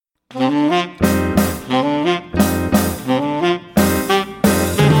Hello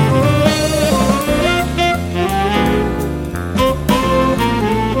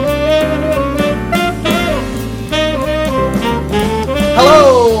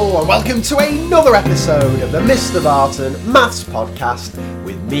and welcome to another episode of the Mr. Barton Maths Podcast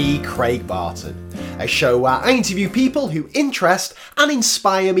with me, Craig Barton. A show where I interview people who interest and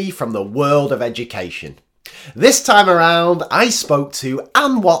inspire me from the world of education. This time around, I spoke to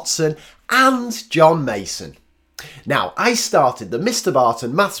Anne Watson and John Mason. Now, I started the Mr.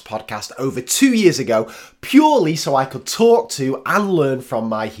 Barton Maths Podcast over 2 years ago purely so I could talk to and learn from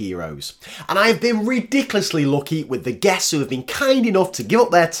my heroes. And I have been ridiculously lucky with the guests who have been kind enough to give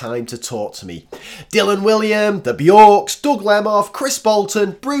up their time to talk to me. Dylan William, the Bjorks, Doug Lemhoff, Chris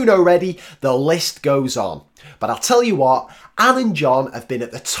Bolton, Bruno Reddy, the list goes on. But I'll tell you what, Anne and John have been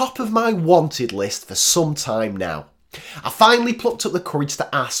at the top of my wanted list for some time now. I finally plucked up the courage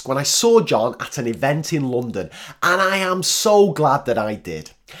to ask when I saw John at an event in London, and I am so glad that I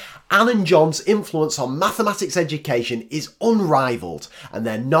did. Anne and John's influence on mathematics education is unrivaled, and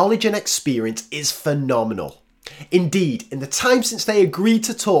their knowledge and experience is phenomenal. Indeed, in the time since they agreed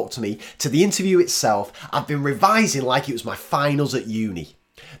to talk to me to the interview itself, I've been revising like it was my finals at uni.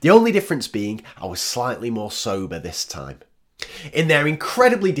 The only difference being I was slightly more sober this time. In their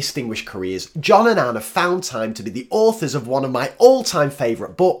incredibly distinguished careers, John and Anne have found time to be the authors of one of my all-time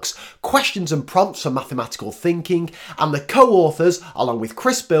favourite books, Questions and Prompts for Mathematical Thinking, and the co-authors, along with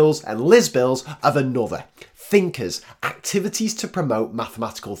Chris Bills and Liz Bills, of another, Thinkers, Activities to Promote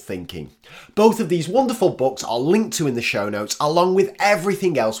Mathematical Thinking. Both of these wonderful books are linked to in the show notes, along with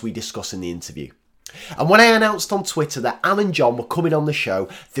everything else we discuss in the interview. And when I announced on Twitter that Anne and John were coming on the show,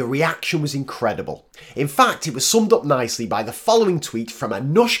 the reaction was incredible. In fact, it was summed up nicely by the following tweet from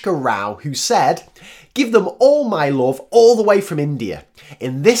Anushka Rao, who said, "Give them all my love all the way from India.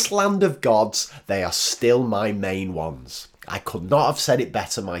 In this land of gods, they are still my main ones." I could not have said it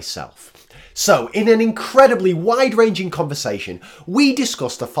better myself. So, in an incredibly wide-ranging conversation, we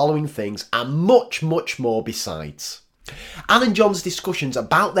discussed the following things and much, much more besides. Anne and John's discussions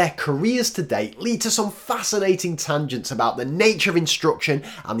about their careers to date lead to some fascinating tangents about the nature of instruction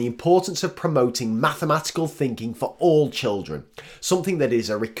and the importance of promoting mathematical thinking for all children, something that is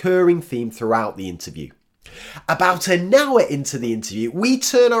a recurring theme throughout the interview. About an hour into the interview, we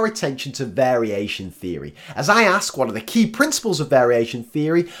turn our attention to variation theory, as I ask what are the key principles of variation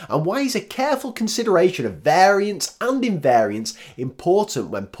theory and why is a careful consideration of variance and invariance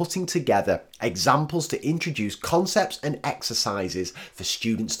important when putting together examples to introduce concepts and exercises for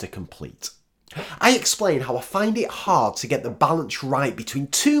students to complete. I explain how I find it hard to get the balance right between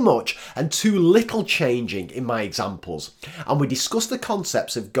too much and too little changing in my examples, and we discuss the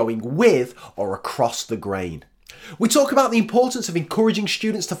concepts of going with or across the grain. We talk about the importance of encouraging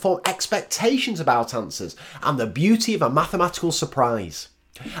students to form expectations about answers and the beauty of a mathematical surprise.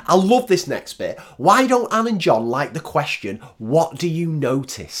 I love this next bit. Why don't Anne and John like the question, "What do you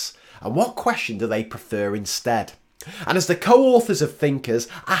notice?" And what question do they prefer instead? And as the co-authors of Thinkers,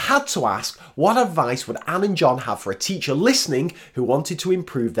 I had to ask, what advice would Anne and John have for a teacher listening who wanted to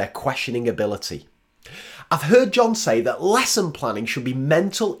improve their questioning ability? I've heard John say that lesson planning should be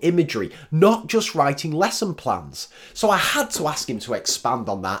mental imagery, not just writing lesson plans. So I had to ask him to expand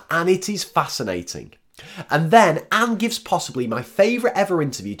on that, and it is fascinating. And then Anne gives possibly my favourite ever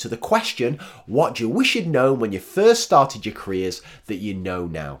interview to the question, what do you wish you'd known when you first started your careers that you know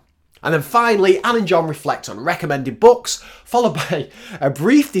now? And then finally, Anne and John reflect on recommended books, followed by a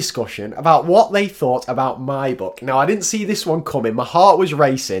brief discussion about what they thought about my book. Now, I didn't see this one coming. My heart was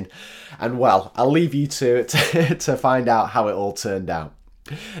racing. And well, I'll leave you to find out how it all turned out.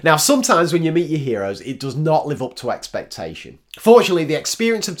 Now, sometimes when you meet your heroes, it does not live up to expectation. Fortunately, the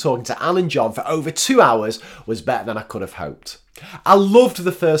experience of talking to Anne and John for over 2 hours was better than I could have hoped. I loved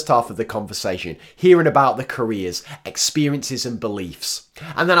the first half of the conversation, hearing about the careers, experiences and beliefs.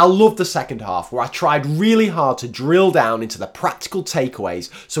 And then I loved the second half, where I tried really hard to drill down into the practical takeaways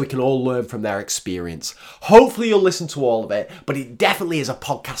so we can all learn from their experience. Hopefully you'll listen to all of it, but it definitely is a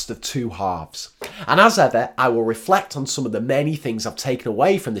podcast of two halves. And as ever, I will reflect on some of the many things I've taken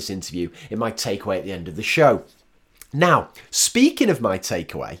away from this interview in my takeaway at the end of the show. Now, speaking of my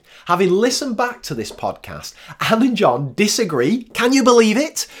takeaway, having listened back to this podcast, Anne and John disagree, can you believe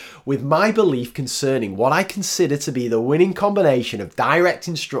it, with my belief concerning what I consider to be the winning combination of direct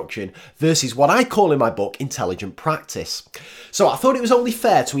instruction versus what I call in my book intelligent practice. So I thought it was only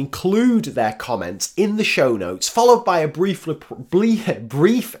fair to include their comments in the show notes, followed by a brief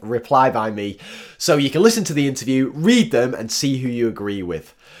reply by me, so you can listen to the interview, read them and see who you agree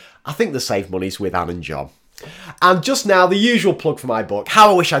with. I think the safe money's with Anne and John. And just now, the usual plug for my book,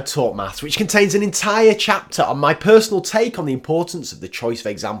 How I Wish I'd Taught Maths, which contains an entire chapter on my personal take on the importance of the choice of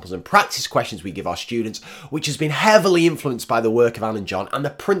examples and practice questions we give our students, which has been heavily influenced by the work of Anne and John and the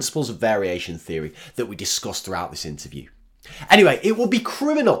principles of variation theory that we discussed throughout this interview. Anyway, it would be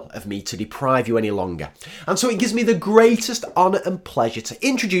criminal of me to deprive you any longer, and so it gives me the greatest honour and pleasure to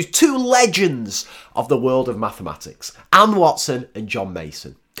introduce two legends of the world of mathematics, Anne Watson and John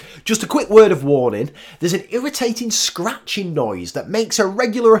Mason. Just a quick word of warning, there's an irritating scratching noise that makes a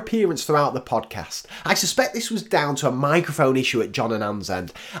regular appearance throughout the podcast. I suspect this was down to a microphone issue at John and Anne's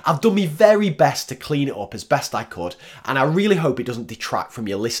end. I've done my very best to clean it up as best I could, and I really hope it doesn't detract from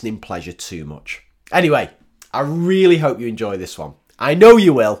your listening pleasure too much. Anyway, I really hope you enjoy this one. I know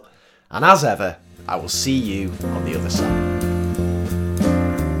you will, and as ever, I will see you on the other side.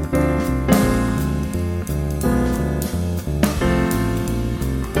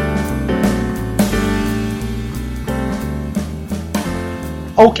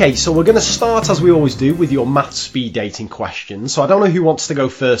 Okay, so we're going to start, as we always do, with your maths speed dating questions. So I don't know who wants to go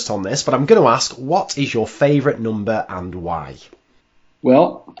first on this, but I'm going to ask, what is your favourite number and why?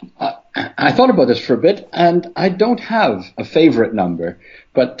 Well, I thought about this for a bit, and I don't have a favourite number,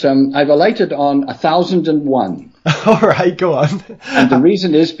 but I've alighted on 1001. All right, go on. And the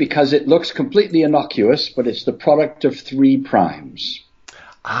reason is because it looks completely innocuous, but it's the product of 3 primes.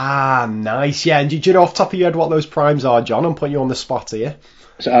 Ah, nice. Yeah, and do you know off the top of your head what those primes are, John? I'm putting you on the spot here.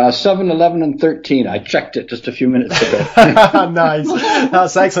 7, 11, and 13. I checked it just a few minutes ago. Nice.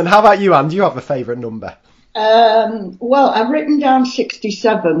 That's excellent. How about you, Anne? Do you have a favourite number? Well, I've written down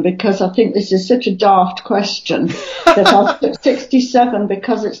 67 because I think this is such a daft question that I've put 67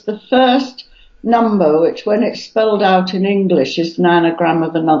 because it's the first number which, when it's spelled out in English, is an anagram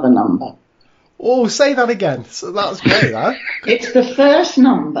of another number. Oh, say that again. So that's great, huh? It's the first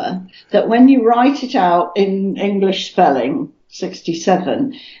number that when you write it out in English spelling,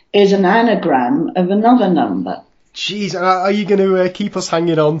 67, is an anagram of another number. Jeez, are you going to keep us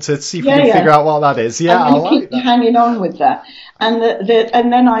hanging on to see if we can figure out what that is? Yeah, I'm going to keep hanging on with that. And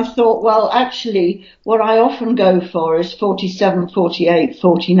and then I thought, well, actually, what I often go for is 47, 48,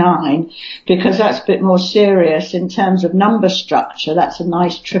 49, because that's a bit more serious in terms of number structure. That's a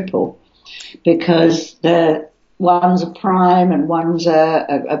nice triple, because one's a prime and one's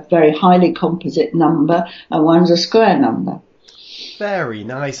a very highly composite number and one's a square number. Very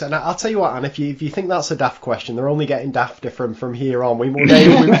nice. And I'll tell you what, Anne, if you think that's a daft question, they're only getting dafter from here on. We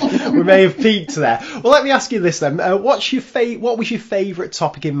may have peaked there. Well, let me ask you this then. What was your favourite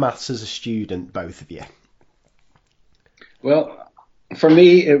topic in maths as a student, both of you? Well, for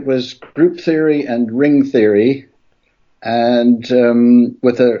me, it was group theory and ring theory. And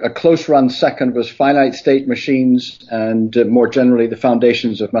with a close run second was finite state machines and more generally the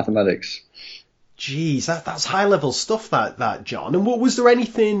foundations of mathematics. Geez, that's high level stuff, that John. And was there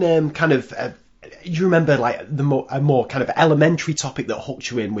anything do you remember like a more kind of elementary topic that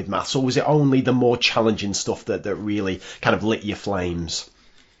hooked you in with maths, or was it only the more challenging stuff that really kind of lit your flames?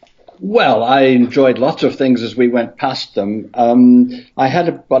 Well, I enjoyed lots of things as we went past them. I had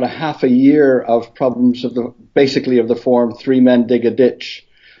about a half a year of problems basically of the form 3 men dig a ditch.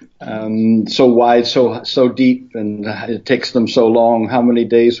 So wide, so deep, and it takes them so long. How many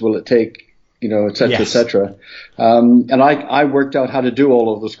days will it take? Et cetera, yes. Et cetera. And I worked out how to do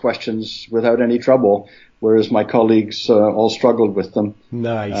all of those questions without any trouble, whereas my colleagues all struggled with them.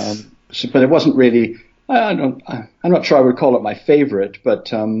 Nice. But it wasn't really, I'm not sure I would call it my favorite,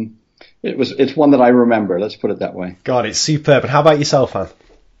 but it's one that I remember. Let's put it that way. God, it's superb. And how about yourself, Anne?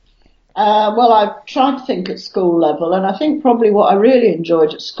 Well, I tried to think at school level, and I think probably what I really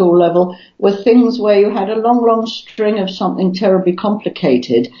enjoyed at school level were things where you had a long string of something terribly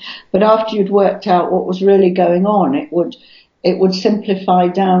complicated, but after you'd worked out what was really going on, it would simplify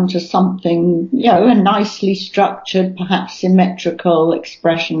down to something, a nicely structured, perhaps symmetrical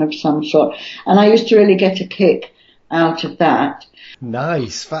expression of some sort. And I used to really get a kick out of that.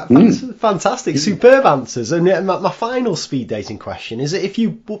 Nice, fantastic, superb answers. And my final speed dating question is: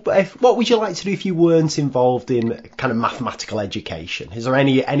 what would you like to do if you weren't involved in kind of mathematical education? Is there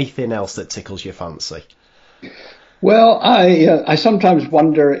anything else that tickles your fancy? Well, I sometimes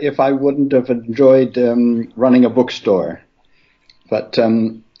wonder if I wouldn't have enjoyed running a bookstore, but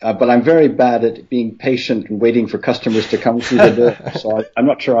I'm very bad at being patient and waiting for customers to come through the door. So I'm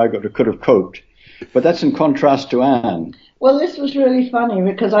not sure I could have coped. But that's in contrast to Anne. Well, this was really funny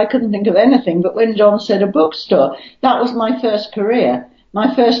because I couldn't think of anything, but when John said a bookstore, that was my first career.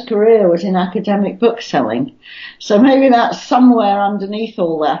 My first career was in academic bookselling. So maybe that's somewhere underneath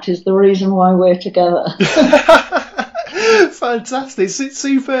all that is the reason why we're together. Fantastic,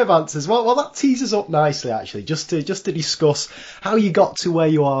 superb answers. Well, that teases up nicely, actually, just to discuss how you got to where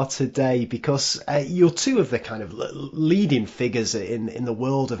you are today, because you're two of the kind of leading figures in the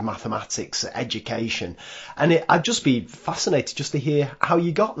world of mathematics education, and I'd just be fascinated just to hear how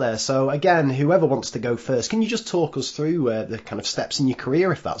you got there. So again, whoever wants to go first, can you just talk us through the kind of steps in your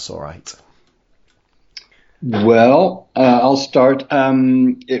career, if that's all right? Well, I'll start.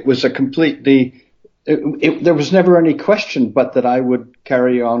 It was a completely. There was never any question but that I would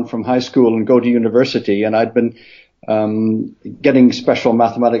carry on from high school and go to university, and I'd been getting special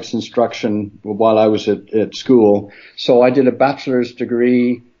mathematics instruction while I was at school. So I did a bachelor's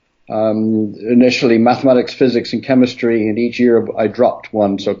degree, initially mathematics, physics, and chemistry, and each year I dropped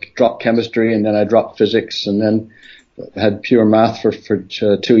one. So dropped chemistry, and then I dropped physics, and then had pure math for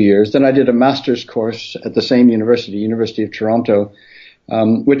 2 years. Then I did a master's course at the same university, University of Toronto,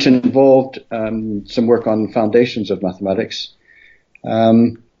 which involved some work on foundations of mathematics.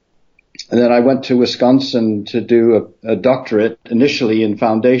 And then I went to Wisconsin to do a doctorate, initially in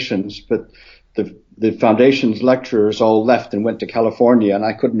foundations, but the foundations lecturers all left and went to California, and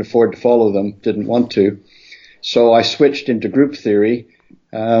I couldn't afford to follow them, didn't want to. So I switched into group theory.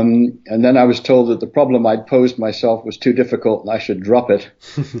 And then I was told that the problem I'd posed myself was too difficult and I should drop it.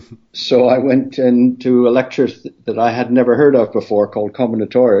 So I went into a lecture that I had never heard of before called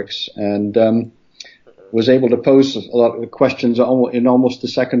combinatorics, and was able to pose a lot of questions in almost the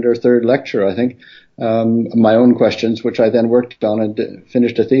second or third lecture, I think, my own questions, which I then worked on and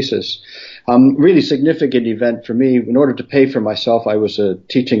finished a thesis. Really significant event for me. In order to pay for myself, I was a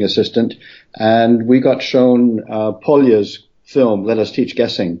teaching assistant, and we got shown Polya's film, Let Us Teach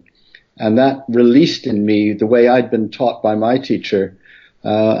Guessing. And that released in me the way I'd been taught by my teacher.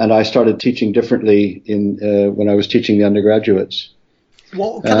 And I started teaching differently when I was teaching the undergraduates.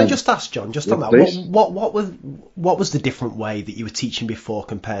 Well, can I just ask, John, just on that, what was the different way that you were teaching before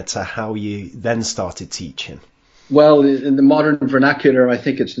compared to how you then started teaching? Well, in the modern vernacular, I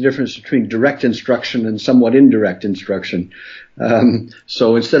think it's the difference between direct instruction and somewhat indirect instruction.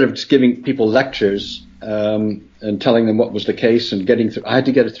 So instead of just giving people lectures, and telling them what was the case and getting through, I had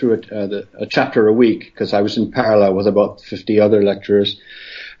to get it through a chapter a week because I was in parallel with about 50 other lecturers.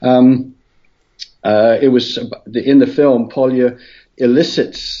 It was in the film, Polya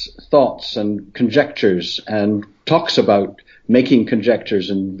elicits thoughts and conjectures and talks about making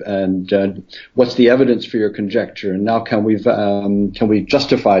conjectures and what's the evidence for your conjecture, and now can we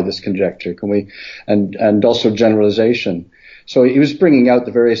justify this conjecture? Can we and also generalization. So he was bringing out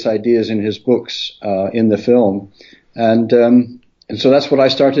the various ideas in his books in the film, and so that's what I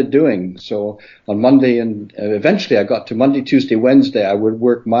started doing. So on Monday, and eventually I got to Monday, Tuesday, Wednesday, I would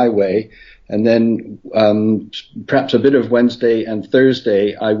work my way, and then perhaps a bit of Wednesday and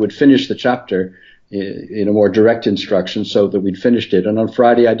Thursday I would finish the chapter in a more direct instruction so that we'd finished it. And on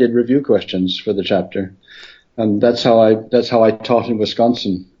Friday I did review questions for the chapter, and that's how I taught in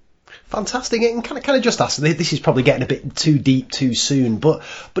Wisconsin. Fantastic. And can I just ask, this is probably getting a bit too deep too soon, but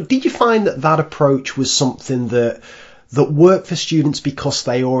did you find that approach was something that worked for students because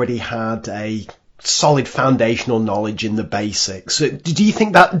they already had a solid foundational knowledge in the basics? Do you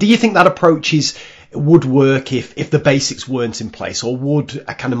think that approach would work if the basics weren't in place, or would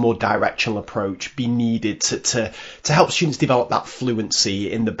a kind of more directional approach be needed to help students develop that fluency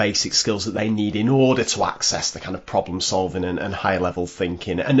in the basic skills that they need in order to access the kind of problem solving and higher level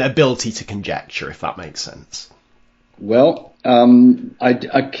thinking and ability to conjecture, if that makes sense? Well,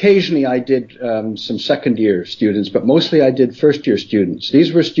 occasionally I did some second year students, but mostly I did first year students.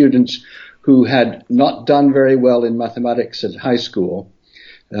 These were students who had not done very well in mathematics at high school.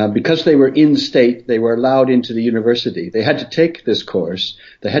 Because they were in state, they were allowed into the university. They had to take this course,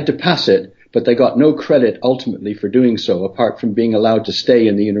 they had to pass it, but they got no credit ultimately for doing so, apart from being allowed to stay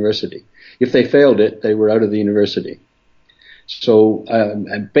in the university. If they failed it, they were out of the university. So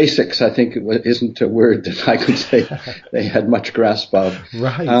basics, I think, isn't a word that I could say they had much grasp of.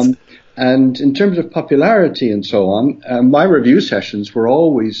 Right. And in terms of popularity and so on, my review sessions were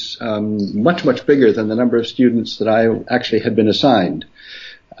always much, much bigger than the number of students that I actually had been assigned.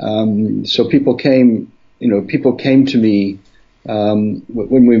 So people came to me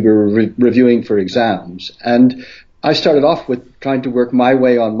when we were reviewing for exams, and I started off with trying to work my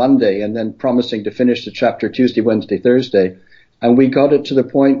way on Monday and then promising to finish the chapter Tuesday, Wednesday, Thursday, and we got it to the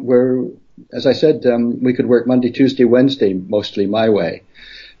point where, as I said, we could work Monday, Tuesday, Wednesday mostly my way.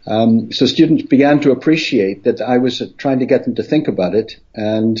 So students began to appreciate that I was trying to get them to think about it,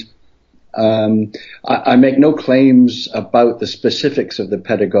 and I make no claims about the specifics of the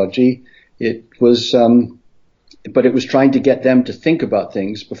pedagogy. It was, but it was trying to get them to think about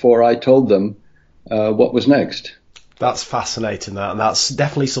things before I told them what was next. That's fascinating, and that's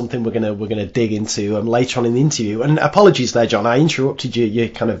definitely something we're gonna dig into later on in the interview. And apologies there, John, I interrupted you. You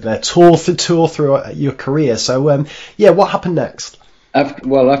kind of tour through your career. So what happened next?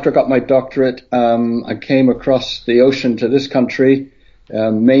 After I got my doctorate, I came across the ocean to this country,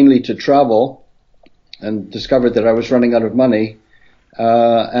 mainly to travel, and discovered that I was running out of money.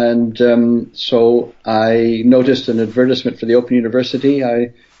 So I noticed an advertisement for the Open University.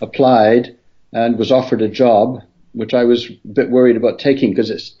 I applied and was offered a job, which I was a bit worried about taking because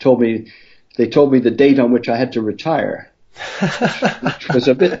they told me the date on which I had to retire, which was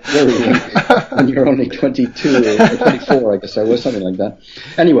a bit worrying when you're only 22 or 24, I guess I was, something like that.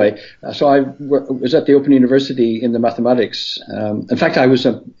 Anyway, so I was at the Open University in the mathematics. In fact, I was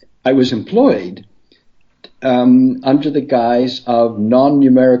employed under the guise of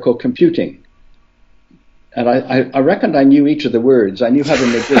non-numerical computing. And I reckoned I knew each of the words. I knew how to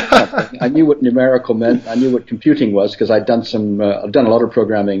negate something. I knew what numerical meant. I knew what computing was because I've done a lot of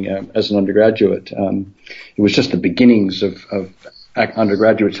programming as an undergraduate. It was just the beginnings of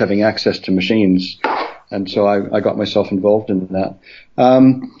undergraduates having access to machines. And so I got myself involved in that.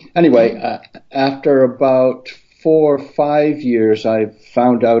 Anyway, after about 4 or 5 years, I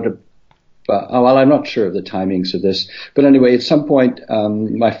found out I'm not sure of the timings of this. But anyway, at some point,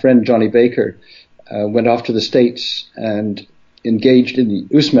 my friend Johnny Baker went off to the States and engaged in the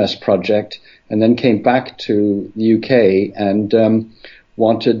USMES project, and then came back to the UK and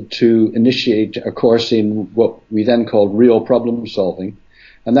wanted to initiate a course in what we then called real problem solving.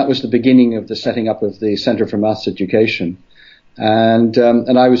 And that was the beginning of the setting up of the Centre for Maths Education. And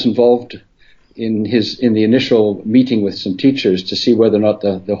I was involved in the initial meeting with some teachers to see whether or not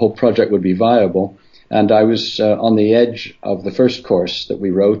the whole project would be viable. And I was on the edge of the first course that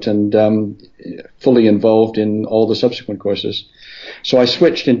we wrote and fully involved in all the subsequent courses. So I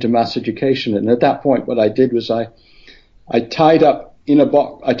switched into maths education. And at that point, what I did was I tied up in a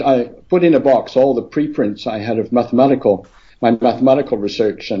box, I put in a box all the preprints I had of my mathematical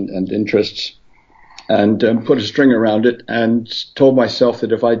research and interests, and put a string around it and told myself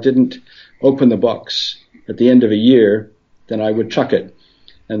that if I didn't open the box at the end of a year, then I would chuck it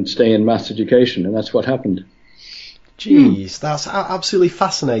and stay in maths education, and that's what happened. Jeez, that's absolutely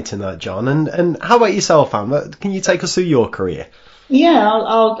fascinating, that, John. And how about yourself, Anne? Can you take us through your career? Yeah,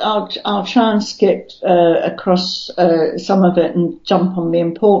 I'll try and skip across some of it and jump on the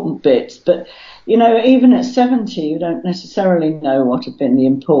important bits. But even at 70, you don't necessarily know what have been the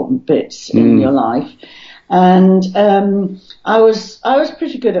important bits in your life. And I was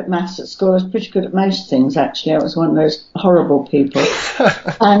pretty good at maths at school. I was pretty good at most things, actually. I was one of those horrible people.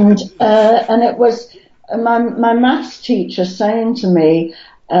 and it was my maths teacher saying to me,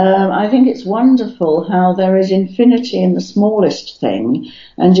 I think it's wonderful how there is infinity in the smallest thing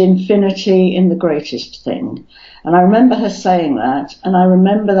and infinity in the greatest thing. And I remember her saying that, and I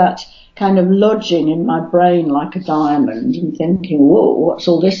remember that kind of lodging in my brain like a diamond and thinking, whoa, what's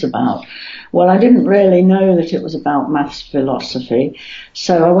all this about? Well, I didn't really know that it was about maths philosophy.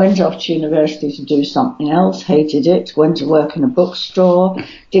 So I went off to university to do something else, hated it, went to work in a bookstore,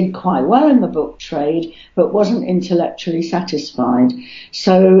 did quite well in the book trade, but wasn't intellectually satisfied.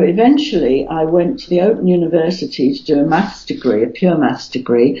 So eventually I went to the Open University to do a maths degree, a pure maths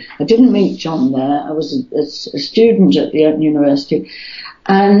degree. I didn't meet John there. I was a student at the Open University.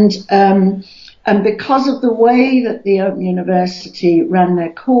 And because of the way that the Open University ran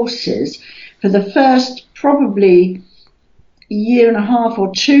their courses, for the first probably year and a half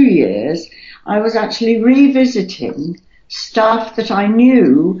or 2 years, I was actually revisiting stuff that I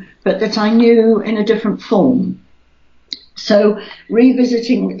knew, but that I knew in a different form. So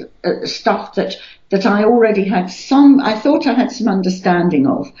revisiting stuff that I already had I thought I had some understanding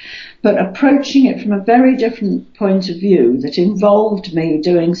of, but approaching it from a very different point of view that involved me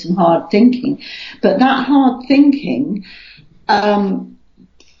doing some hard thinking. But that hard thinking, I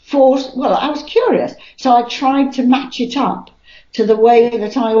was curious, so I tried to match it up to the way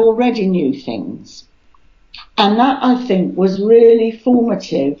that I already knew things. And that, I think, was really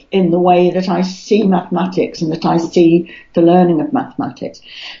formative in the way that I see mathematics and that I see the learning of mathematics.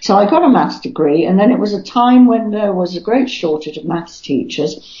 So I got a maths degree, and then it was a time when there was a great shortage of maths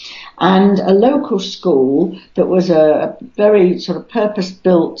teachers, and a local school that was a very sort of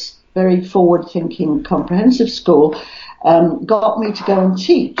purpose-built, very forward-thinking, comprehensive school got me to go and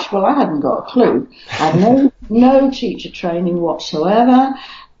teach. Well, I hadn't got a clue. I had no teacher training whatsoever.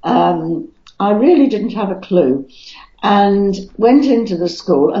 I really didn't have a clue, and went into the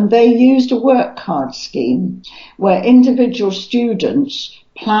school, and they used a work card scheme where individual students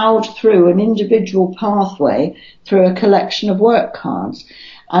ploughed through an individual pathway through a collection of work cards,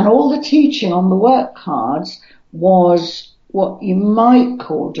 and all the teaching on the work cards was what you might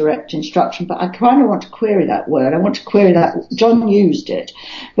call direct instruction, but I kind of want to query that word. I want to query that. John used it,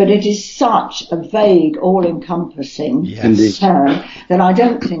 but it is such a vague, all-encompassing term that I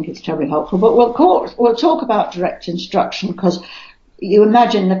don't think it's terribly helpful. But we'll talk about direct instruction, because you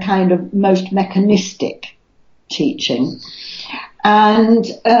imagine the kind of most mechanistic teaching. And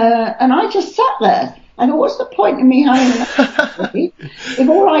I just sat there. And what's the point in me having that if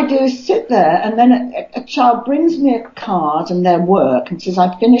all I do is sit there, and then a child brings me a card and their work and says,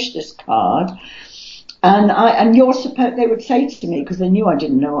 I finished this card, and you're supposed, they would say to me, because they knew I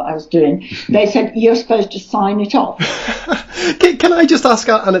didn't know what I was doing, they said, you're supposed to sign it off. Can I just ask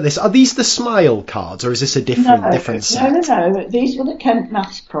Anna this? Are these the SMILE cards, or is this a different set? No. These were the Kent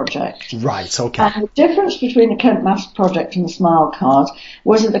Maths Project. Right, okay. And the difference between the Kent Maths Project and the SMILE cards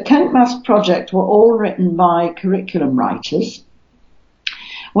was that the Kent Maths Project were all written by curriculum writers,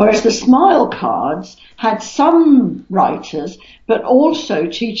 whereas the SMILE cards had some writers, but also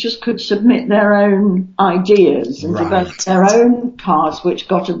teachers could submit their own ideas and develop their own cards, which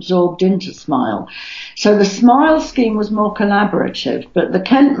got absorbed into SMILE. So the SMILE scheme was more collaborative, but the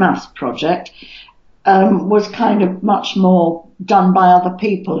Kent Maths Project was kind of much more done by other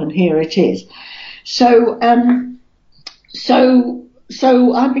people, and here it is. So I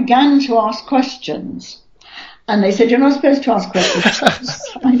began to ask questions. And they said, you're not supposed to ask questions.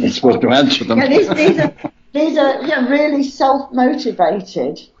 You're supposed to answer them. Yeah, these are really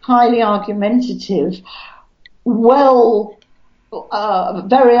self-motivated, highly argumentative, very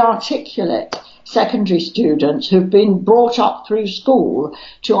articulate secondary students who've been brought up through school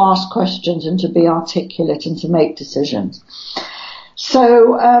to ask questions and to be articulate and to make decisions.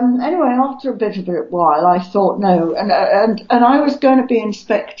 So anyway, after a bit of a while, I thought no, and I was going to be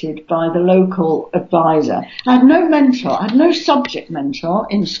inspected by the local advisor. I had no mentor, I had no subject mentor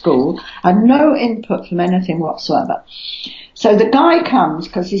in school, I had no input from anything whatsoever. So the guy comes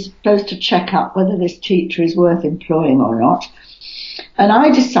because he's supposed to check up whether this teacher is worth employing or not, and I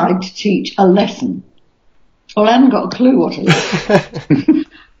decide to teach a lesson. Well, I hadn't got a clue what it is.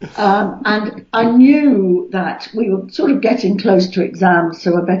 And I knew that we were sort of getting close to exams,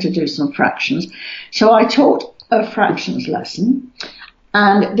 so I better do some fractions. So I taught a fractions lesson,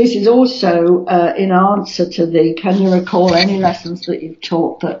 and this is also in answer to the, can you recall any lessons that you've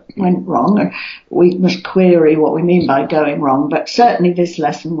taught that went wrong? We must query what we mean by going wrong, but certainly this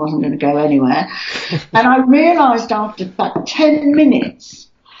lesson wasn't going to go anywhere. And I realised after about 10 minutes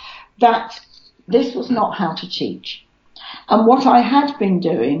that this was not how to teach. And what I had been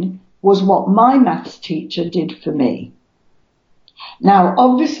doing was what my maths teacher did for me. Now,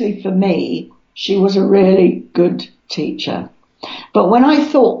 obviously for me, she was a really good teacher. But when I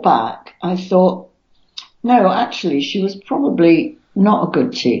thought back, I thought, no, actually, she was probably not a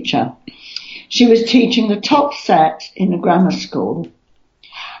good teacher. She was teaching the top set in a grammar school,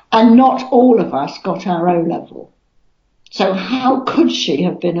 and not all of us got our O-level. So how could she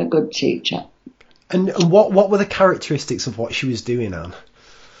have been a good teacher? And what were the characteristics of what she was doing, Anne?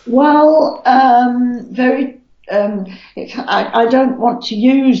 Well, I don't want to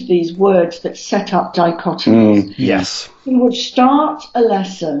use these words that set up dichotomies. Yes. She would start a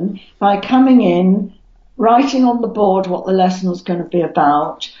lesson by coming in, writing on the board what the lesson was going to be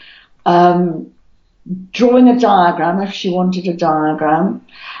about, drawing a diagram if she wanted a diagram,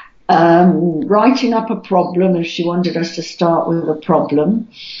 writing up a problem if she wanted us to start with a problem.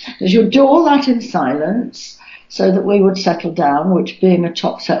 She would do all that in silence so that we would settle down, which being a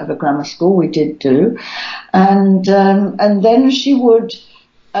top set of a grammar school we did do. And then she would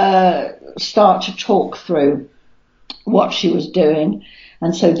start to talk through what she was doing.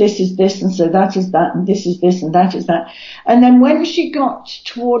 And so this is this, and so that is that, and this is this, and that is that. And then when she got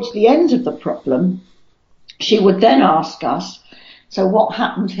towards the end of the problem, she would then ask us, so what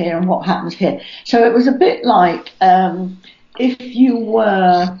happened here and what happened here? So it was a bit like if you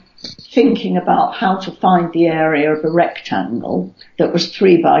were thinking about how to find the area of a rectangle that was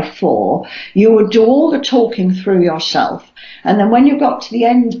 3 by 4, you would do all the talking through yourself. And then when you got to the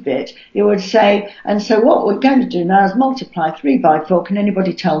end bit, you would say, and so what we're going to do now is multiply 3 by 4. Can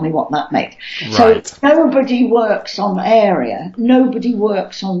anybody tell me what that makes? Right. So nobody works on area. Nobody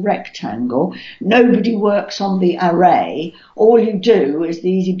works on rectangle. Nobody works on the array. All you do is the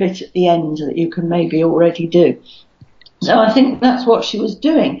easy bit at the end that you can maybe already do. So I think that's what she was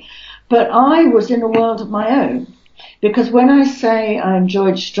doing. But I was in a world of my own, because when I say I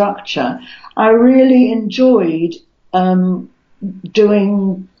enjoyed structure, I really enjoyed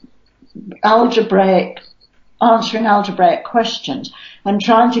doing answering algebraic questions and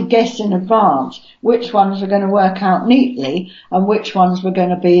trying to guess in advance which ones were going to work out neatly and which ones were going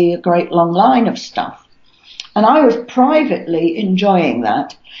to be a great long line of stuff. And I was privately enjoying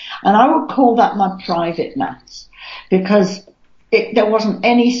that. And I would call that my private maths, because there wasn't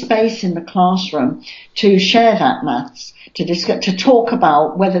any space in the classroom to share that maths, to discuss, to talk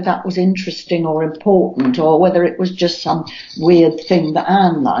about whether that was interesting or important, or whether it was just some weird thing that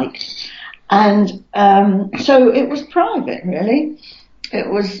Anne liked. And so it was private, really. It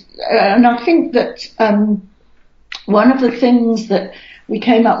was, and I think that one of the things that we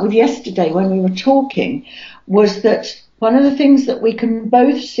came up with yesterday when we were talking was that one of the things that we can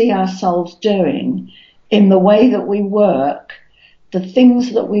both see ourselves doing in the way that we work, the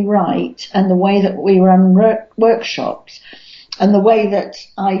things that we write, and the way that we run workshops, and the way that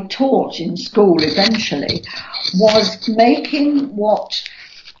I taught in school eventually, was making what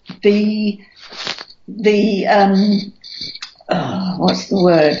the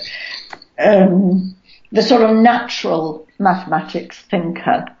sort of natural mathematics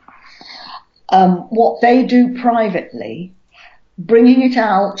thinker, what they do privately, bringing it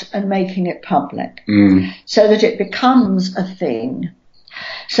out and making it public, so that it becomes a thing.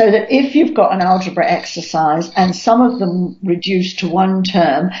 So that if you've got an algebra exercise and some of them reduce to one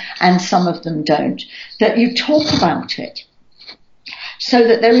term and some of them don't, that you talk about it. So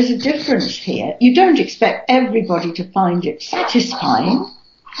that there is a difference here. You don't expect everybody to find it satisfying,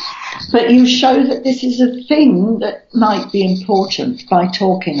 but you show that this is a thing that might be important by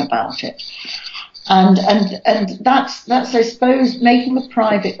talking about it. And that's I suppose making the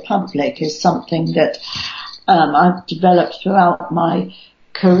private public is something that I've developed throughout my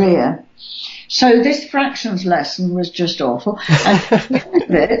career. So this fractions lesson was just awful. And at the end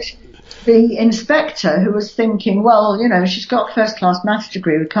of it, the inspector, who was thinking, well, you know, she's got a first-class maths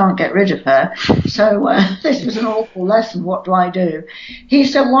degree, we can't get rid of her, so this was an awful lesson, what do I do? He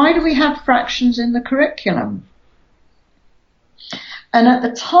said, why do we have fractions in the curriculum? And at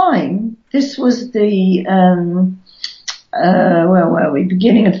the time, this was the,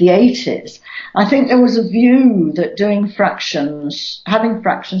 beginning of the 80s. I think there was a view that doing fractions, having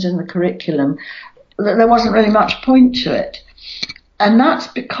fractions in the curriculum, that there wasn't really much point to it. And that's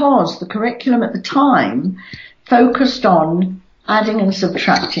because the curriculum at the time focused on adding and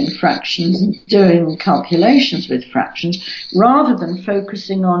subtracting fractions and doing calculations with fractions, rather than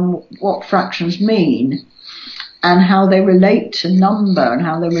focusing on what fractions mean and how they relate to number and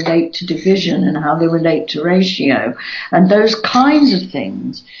how they relate to division and how they relate to ratio and those kinds of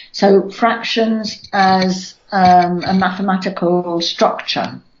things. So fractions as a mathematical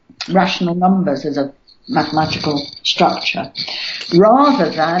structure, rational numbers as a mathematical structure, rather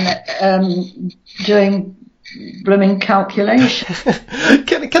than doing blooming calculations.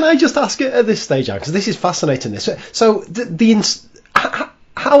 Can I just ask at this stage, Anne, because this is fascinating. So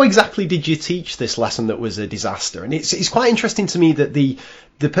how exactly did you teach this lesson that was a disaster? And it's quite interesting to me that the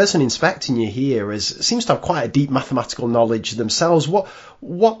person inspecting you here seems to have quite a deep mathematical knowledge themselves.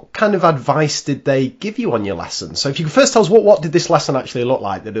 What kind of advice did they give you on your lesson? So if you could first tell us what did this lesson actually look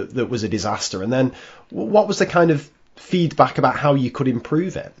like that was a disaster, and then what was the kind of feedback about how you could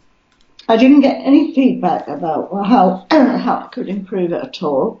improve it? I didn't get any feedback about how I could improve it at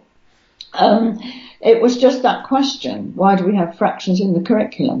all. It was just that question, why do we have fractions in the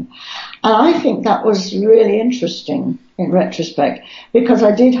curriculum? And I think that was really interesting in retrospect, because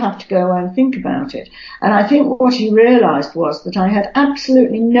I did have to go away and think about it. And I think what he realised was that I had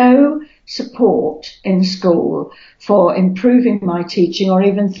absolutely no support in school for improving my teaching or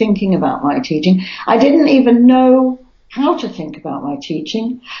even thinking about my teaching. I didn't even know how to think about my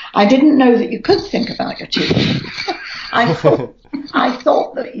teaching. I didn't know that you could think about your teaching. I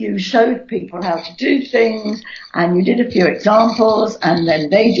thought that you showed people how to do things and you did a few examples and then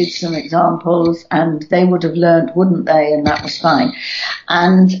they did some examples and they would have learned, wouldn't they? And that was fine.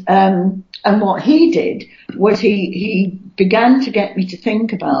 And what he did was he began to get me to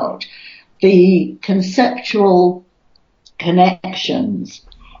think about the conceptual connections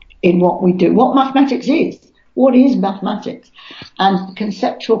in what we do, what mathematics is. What is mathematics? And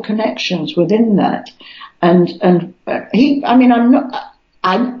conceptual connections within that. I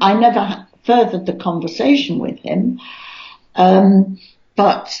never furthered the conversation with him,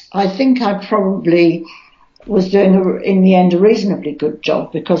 but I think I probably was doing, in the end, a reasonably good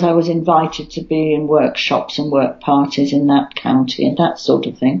job, because I was invited to be in workshops and work parties in that county and that sort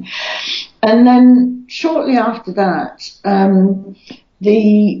of thing. And then shortly after that,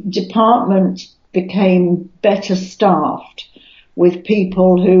 the department became better staffed with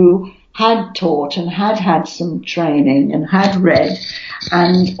people who had taught and had some training and had read,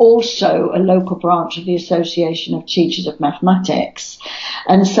 and also a local branch of the Association of Teachers of Mathematics.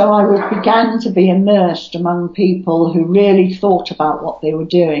 And so I began to be immersed among people who really thought about what they were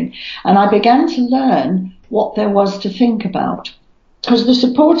doing. And I began to learn what there was to think about. Because the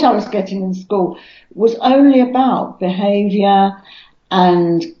support I was getting in school was only about behaviour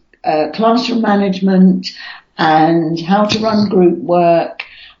and classroom management and how to run group work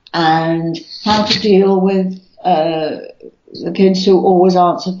and how to deal with the kids who always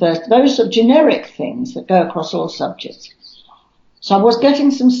answer first. Those are generic things that go across all subjects. So I was getting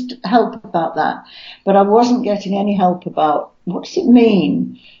some help about that, but I wasn't getting any help about what does it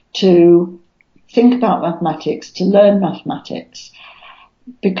mean to think about mathematics, to learn mathematics.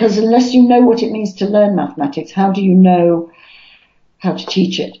 Because unless you know what it means to learn mathematics, how do you know how to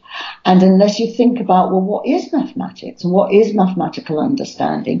teach it? And unless you think about, well, what is mathematics and what is mathematical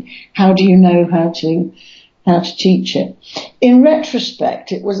understanding, how do you know how to teach it? In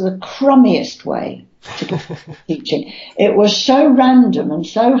retrospect, it was the crummiest way to get teaching. It was so random and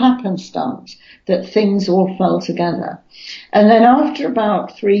so happenstance that things all fell together. And then after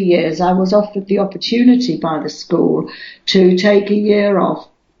about 3 years, I was offered the opportunity by the school to take a year off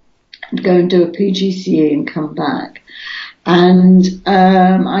and go and do a PGCE and come back. And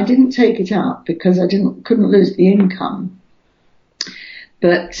I didn't take it up because I couldn't lose the income.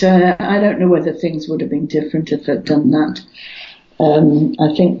 But I don't know whether things would have been different if I'd done that.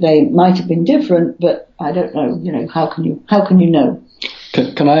 I think they might have been different, but I don't know. You know, how can you know?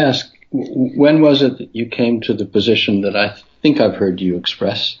 Can I ask, when was it that you came to the position that I think I've heard you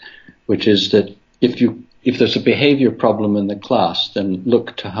express, which is that if there's a behavior problem in the class, then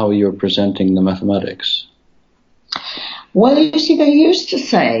look to how you're presenting the mathematics? Well, you see, they used to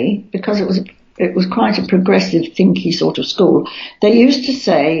say, because it was quite a progressive, thinky sort of school, they used to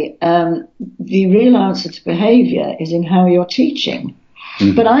say the real answer to behaviour is in how you're teaching.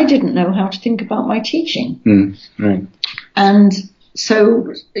 Mm. But I didn't know how to think about my teaching. Mm. Right. And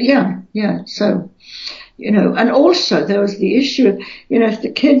so, so, you know, and also there was the issue of, you know, if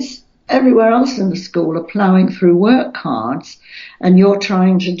the kids everywhere else in the school are ploughing through work cards and you're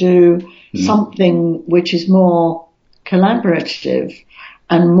trying to do something which is more collaborative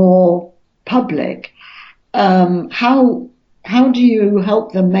and more public, how do you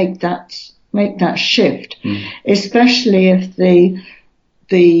help them make that shift? Especially if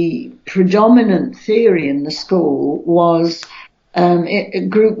the predominant theory in the school was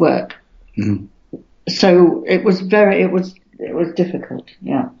group work. Mm-hmm. So it was difficult.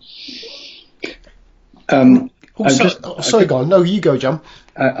 Yeah. Sorry, go on. No, you go, John.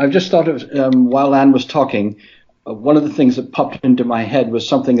 I've just thought of while Anne was talking. One of the things that popped into my head was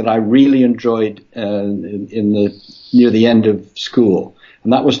something that I really enjoyed near the end of school,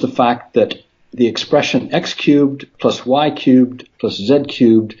 and that was the fact that the expression x cubed plus y cubed plus z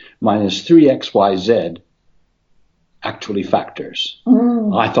cubed minus 3xyz actually factors.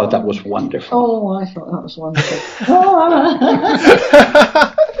 Mm. I thought that was wonderful. Oh, I thought that was wonderful.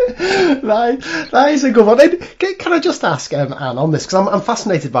 That is a good one. Can I just ask Anne on this, because I'm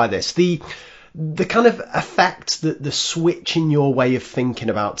fascinated by this, the kind of effect that the switch in your way of thinking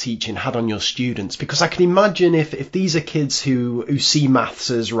about teaching had on your students, because I can imagine if these are kids who see maths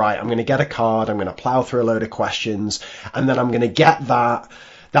as, right, I'm going to get a card, I'm going to plough through a load of questions, and then I'm going to get that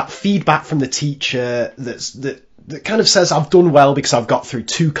feedback from the teacher that kind of says I've done well because I've got through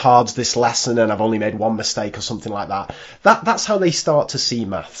 2 cards this lesson and I've only made 1 mistake or something like that. That's how they start to see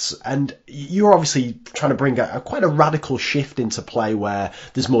maths. And you're obviously trying to bring quite a radical shift into play where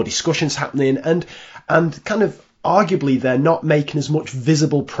there's more discussions happening and kind of arguably they're not making as much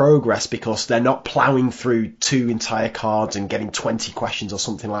visible progress because they're not ploughing through 2 entire cards and getting 20 questions or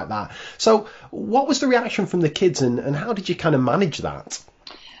something like that. So what was the reaction from the kids and how did you kind of manage that?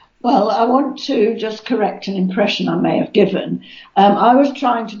 Well, I want to just correct an impression I may have given. I was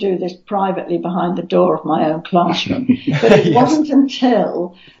trying to do this privately behind the door of my own classroom, but it wasn't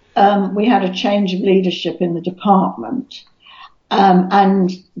until we had a change of leadership in the department and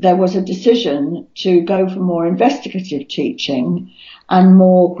there was a decision to go for more investigative teaching and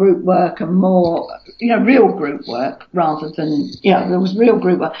more group work and more, real group work rather than, there was real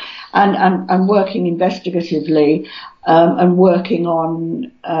group work and working investigatively and working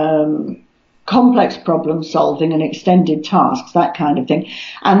on complex problem solving and extended tasks, that kind of thing.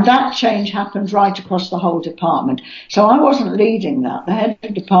 And that change happened right across the whole department. So I wasn't leading that. The head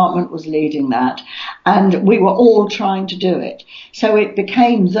of department was leading that. And we were all trying to do it. So it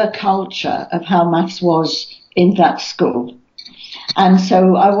became the culture of how maths was in that school. And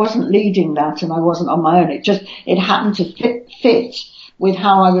so I wasn't leading that and I wasn't on my own. It happened to fit with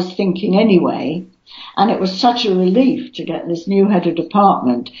how I was thinking anyway. And it was such a relief to get this new head of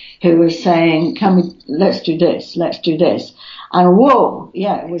department who was saying, let's do this. And whoa,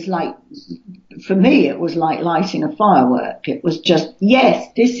 yeah, it was like, for me, it was like lighting a firework. It was just, yes,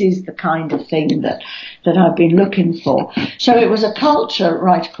 this is the kind of thing that I've been looking for. So it was a culture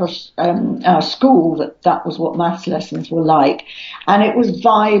right across our school that was what maths lessons were like. And it was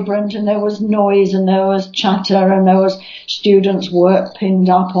vibrant, and there was noise, and there was chatter, and there was students' work pinned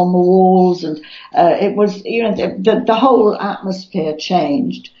up on the walls. And it was, you know, the whole atmosphere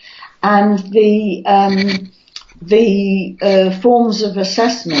changed. And the forms of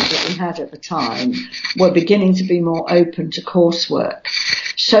assessment that we had at the time were beginning to be more open to coursework.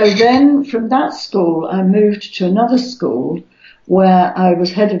 So then from that school, I moved to another school where I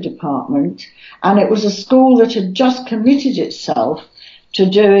was head of department, and it was a school that had just committed itself to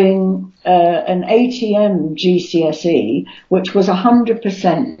doing an ATM GCSE, which was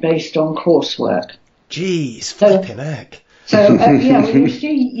 100% based on coursework. Jeez, flipping heck. So, yeah, well, you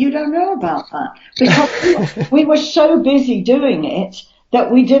see, you don't know about that, because we were so busy doing it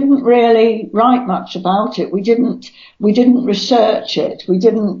that we didn't really write much about it. We didn't research it. We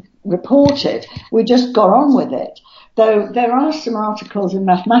didn't report it. We just got on with it. Though there are some articles in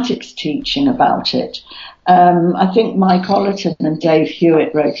mathematics teaching about it. I think Mike Ollerton and Dave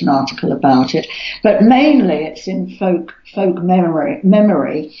Hewitt wrote an article about it, but mainly it's in folk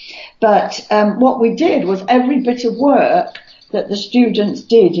memory. But what we did was every bit of work that the students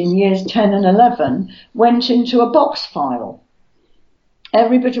did in years 10 and 11 went into a box file.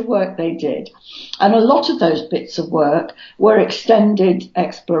 Every bit of work they did. And a lot of those bits of work were extended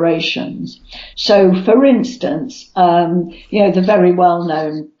explorations. So, for instance, the very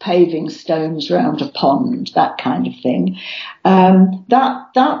well-known paving stones round a pond, that kind of thing.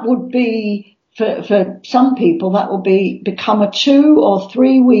 That would be, for some people, that will become a 2 or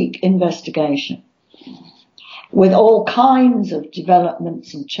 3 week investigation, with all kinds of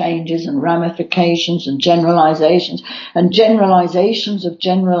developments and changes and ramifications and generalizations of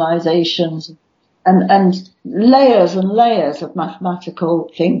generalizations and layers of mathematical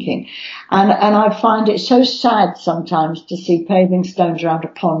thinking. And I find it so sad sometimes to see paving stones around a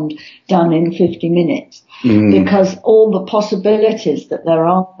pond done in 50 minutes. Because all the possibilities that there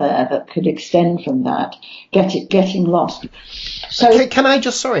are there that could extend from that getting lost. So can I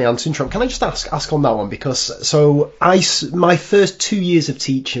just, sorry, Anne, to interrupt, can I just ask on that one? Because my first 2 years of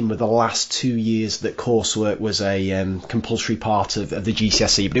teaching were the last 2 years that coursework was a compulsory part of the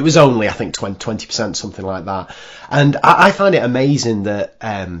GCSE, but it was only, I think, 20%, something like that. And I find it amazing that,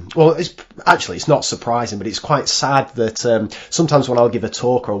 it's not surprising, but it's quite sad that sometimes when I'll give a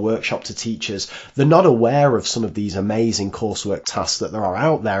talk or a workshop to teachers, they're not aware of some of these amazing coursework tasks that there are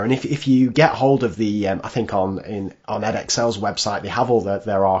out there. And if you get hold of the, I think on Edexcel's website, they have all their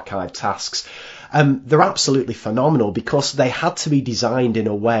archived tasks. They're absolutely phenomenal because they had to be designed in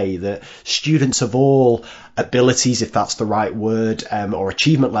a way that students of all abilities, if that's the right word, or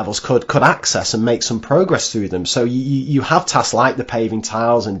achievement levels could access and make some progress through them. So you have tasks like the paving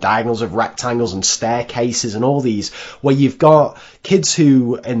tiles and diagonals of rectangles and staircases and all these, where you've got kids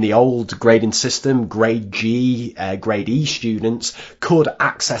who in the old grading system, grade G, grade E students, could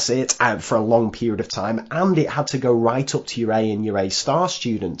access it for a long period of time, and it had to go right up to your A and your A star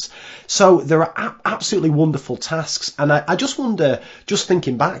students. So there are absolutely wonderful tasks, and I just wonder, just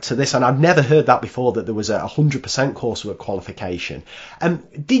thinking back to this, and I've never heard that before, that there was a 100% coursework qualification. Were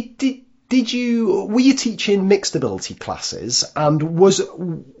you teaching mixed ability classes, and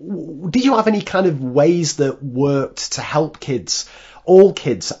did you have any kind of ways that worked to help all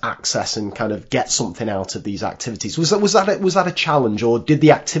kids access and kind of get something out of these activities? Was that a challenge, or did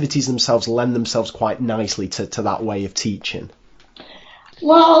the activities themselves lend themselves quite nicely to that way of teaching?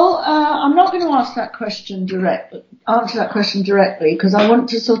 Well, I'm not going to answer that question directly, because I want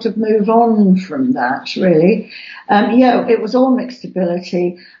to sort of move on from that, really. It was all mixed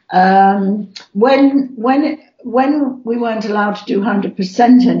ability. When we weren't allowed to do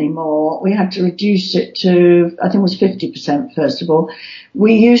 100% anymore, we had to reduce it to, I think it was 50% first of all.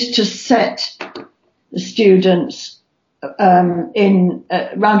 We used to set the students in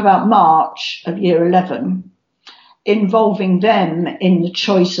round about March of year 11, involving them in the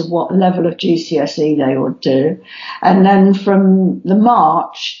choice of what level of GCSE they would do. And then from the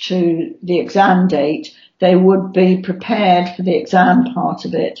March to the exam date, they would be prepared for the exam part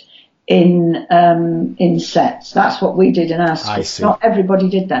of it in sets. That's what we did in our school. Not everybody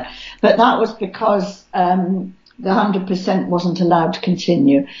did that. But that was because the 100% wasn't allowed to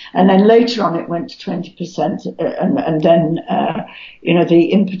continue. And then later on it went to 20%, and then the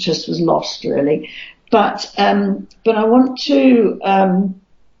impetus was lost, really. But I want to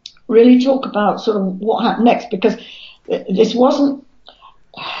really talk about sort of what happened next, because this wasn't.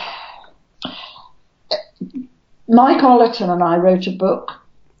 Mike Ollerton and I wrote a book,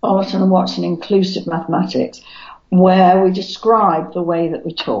 Ollerton and Watson Inclusive Mathematics, where we describe the way that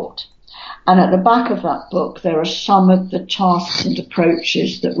we taught. And at the back of that book, there are some of the tasks and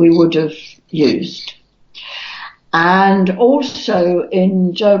approaches that we would have used. And also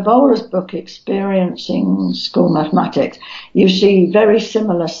in Joe Bowler's book, Experiencing School Mathematics, you see very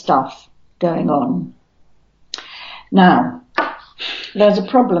similar stuff going on. Now, there's a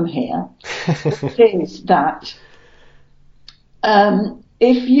problem here, which is that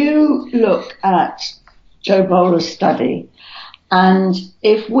if you look at Joe Bowler's study, and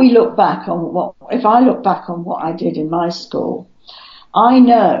if I look back on what I did in my school, I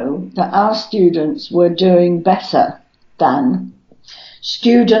know that our students were doing better than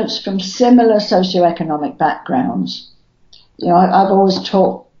students from similar socioeconomic backgrounds. You know, I've always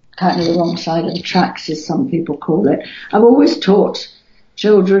taught kind of the wrong side of the tracks, as some people call it. I've always taught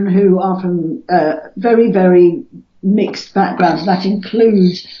children who are from very, very mixed backgrounds. That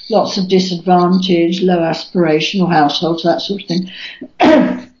includes lots of disadvantaged, low aspirational households, that sort of thing.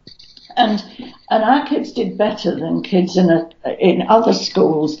 And our kids did better than kids in other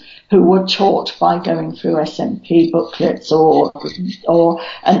schools who were taught by going through SMP booklets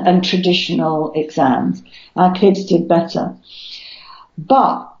and traditional exams. Our kids did better.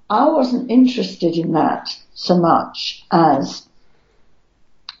 But I wasn't interested in that so much as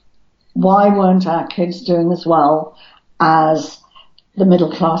why weren't our kids doing as well as the middle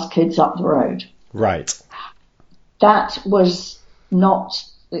class kids up the road? Right. That was not...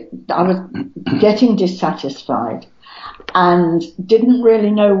 I was getting dissatisfied and didn't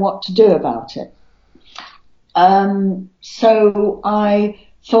really know what to do about it. So I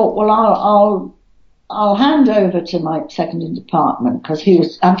thought, well, I'll hand over to my second in department, because he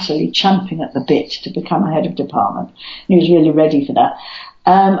was absolutely champing at the bit to become a head of department. He was really ready for that.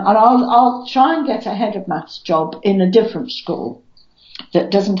 And I'll try and get a head of maths job in a different school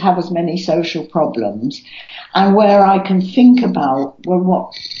that doesn't have as many social problems, and where I can think about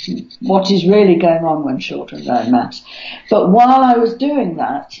what is really going on when children learn maths. But while I was doing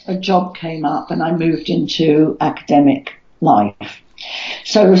that, a job came up and I moved into academic life.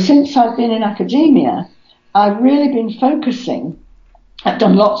 So since I've been in academia, I've really been focusing. I've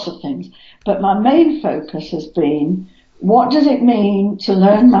done lots of things, but my main focus has been, what does it mean to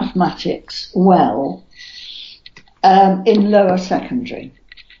learn mathematics well in lower secondary?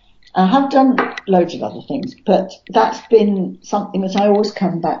 I have done loads of other things, but that's been something that I always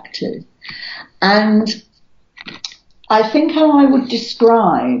come back to. And I think how I would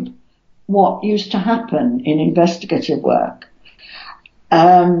describe what used to happen in investigative work,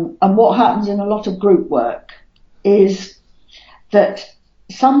 and what happens in a lot of group work, is that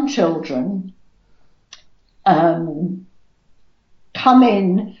some children come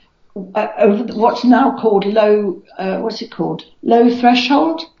in over what's now called low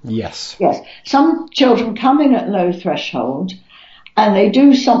threshold? Yes. Yes. Some children come in at low threshold and they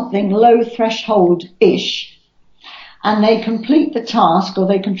do something low threshold-ish, and they complete the task or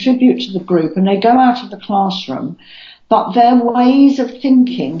they contribute to the group and they go out of the classroom, but their ways of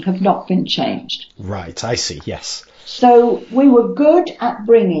thinking have not been changed. Right, I see, yes. So we were good at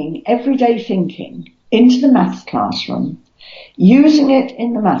bringing everyday thinking into the maths classroom, using it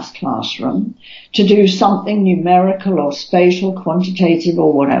in the maths classroom to do something numerical or spatial, quantitative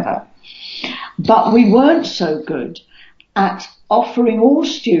or whatever. But we weren't so good at offering all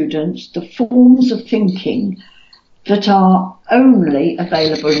students the forms of thinking that are only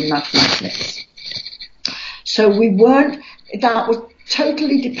available in mathematics. So that was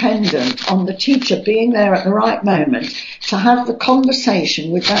totally dependent on the teacher being there at the right moment to have the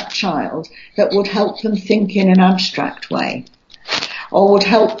conversation with that child that would help them think in an abstract way, or would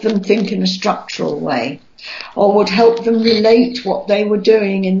help them think in a structural way, or would help them relate what they were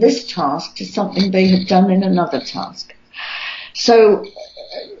doing in this task to something they had done in another task. So,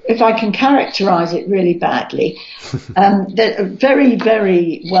 if I can characterize it really badly, a very,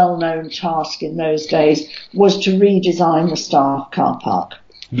 very well-known task in those days was to redesign the staff car park.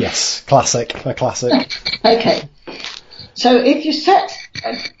 Yes, a classic. Okay. So if you set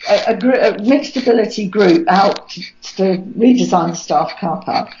a mixed ability group out to redesign the staff car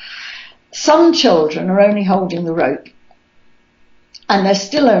park, some children are only holding the rope, and they're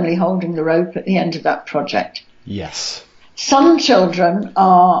still only holding the rope at the end of that project. Yes. Some children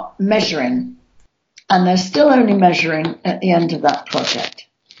are measuring, and they're still only measuring at the end of that project.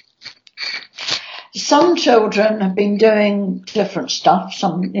 Some children have been doing different stuff,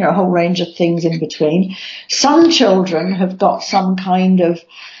 a whole range of things in between. Some children have got some kind of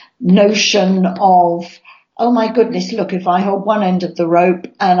notion of oh my goodness, look, if I hold one end of the rope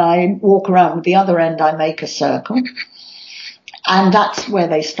and I walk around with the other end, I make a circle. And that's where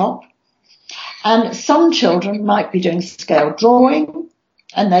they stop. And some children might be doing scale drawing,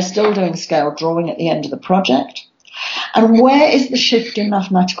 and they're still doing scale drawing at the end of the project. And where is the shift in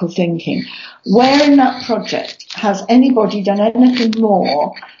mathematical thinking? Where in that project has anybody done anything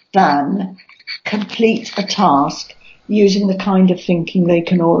more than complete a task using the kind of thinking they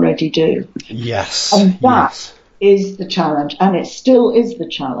can already do? Yes. And that is the challenge, and it still is the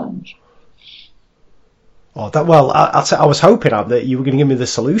challenge. Oh, I was hoping that you were going to give me the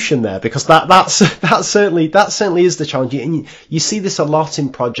solution there, because that certainly is the challenge. And you see this a lot in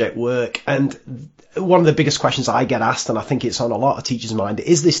project work, and one of the biggest questions I get asked, and I think it's on a lot of teachers' mind,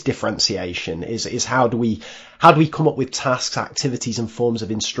 is this differentiation. Is how do we come up with tasks, activities, and forms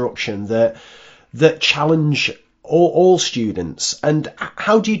of instruction that challenge all students? And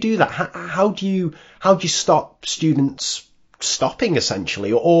how do you do that? How do you stop students stopping,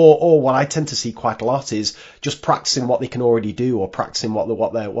 essentially, or what I tend to see quite a lot is just practicing what they can already do, or practicing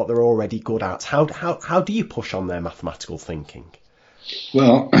what they're already good at? How do you push on their mathematical thinking?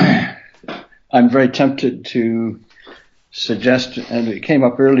 Well, I'm very tempted to suggest, and it came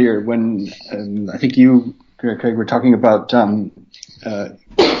up earlier when I think you, Craig, were talking about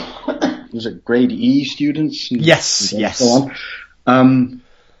was it grade E students? Yes. So on.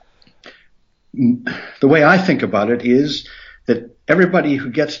 The way I think about it is that everybody who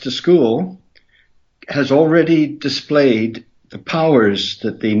gets to school has already displayed the powers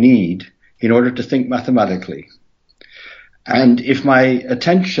that they need in order to think mathematically. And if my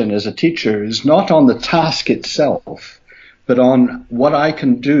attention as a teacher is not on the task itself, but on what I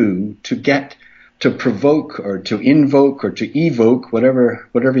can do to provoke or to invoke or to evoke, whatever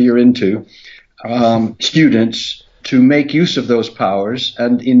you're into, students to make use of those powers,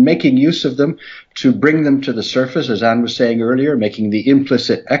 and in making use of them, to bring them to the surface, as Anne was saying earlier, making the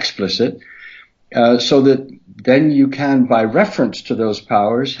implicit explicit, so that then you can, by reference to those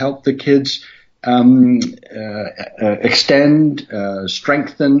powers, help the kids extend,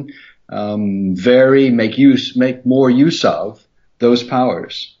 strengthen, vary, make more use of those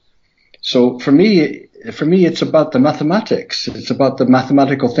powers. So for me, it's about the mathematics. It's about the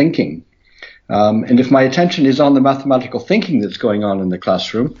mathematical thinking. And if my attention is on the mathematical thinking that's going on in the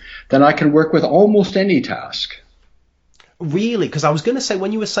classroom, then I can work with almost any task. Really? Because I was going to say,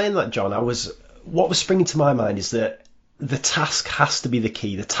 when you were saying that, John, what was springing to my mind is that the task has to be the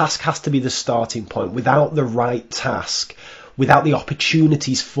key. The task has to be the starting point. Without the right task, without the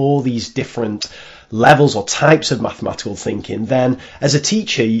opportunities for these different levels or types of mathematical thinking, then as a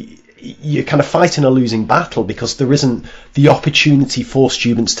teacher, you're kind of fighting a losing battle, because there isn't the opportunity for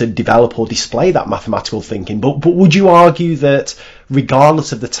students to develop or display that mathematical thinking. But would you argue that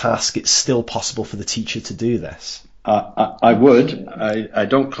regardless of the task, it's still possible for the teacher to do this? I would. I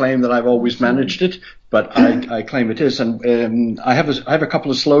don't claim that I've always managed it, but I claim it is. And I have a couple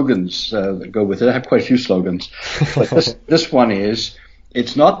of slogans that go with it. I have quite a few slogans. But this one is,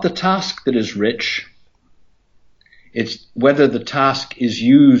 it's not the task that is rich, it's whether the task is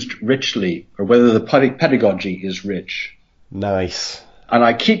used richly, or whether the pedagogy is rich. Nice. And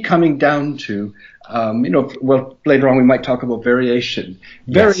I keep coming down to, later on we might talk about variation.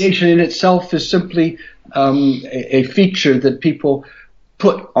 Yes. Variation in itself is simply a feature that people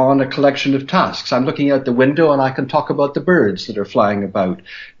put on a collection of tasks. I'm looking out the window and I can talk about the birds that are flying about,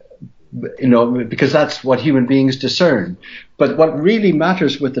 because that's what human beings discern. But what really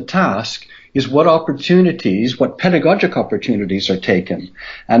matters with the task is what pedagogic opportunities are taken.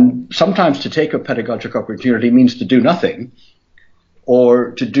 And sometimes to take a pedagogic opportunity means to do nothing,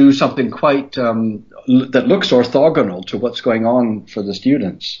 or to do something quite that looks orthogonal to what's going on for the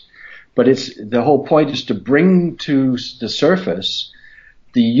students. But the whole point is to bring to the surface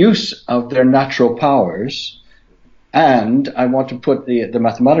the use of their natural powers. And I want to put the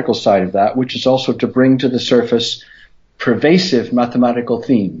mathematical side of that, which is also to bring to the surface pervasive mathematical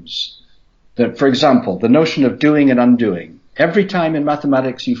themes. That, for example, the notion of doing and undoing. Every time in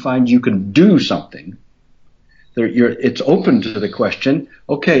mathematics you find you can do something, it's open to the question,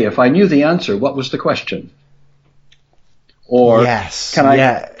 okay, if I knew the answer, what was the question? Or yes, can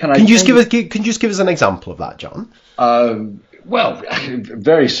you just give us an example of that, John? Well,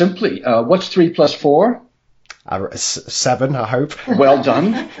 very simply, what's 3 plus 4? 7, I hope. Well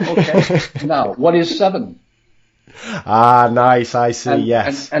done. Okay. Now, what is 7? Ah, nice. I see.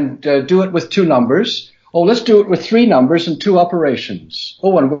 Yes. And do it with 2 numbers. Oh, let's do it with 3 numbers and 2 operations.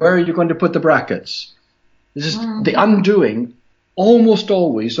 Oh, and where are you going to put the brackets? This is the undoing. Almost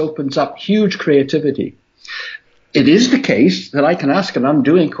always opens up huge creativity. It is the case that I can ask an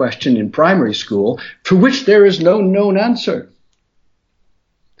undoing question in primary school for which there is no known answer.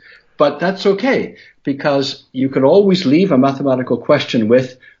 But that's okay, because you can always leave a mathematical question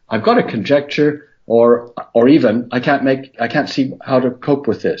with, I've got a conjecture, or even I can't see how to cope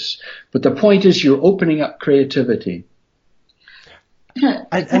with this. But the point is, you're opening up creativity.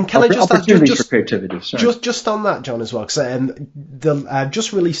 And can I just ask, for creativity? Just on that, John, as well, because I've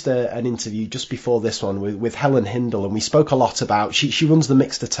just released an interview just before this one with Helen Hindle, and we spoke a lot about, she runs the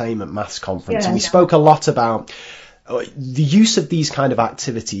Mixed Attainment Maths Conference, and we spoke a lot about the use of these kind of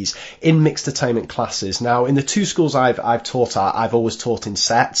activities in mixed attainment classes. Now, in the two schools I've taught at, I've always taught in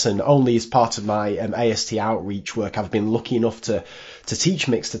sets, and only as part of my AST outreach work I've been lucky enough to teach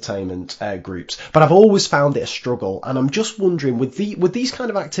mixed attainment groups. But I've always found it a struggle, and I'm just wondering, with these kind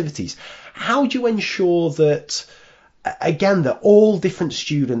of activities, how do you ensure that, again, that all different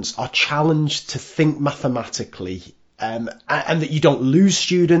students are challenged to think mathematically, and that you don't lose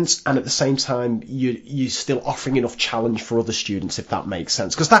students, and at the same time you're still offering enough challenge for other students, if that makes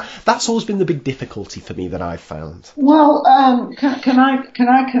sense? Because that's always been the big difficulty for me that I've found. Well, can I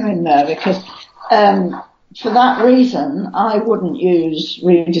come in there? Because for that reason, I wouldn't use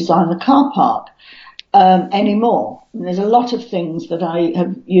redesign the car park anymore. And there's a lot of things that I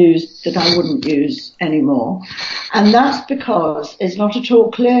have used that I wouldn't use anymore, and that's because it's not at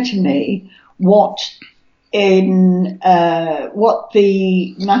all clear to me what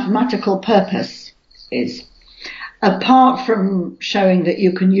the mathematical purpose is, apart from showing that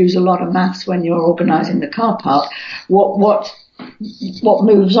you can use a lot of maths when you're organising the car park. What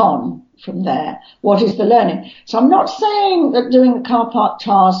moves on from there? What is the learning? So I'm not saying that doing the car park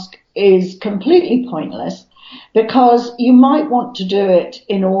task is completely pointless, because you might want to do it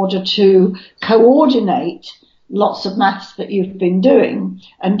in order to coordinate lots of maths that you've been doing,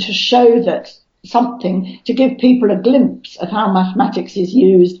 and to show that something, to give people a glimpse of how mathematics is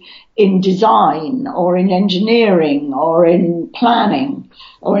used in design, or in engineering, or in planning,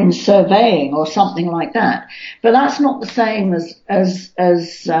 or in surveying, or something like that. But that's not the same as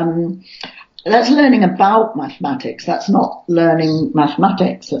that's learning about mathematics. That's not learning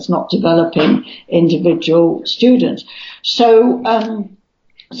mathematics. That's not developing individual students. So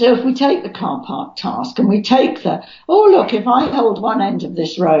if we take the car park task, and we take look, if I hold one end of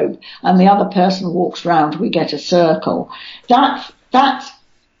this rope and the other person walks round, we get a circle. That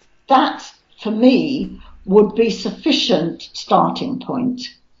for me would be sufficient starting point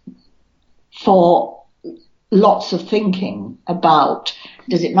for lots of thinking about,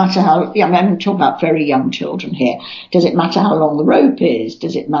 does it matter how, I'm talking about very young children here. Does it matter how long the rope is?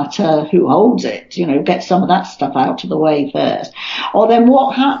 Does it matter who holds it? Get some of that stuff out of the way first. Or then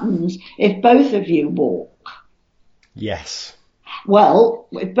what happens if both of you walk? Yes. Well,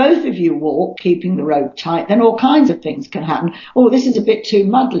 if both of you walk, keeping the rope tight, then all kinds of things can happen. Oh, this is a bit too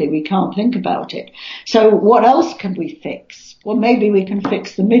muddly, we can't think about it. So what else can we fix? Well, maybe we can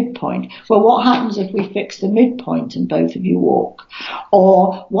fix the midpoint. Well, what happens if we fix the midpoint and both of you walk?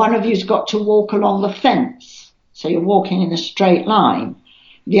 Or one of you's got to walk along the fence, so you're walking in a straight line.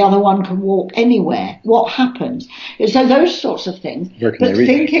 The other one can walk anywhere. What happens? So those sorts of things. But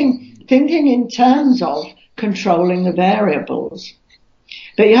thinking in terms of controlling the variables.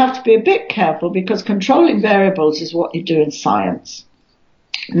 But you have to be a bit careful, because controlling variables is what you do in science,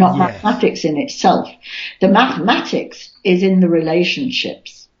 not mathematics in itself. The mathematics is in the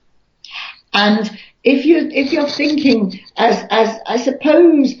relationships. And if you're thinking, as I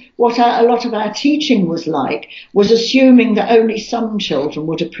suppose what a lot of our teaching was like, was assuming that only some children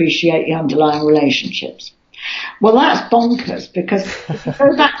would appreciate the underlying relationships. Well, that's bonkers, because if you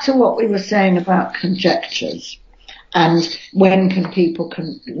go back to what we were saying about conjectures, and when can people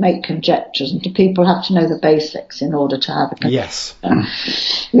make conjectures, and do people have to know the basics in order to have a conjecture? Yes.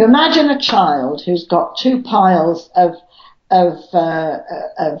 You imagine a child who's got two piles of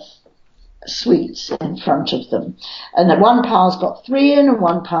sweets in front of them, and that one pile's got 3 in and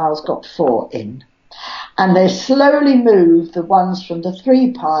one pile's got 4 in. And they slowly move the ones from the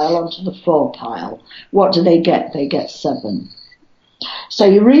 3 pile onto the 4 pile. What do they get? They get 7. So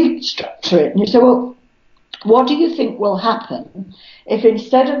you restructure it and you say, well, what do you think will happen if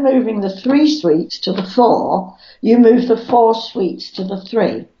instead of moving the 3 sweets to the 4, you move the 4 sweets to the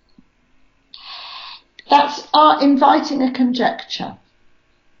 3? That's inviting a conjecture.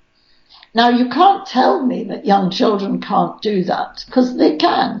 Now, you can't tell me that young children can't do that, because they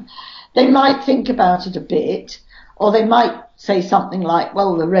can. They might think about it a bit, Or they might say something like,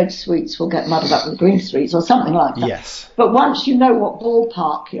 well, the red sweets will get muddled up with the green sweets, or something like that. Yes. But once you know what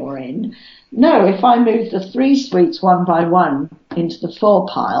ballpark you're in, no, if I move the 3 sweets one by one into the 4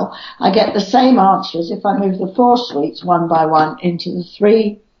 pile, I get the same answer as if I move the 4 sweets one by one into the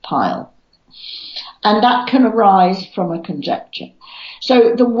 3 pile. And that can arise from a conjecture.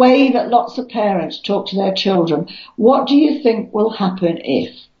 So the way that lots of parents talk to their children, what do you think will happen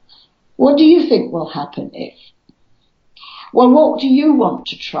if? What do you think will happen if? Well, what do you want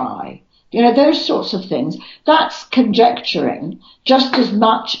to try? You know, those sorts of things. That's conjecturing just as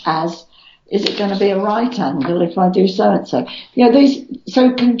much as, is it going to be a right angle if I do so and so? You know,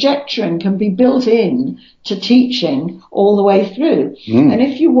 so conjecturing can be built in to teaching all the way through. And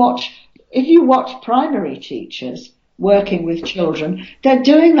if you watch primary teachers working with children, they're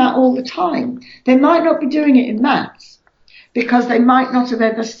doing that all the time. They might not be doing it in maths because they might not have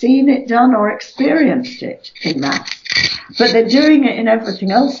ever seen it done or experienced it in maths, but they're doing it in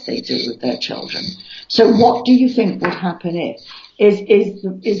everything else they do with their children. So what do you think would happen if is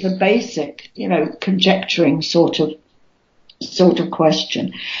the basic, you know, conjecturing sort of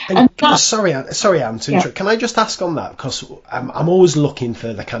question. And sorry, Anne, to interrupt. Can I just ask on that? Because I'm always looking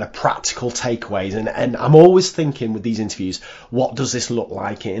for the kind of practical takeaways, and I'm always thinking with these interviews, what does this look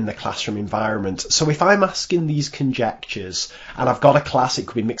like in the classroom environment? So if I'm asking these conjectures, and I've got a class, it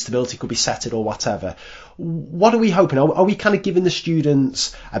could be mixed ability, it could be SETD or whatever, what are we hoping? Are we kind of giving the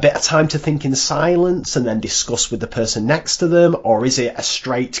students a bit of time to think in silence and then discuss with the person next to them? Or is it a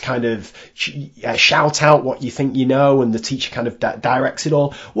straight kind of shout out what you think you know and the teacher kind of directs it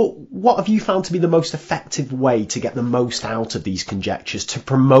all? Well, what have you found to be the most effective way to get the most out of these conjectures to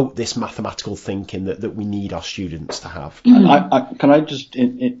promote this mathematical thinking that we need our students to have? Can I just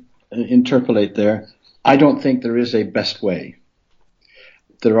interpolate there? I don't think there is a best way.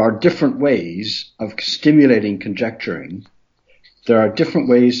 There are different ways of stimulating conjecturing. There are different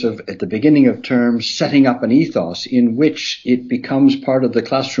ways of, at the beginning of terms, setting up an ethos in which it becomes part of the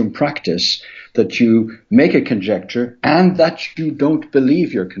classroom practice that you make a conjecture and that you don't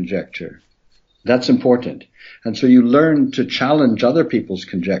believe your conjecture. That's important. And so you learn to challenge other people's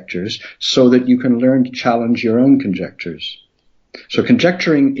conjectures so that you can learn to challenge your own conjectures. So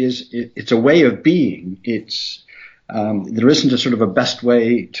conjecturing it's a way of being. There isn't a sort of a best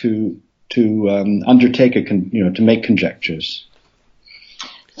way to undertake to make conjectures.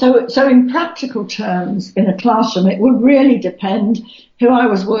 So in practical terms, in a classroom, it would really depend who I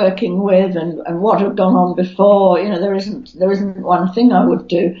was working with and what had gone on before. You know, there isn't one thing I would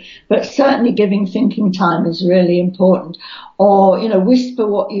do, but certainly giving thinking time is really important. Or, you know, whisper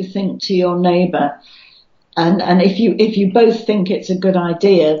what you think to your neighbour. And if you both think it's a good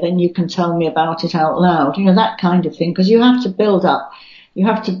idea, then you can tell me about it out loud. You know, that kind of thing, because you have to build up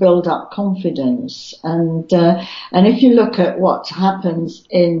confidence. And if you look at what happens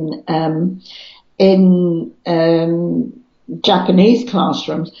in Japanese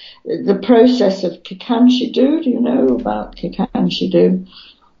classrooms, the process of kikanshido, do you know about kikanshido?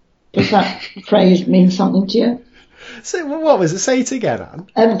 Does that phrase mean something to you? So what was it? Say it again,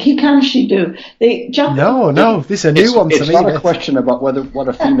 Anne. Kikanshido. No, this is a new one to me. It's not a question about what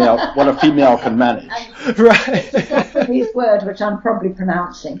a female can manage. Right. It's a Japanese word which I'm probably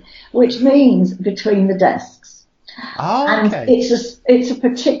pronouncing, which means between the desks. Oh, okay. And it's a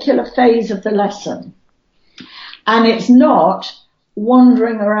particular phase of the lesson, and it's not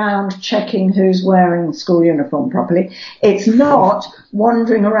wandering around checking who's wearing school uniform properly. It's not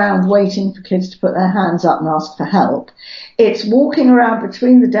wandering around waiting for kids to put their hands up and ask for help. It's walking around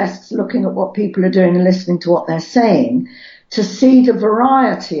between the desks looking at what people are doing and listening to what they're saying to see the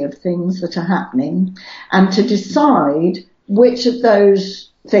variety of things that are happening and to decide which of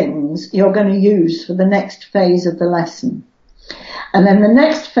those things you're going to use for the next phase of the lesson. And then the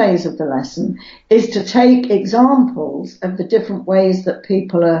next phase of the lesson is to take examples of the different ways that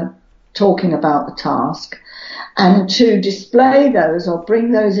people are talking about the task and to display those or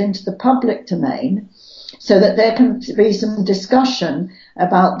bring those into the public domain so that there can be some discussion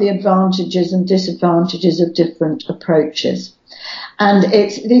about the advantages and disadvantages of different approaches. And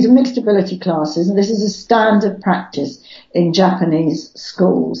these are mixed ability classes, and this is a standard practice in Japanese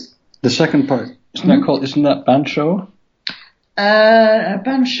schools. The second part, isn't that Bansho?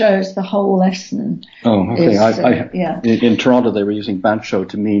 Bansho is the whole lesson. Oh, okay. In Toronto, they were using Bansho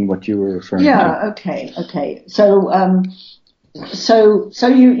to mean what you were referring to. Yeah, okay. So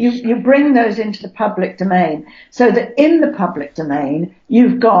you bring those into the public domain, so that in the public domain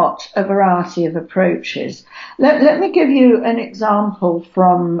you've got a variety of approaches. Let me give you an example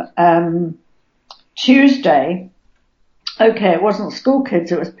from Tuesday. okay, it wasn't school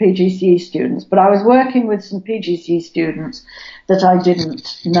kids, it was PGCE students, but I was working with some PGCE students that I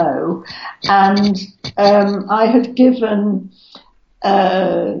didn't know, and I had given,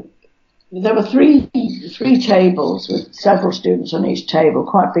 there were three tables with several students on each table,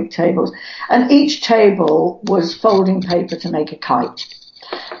 quite big tables, and each table was folding paper to make a kite,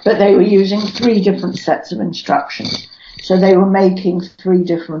 but they were using 3 different sets of instructions. So they were making 3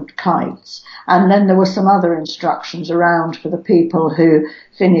 different kites. And then there were some other instructions around for the people who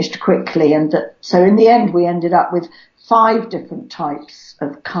finished quickly. And so in the end, we ended up with 5 different types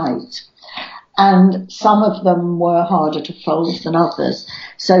of kite. And some of them were harder to fold than others.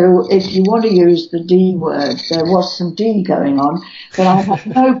 So if you want to use the D word, there was some D going on, but I had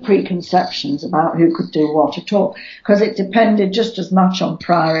no preconceptions about who could do what at all, because it depended just as much on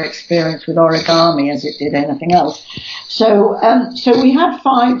prior experience with origami as it did anything else. So we had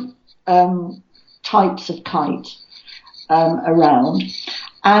 5 types of kite around,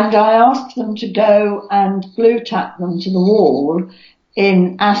 and I asked them to go and glue tack them to the wall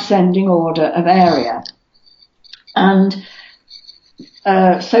in ascending order of area. And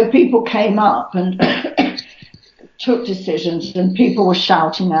so people came up and took decisions, and people were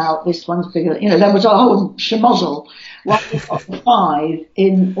shouting out, this one's bigger. You know, there was a whole schmozzle. One got 5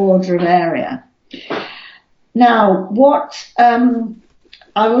 in order of area. Now,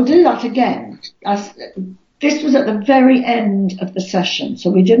 I will do that again. This was at the very end of the session, so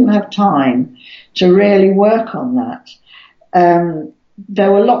we didn't have time to really work on that.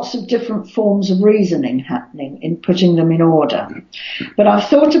 There were lots of different forms of reasoning happening in putting them in order. But I've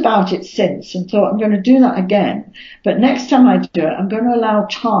thought about it since and thought I'm going to do that again. But next time I do it, I'm going to allow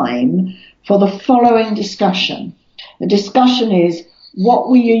time for the following discussion. The discussion is, what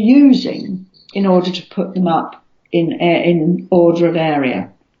were you using in order to put them up in order of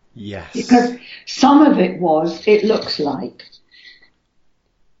area? Yes. Because some of it was, it looks like.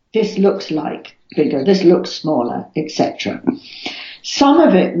 This looks like bigger, this looks smaller, etc. Some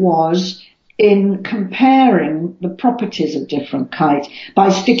of it was in comparing the properties of different kites by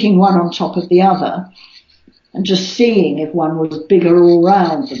sticking one on top of the other and just seeing if one was bigger all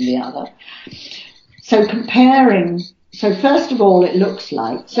round than the other. So first of all, it looks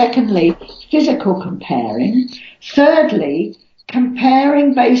like. Secondly, physical comparing. Thirdly,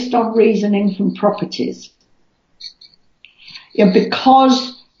 comparing based on reasoning from properties.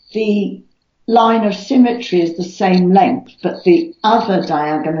 Because the line of symmetry is the same length, but the other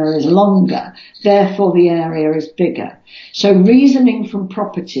diagonal is longer, therefore the area is bigger. So reasoning from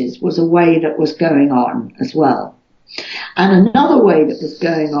properties was a way that was going on as well. And another way that was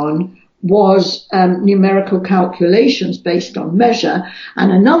going on was numerical calculations based on measure,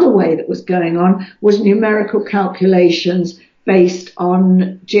 and another way that was going on was numerical calculations based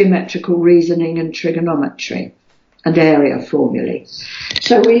on geometrical reasoning and trigonometry and area formulae.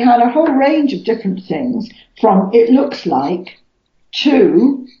 So we had a whole range of different things, from it looks like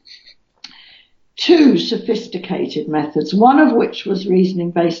to 2 sophisticated methods, one of which was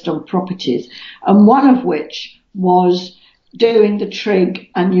reasoning based on properties, and one of which was doing the trig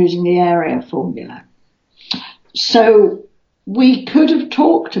and using the area formula. So we could have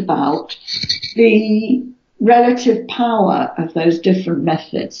talked about the relative power of those different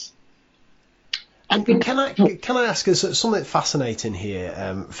methods. And can I ask us something fascinating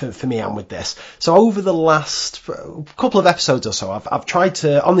here for me and with this? So over the last couple of episodes or so, I've tried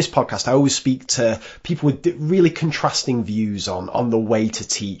to, on this podcast, I always speak to people with really contrasting views on the way to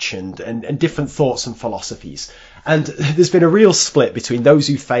teach and different thoughts and philosophies. And there's been a real split between those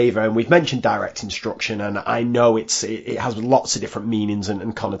who favour, and we've mentioned direct instruction, and I know it has lots of different meanings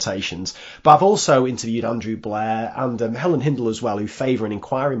and connotations. But I've also interviewed Andrew Blair and Helen Hindle as well, who favour an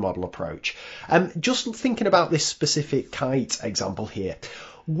inquiry model approach. Just thinking about this specific kite example here,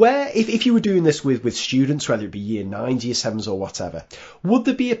 where if you were doing this with students, whether it be year 9s, year 7s or whatever, would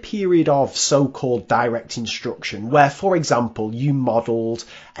there be a period of so-called direct instruction where, for example, you modelled,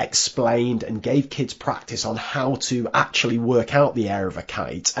 explained and gave kids practice on how to actually work out the area of a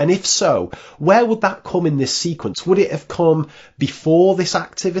kite? And if so, where would that come in this sequence? Would it have come before this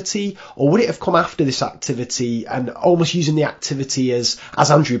activity, or would it have come after this activity, and almost using the activity as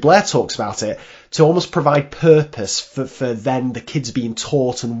Andrew Blair talks about it, to almost provide purpose for then the kids being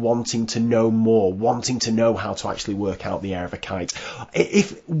taught and wanting to know more, wanting to know how to actually work out the area of a kite?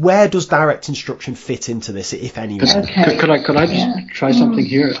 Where does direct instruction fit into this, if anywhere? Okay. Could I just try something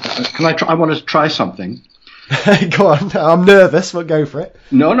here? I want to try something. Go on. I'm nervous, but go for it.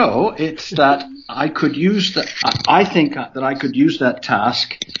 No, it's that I could use that. I think that I could use that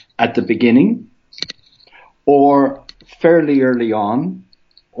task at the beginning, or fairly early on,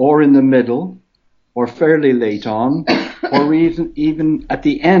 or in the middle, or fairly late on, or even at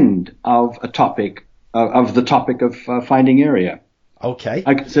the end of a topic, of the topic of finding area. Okay.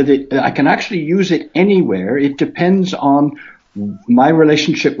 So that I can actually use it anywhere. It depends on my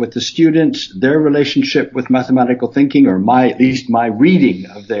relationship with the students, their relationship with mathematical thinking, or at least my reading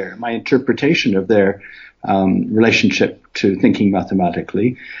of my interpretation of their relationship to thinking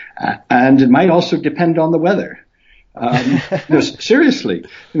mathematically. And it might also depend on the weather. Seriously,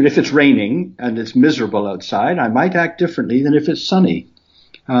 I mean, if it's raining and it's miserable outside, I might act differently than if it's sunny.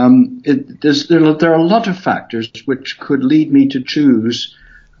 There are a lot of factors which could lead me to choose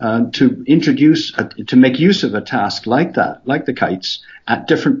to make use of a task like that, like the kites, at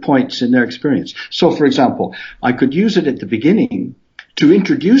different points in their experience. So, for example, I could use it at the beginning to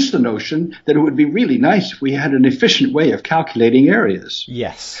introduce the notion that it would be really nice if we had an efficient way of calculating areas.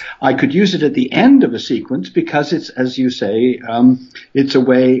 Yes. I could use it at the end of a sequence because it's, as you say, it's a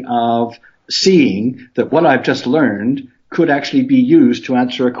way of seeing that what I've just learned could actually be used to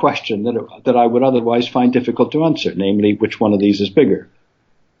answer a question that I would otherwise find difficult to answer, namely, which one of these is bigger?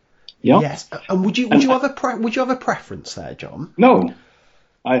 Yeah? Yes. And would you have a preference there, John? No.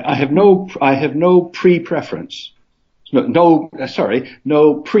 I have no pre-preference. No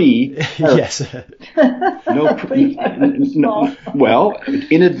pre. Yes. No pre. No, well,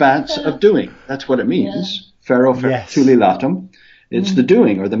 in advance of doing. That's what it means. Yeah. Ferro tuli latum. It's the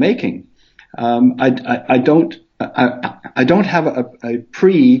doing or the making. I don't have a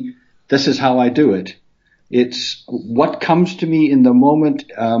pre. This is how I do it. It's what comes to me in the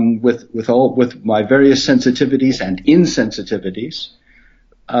moment with my various sensitivities and insensitivities.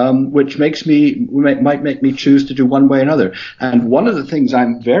 Which might make me choose to do one way or another. And one of the things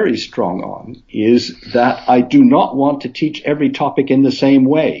I'm very strong on is that I do not want to teach every topic in the same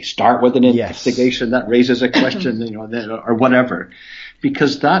way. Start with an investigation that raises a question, or whatever,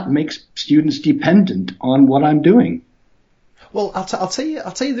 because that makes students dependent on what I'm doing. Well, I'll tell you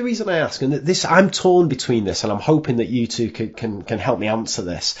the reason I ask, and I'm torn between this, and I'm hoping that you two can help me answer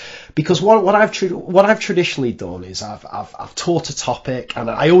this, because what I've traditionally done is I've taught a topic, and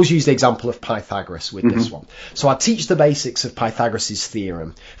I always use the example of Pythagoras with this one. So I teach the basics of Pythagoras'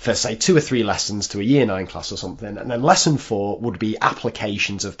 theorem for say 2 or 3 lessons to a year 9 class or something, and then lesson 4 would be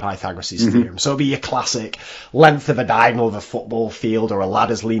applications of Pythagoras' theorem. So it'd be your classic length of a diagonal of a football field, or a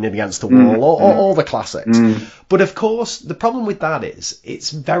ladder's leaning against a wall, or all the classics. But of course, the problem with that is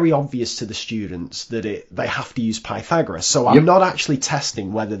it's very obvious to the students that they have to use Pythagoras. So I'm not actually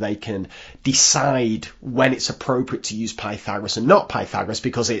testing whether they can decide when it's appropriate to use Pythagoras and not Pythagoras,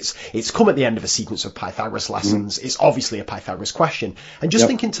 because it's come at the end of a sequence of Pythagoras lessons. It's obviously a Pythagoras question. And just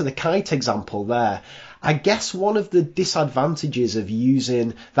thinking to the kite example there, I guess one of the disadvantages of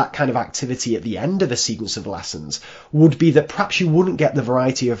using that kind of activity at the end of a sequence of lessons would be that perhaps you wouldn't get the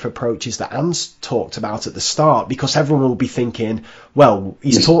variety of approaches that Anne's talked about at the start, because everyone will be thinking, well,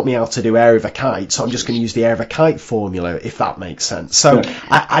 he's taught me how to do area of a kite, so I'm just going to use the area of a kite formula, if that makes sense. So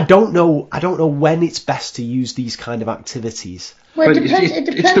I don't know when it's best to use these kind of activities. Well, it depends.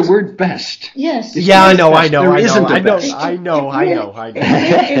 It's the word best. Yes. I know.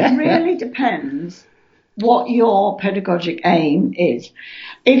 It really depends what your pedagogic aim is.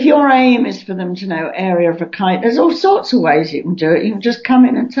 If your aim is for them to know area of a kite, there's all sorts of ways you can do it. You can just come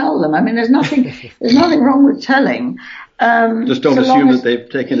in and tell them. I mean, there's nothing wrong with telling. Just don't assume that they've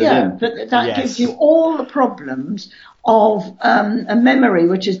taken it in. Yeah, but that gives you all the problems of a memory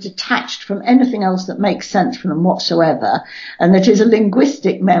which is detached from anything else that makes sense for them whatsoever, and that is a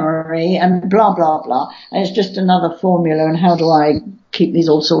linguistic memory and blah, blah, blah. And it's just another formula, and how do I keep these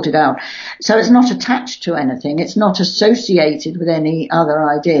all sorted out? So it's not attached to anything. It's not associated with any other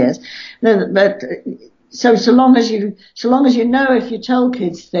ideas. But so long as you know, if you tell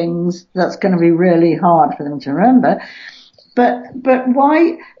kids things, that's going to be really hard for them to remember. But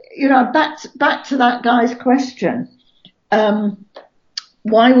why, back to that guy's question.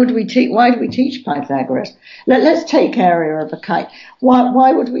 Why do we teach Pythagoras? Let's take area of a kite.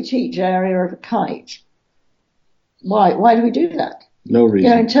 Why would we teach area of a kite? Why do we do that? No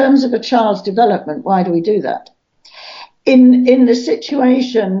reason. In terms of a child's development, why do we do that? In the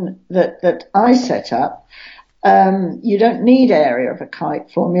situation that I set up, you don't need area of a kite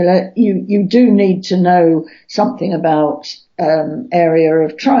formula. You do need to know something about area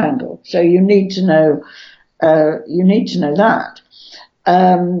of triangle. So you need to know that.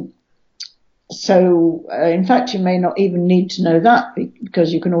 In fact, you may not even need to know that,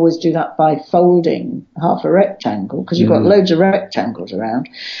 because you can always do that by folding half a rectangle, because you've got loads of rectangles around.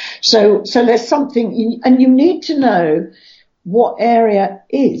 So there's something, and you need to know what area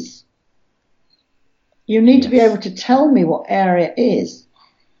is. You need to be able to tell me what area is.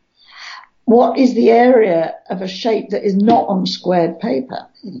 what is the area of a shape that is not on squared paper?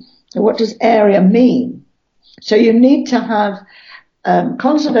 So what does area mean? So you need to have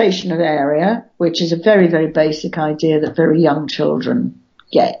conservation of area, which is a very, very basic idea that very young children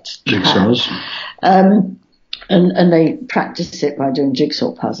get. Jigsaws. And they practice it by doing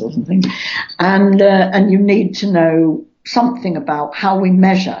jigsaw puzzles and things. And you need to know something about how we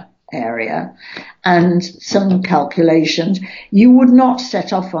measure area and some calculations. You would not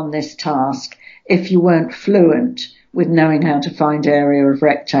set off on this task if you weren't fluent with knowing how to find area of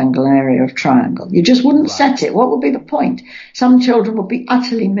rectangle, area of triangle. You just wouldn't set it. What would be the point? Some children would be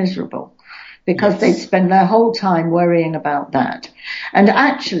utterly miserable because they'd spend their whole time worrying about that. And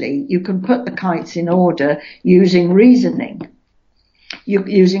actually, you can put the kites in order using reasoning.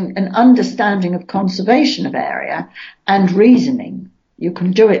 Using an understanding of conservation of area and reasoning. You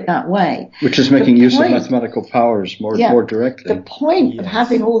can do it that way. Which is making use of mathematical powers more directly. The point of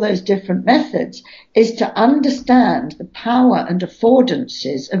having all those different methods is to understand the power and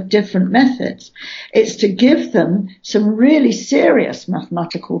affordances of different methods. It's to give them some really serious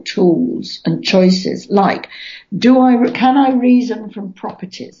mathematical tools and choices, like, can I reason from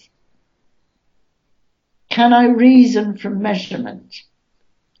properties? Can I reason from measurement?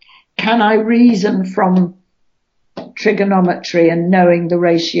 Can I reason from trigonometry and knowing the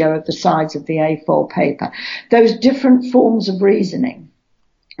ratio of the sides of the A4 paper? Those different forms of reasoning.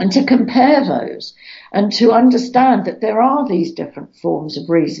 And to compare those and to understand that there are these different forms of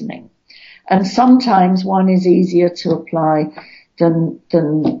reasoning. And sometimes one is easier to apply than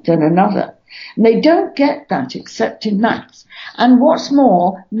another. And they don't get that except in maths. And what's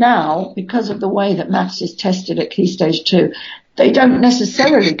more, now, because of the way that maths is tested at Key Stage 2, they don't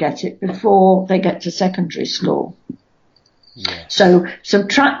necessarily get it before they get to secondary school. Yes. So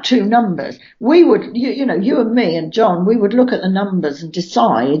subtract two numbers. We would, you and me and John, we would look at the numbers and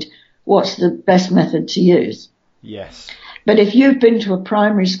decide what's the best method to use. Yes. But if you've been to a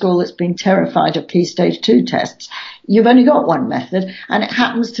primary school that's been terrified of Key Stage 2 tests, you've only got one method, and it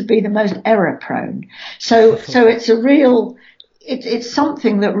happens to be the most error prone. So it's a real, it's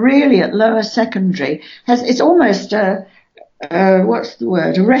something that really at lower secondary it's almost a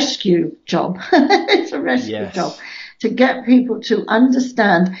rescue job. It's a rescue job to get people to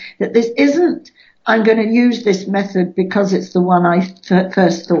understand that this isn't, I'm going to use this method because it's the one I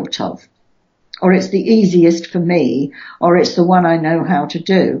first thought of, or it's the easiest for me, or it's the one I know how to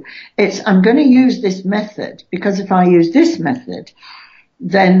do. It's, I'm going to use this method because if I use this method,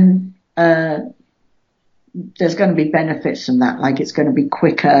 then there's going to be benefits from that, like it's going to be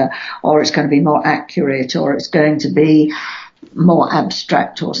quicker, or it's going to be more accurate, or it's going to be more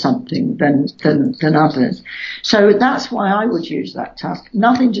abstract or something than others. So that's why I would use that task.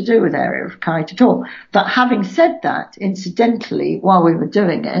 Nothing to do with area of kite at all. But having said that, incidentally, while we were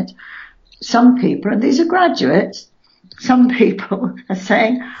doing it, some people, and these are graduates, some people are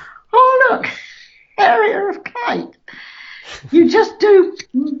saying, oh look, area of kite. You just do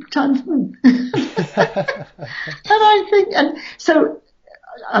times. And I think, and so,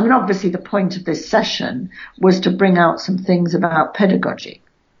 I mean, obviously the point of this session was to bring out some things about pedagogy,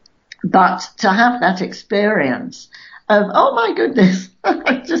 but to have that experience of, oh my goodness,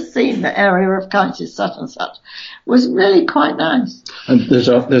 I've just seen the area of kite is such and such, was really quite nice. And there's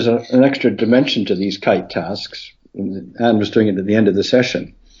an extra dimension to these kite tasks. Anne was doing it at the end of the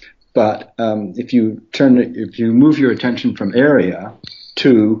session, but if you move your attention from area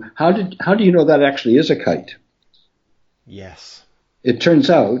to how do you know that actually is a kite? Yes. It turns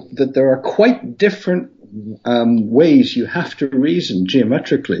out that there are quite different ways you have to reason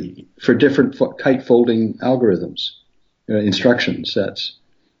geometrically for different kite folding algorithms, instruction sets.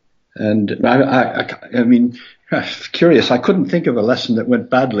 And I mean, curious, I couldn't think of a lesson that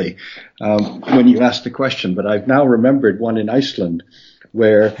went badly when you asked the question, but I've now remembered one in Iceland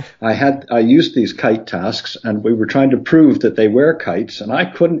where I used these kite tasks and we were trying to prove that they were kites, and I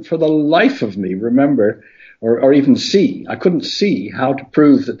couldn't for the life of me remember or even see. I couldn't see how to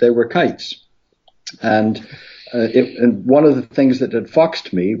prove that they were kites. And one of the things that had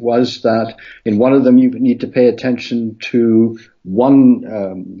foxed me was that in one of them you need to pay attention to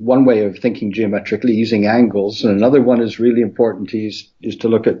one way of thinking geometrically using angles, and another one is really important is to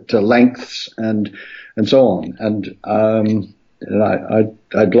look at lengths and so on. And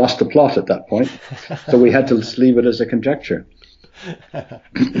I'd lost the plot at that point, so we had to leave it as a conjecture.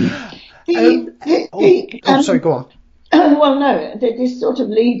 Sorry, go on. Well, no, this sort of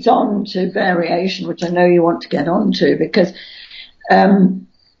leads on to variation, which I know you want to get onto, because one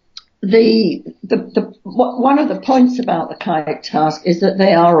of the points about the kite task is that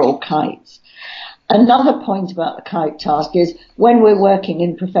they are all kites. Another point about the kite task is when we're working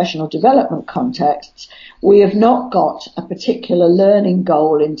in professional development contexts, we have not got a particular learning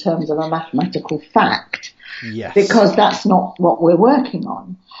goal in terms of a mathematical fact, Yes. because that's not what we're working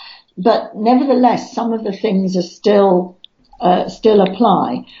on. But nevertheless, some of the things are still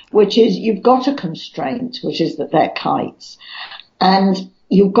apply, which is you've got a constraint, which is that they're kites, and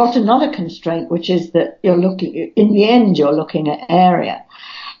you've got another constraint, which is that in the end, you're looking at area.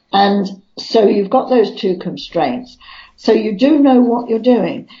 And so you've got those two constraints. So you do know what you're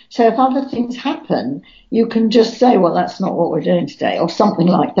doing. So if other things happen, you can just say, well, that's not what we're doing today, or something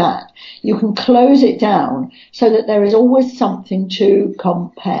like that. You can close it down so that there is always something to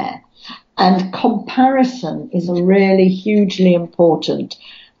compare. And comparison is a really hugely important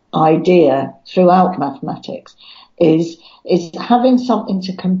idea throughout mathematics, is having something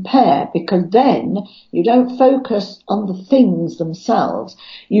to compare, because then you don't focus on the things themselves.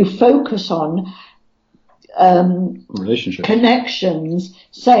 You focus on relationships, connections,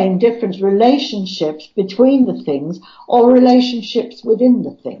 same difference, relationships between the things or relationships within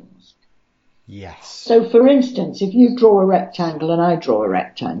the things. Yes. So, for instance, if you draw a rectangle and I draw a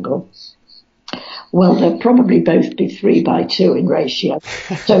rectangle, well, they'll probably both be 3 by 2 in ratio.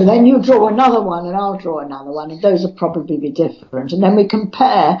 So then you draw another one and I'll draw another one, and those will probably be different. And then we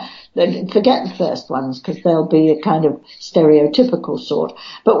compare, forget the first ones because they'll be a kind of stereotypical sort,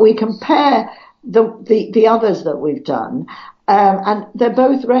 but we compare the others that we've done, and they're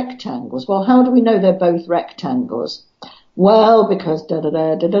both rectangles. Well, how do we know they're both rectangles? Well, because so those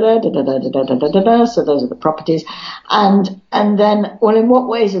are the properties. And then, well, in what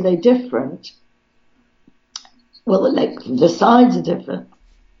ways are they different? Well, the sides are different.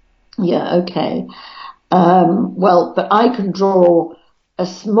 Yeah, okay. Well, but I can draw a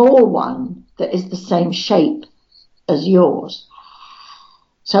small one that is the same shape as yours.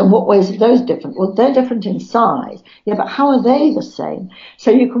 So in what ways are those different? Well, they're different in size. Yeah, but how are they the same?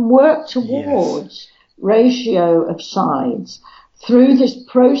 So you can work towards ratio of sides through this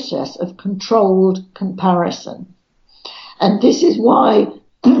process of controlled comparison. And this is why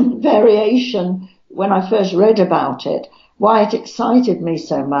variation, when I first read about it, why it excited me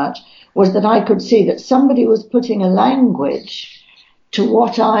so much, was that I could see that somebody was putting a language to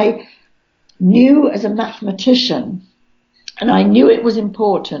what I knew as a mathematician, and I knew it was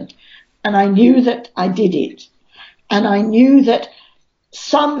important, and I knew that I did it, and I knew that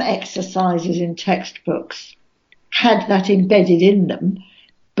some exercises in textbooks had that embedded in them,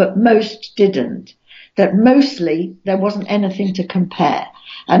 but most didn't. That mostly there wasn't anything to compare.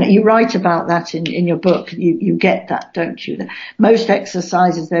 And you write about that in your book. You get that, don't you? That most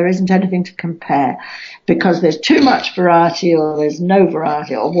exercises there isn't anything to compare because there's too much variety or there's no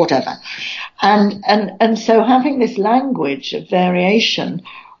variety or whatever. And so having this language of variation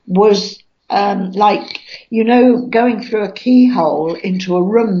was like, going through a keyhole into a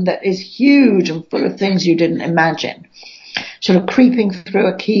room that is huge and full of things you didn't imagine. Sort of creeping through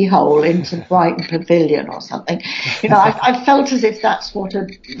a keyhole into Brighton Pavilion or something. I felt as if that's what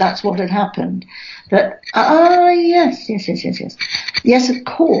had happened. That yes, of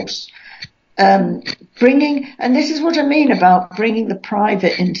course. And this is what I mean about bringing the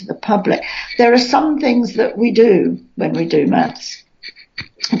private into the public. There are some things that we do when we do maths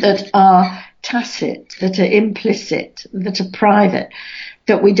that are tacit, that are implicit, that are private,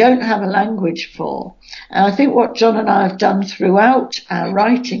 that we don't have a language for. And I think what John and I have done throughout our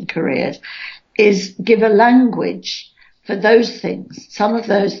writing careers is give a language for those things, some of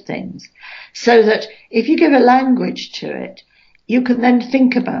those things, so that if you give a language to it, you can then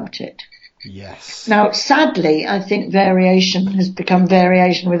think about it. Yes. Now, sadly, I think variation has become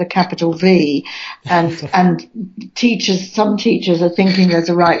variation with a capital V, and some teachers are thinking there's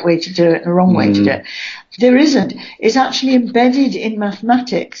a right way to do it and a wrong way to do it. There isn't. It's actually embedded in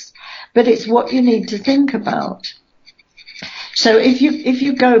mathematics, but it's what you need to think about. So if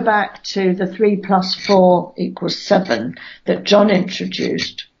you go back to the 3 + 4 = 7 that John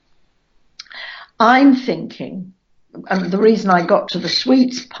introduced, I'm thinking, and the reason I got to the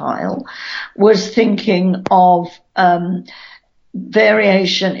sweets pile was thinking of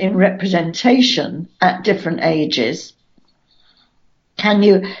variation in representation at different ages. Can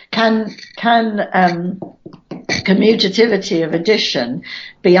commutativity of addition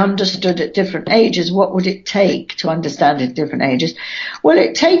be understood at different ages? What would it take to understand it at different ages? Well,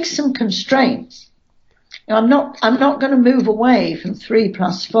 it takes some constraints. I'm not going to move away from 3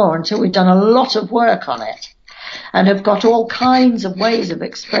 + 4 until we've done a lot of work on it and have got all kinds of ways of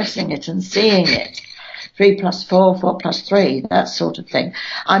expressing it and seeing it. 3 + 4, 4 + 3, that sort of thing.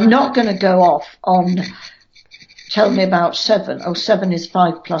 I'm not going to go off on tell me about 7. Oh, 7 is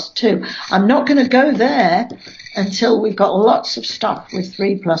 5 plus 2. I'm not going to go there until we've got lots of stuff with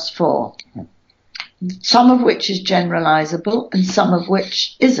 3 plus 4. Some of which is generalizable and some of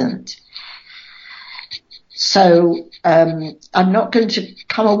which isn't. So I'm not going to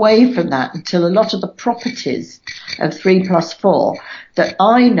come away from that until a lot of the properties of 3 plus 4 that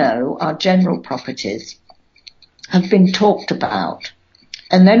I know are general properties have been talked about.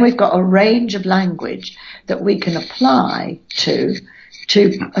 And then we've got a range of language that we can apply to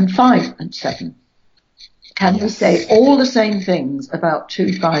 2 and 5 and 7. Can we say all the same things about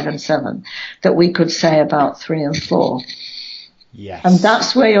 2, 5 and 7 that we could say about 3 and 4? Yes. And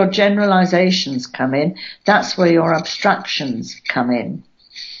that's where your generalizations come in. That's where your abstractions come in.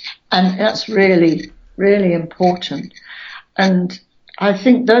 And that's really, really important. And I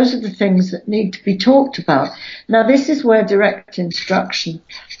think those are the things that need to be talked about. Now, this is where direct instruction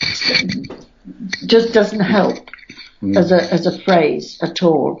just doesn't help as a phrase at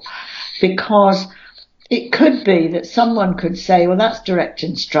all, because it could be that someone could say, well, that's direct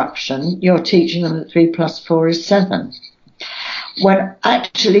instruction. You're teaching them that 3 plus 4 is 7. When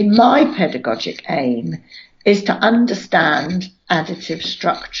actually my pedagogic aim is to understand additive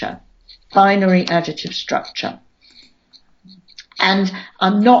structure, binary additive structure. And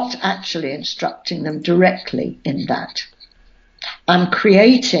I'm not actually instructing them directly in that. I'm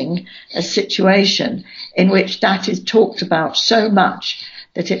creating a situation in which that is talked about so much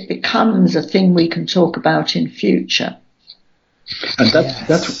that it becomes a thing we can talk about in future. And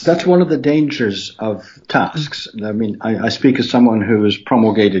that's one of the dangers of tasks. I mean, I speak as someone who has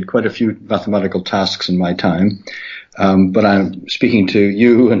promulgated quite a few mathematical tasks in my time, but I'm speaking to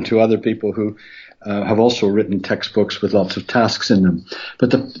you and to other people who have also written textbooks with lots of tasks in them.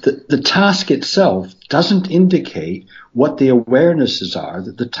 But the task itself doesn't indicate what the awarenesses are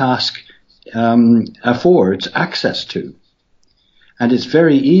that the task affords access to. And it's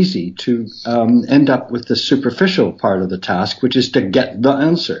very easy to end up with the superficial part of the task, which is to get the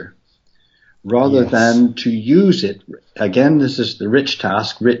answer, rather than to use it. Again, this is the rich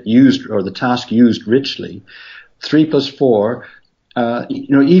task, the task used richly. 3 plus 4,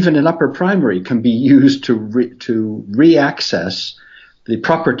 even in upper primary, can be used to re-access the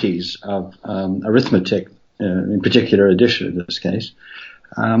properties of arithmetic, in particular addition in this case.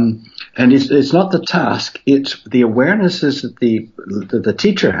 And it's not the task, it's the awarenesses that the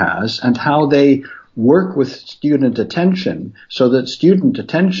teacher has and how they work with student attention so that student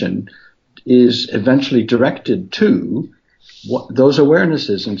attention is eventually directed to those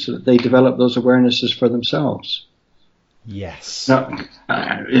awarenesses and so that they develop those awarenesses for themselves. Yes. Now,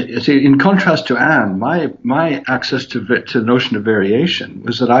 in contrast to Anne, my access to the notion of variation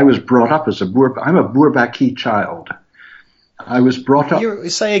was that I was brought up as I'm a Bourbaki child. I was brought up...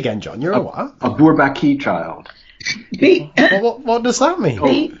 Say again, John, you're a what? A Bourbaki child. What does that mean?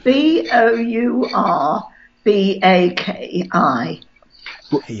 Bourbaki.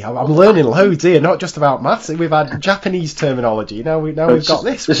 Hey, I'm learning loads here, not just about maths. We've had Japanese terminology. Now we've got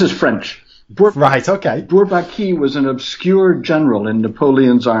this. This is French. Right, okay. Bourbaki was an obscure general in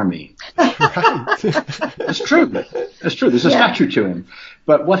Napoleon's army. Right. It's true. There's a statue to him.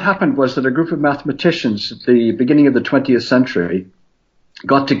 But what happened was that a group of mathematicians at the beginning of the 20th century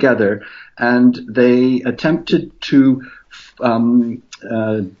got together and they attempted to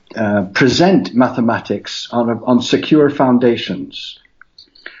present mathematics on secure foundations.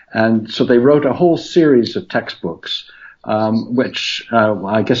 And so they wrote a whole series of textbooks, which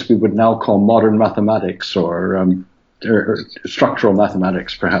I guess we would now call modern mathematics or structural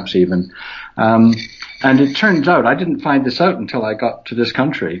mathematics, perhaps even. And it turns out, I didn't find this out until I got to this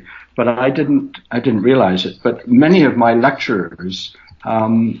country, but I didn't realize it. But many of my lecturers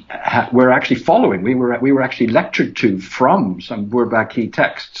were actually following. We were actually lectured to from some Bourbaki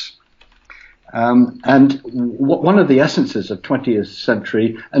texts. And one of the essences of 20th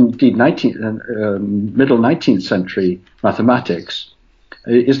century and indeed middle 19th century mathematics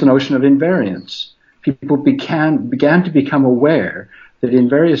is the notion of invariance. People began to become aware that in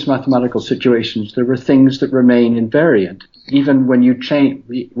various mathematical situations there were things that remain invariant, even when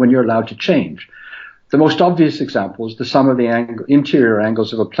you're allowed to change. The most obvious example is the sum of the interior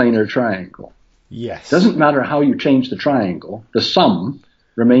angles of a planar triangle. Yes. It doesn't matter how you change the triangle, the sum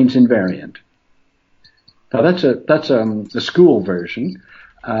remains invariant. Now that's a school version.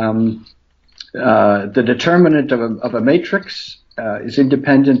 The determinant of a matrix is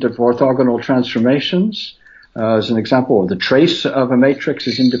independent of orthogonal transformations. As an example, the trace of a matrix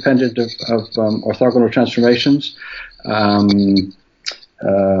is independent of orthogonal transformations. The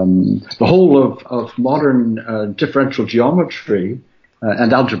whole of modern differential geometry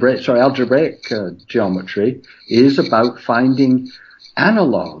and algebraic geometry is about finding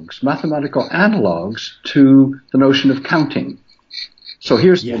analogues, mathematical analogues to the notion of counting. So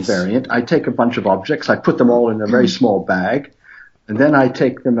here's the invariant. I take a bunch of objects, I put them all in a very small bag, and then I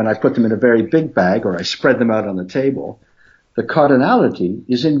take them and I put them in a very big bag, or I spread them out on the table. The cardinality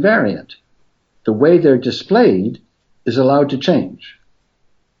is invariant. The way they're displayed is allowed to change.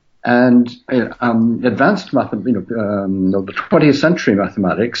 And advanced mathematics, the 20th century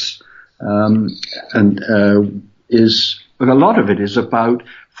mathematics, is a lot of it is about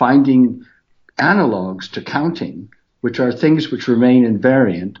finding analogues to counting, which are things which remain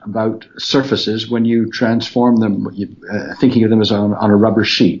invariant about surfaces when you transform them, thinking of them as on a rubber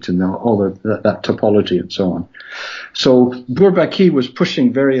sheet and all that topology and so on. So Bourbaki was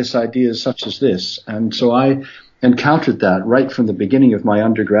pushing various ideas such as this, and so I encountered that right from the beginning of my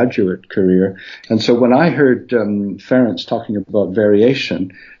undergraduate career. And so when I heard Ferenc talking about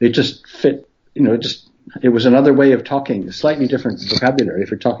variation, it just fit, it was another way of talking, a slightly different vocabulary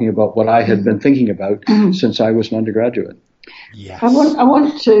for talking about what I had been thinking about since I was an undergraduate. Yes. I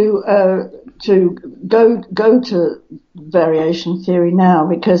want to go to variation theory now,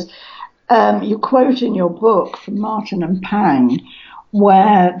 because you quote in your book from Martin and Pang,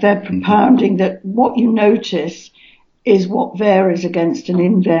 where they're propounding that what you notice is what varies against an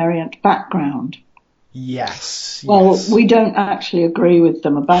invariant background. Yes. Well, we don't actually agree with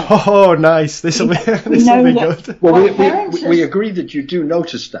them about that. Oh, nice. This will be good. Well, we agree that you do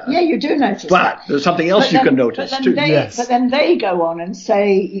notice that. Yeah, you do notice but that. There's something else you can notice too. But then they go on and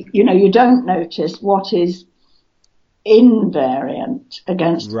say, you don't notice what is invariant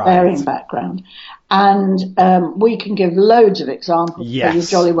against varying background. And we can give loads of examples where you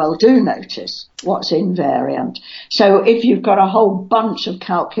jolly well do notice what's invariant. So if you've got a whole bunch of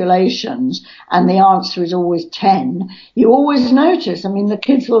calculations and the answer is always 10, you always notice. I mean, the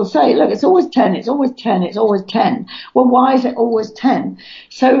kids will say, look, it's always 10, it's always 10, it's always 10. Well, why is it always 10?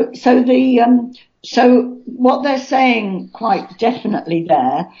 So what they're saying quite definitely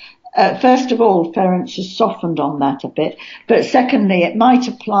there, first of all, Ferenc has softened on that a bit. But secondly, it might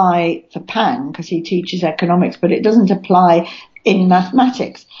apply for Pang because he teaches economics, but it doesn't apply in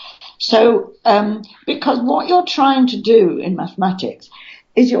mathematics. So, because what you're trying to do in mathematics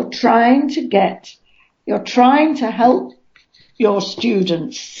is you're trying to help your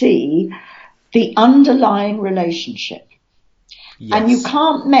students see the underlying relationship. Yes. And you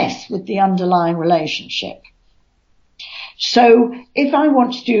can't mess with the underlying relationship. So if I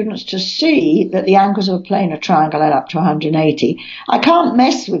want students to see that the angles of a planar triangle add up to 180, I can't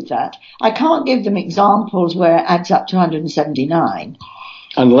mess with that. I can't give them examples where it adds up to 179.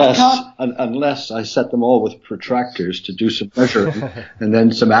 Unless I set them all with protractors to do some measuring and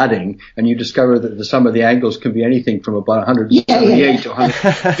then some adding, and you discover that the sum of the angles can be anything from about 178 to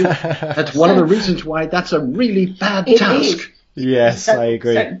 100. That's one of the reasons why that's a really bad task. Is. Yes, I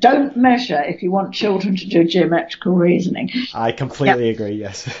agree. So don't measure if you want children to do geometrical reasoning. I completely agree,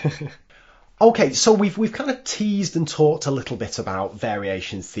 yes. Okay, so we've kind of teased and talked a little bit about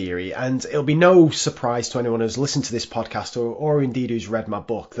variation theory, and it'll be no surprise to anyone who's listened to this podcast or indeed who's read my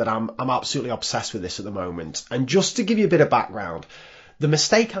book that I'm absolutely obsessed with this at the moment. And just to give you a bit of background, the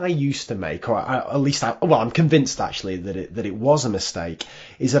mistake I used to make, or at least I'm convinced actually that it was a mistake,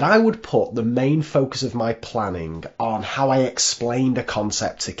 is that I would put the main focus of my planning on how I explained a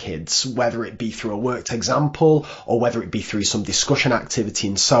concept to kids, whether it be through a worked example or whether it be through some discussion activity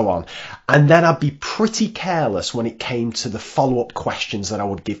and so on. And then I'd be pretty careless when it came to the follow-up questions that I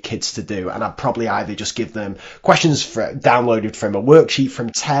would give kids to do. And I'd probably either just give them questions downloaded from a worksheet from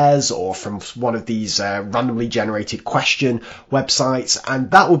TES or from one of these randomly generated question websites.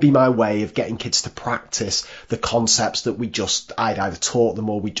 And that would be my way of getting kids to practice the concepts that I'd either taught them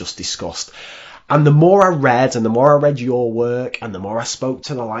or we just discussed. And the more I read and the more I read your work and the more I spoke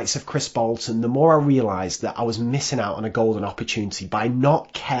to the likes of Chris Bolton, the more I realised that I was missing out on a golden opportunity by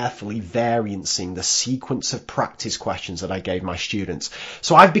not carefully variancing the sequence of practice questions that I gave my students.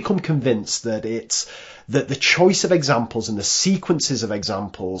 So I've become convinced that the choice of examples and the sequences of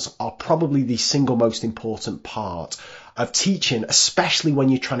examples are probably the single most important part of teaching, especially when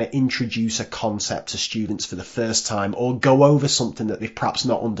you're trying to introduce a concept to students for the first time or go over something that they've perhaps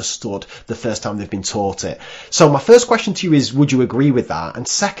not understood the first time they've been taught it. So my first question to you is, would you agree with that? And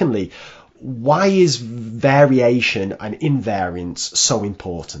secondly, why is variation and invariance so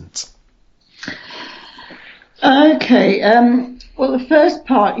important? Okay, well, the first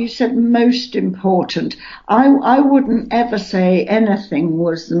part you said most important. I wouldn't ever say anything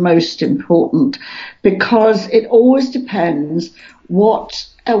was the most important because it always depends what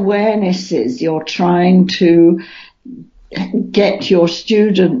awarenesses you're trying to get your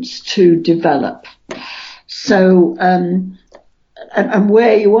students to develop. So, and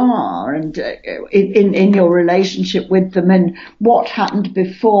where you are, and in your relationship with them, and what happened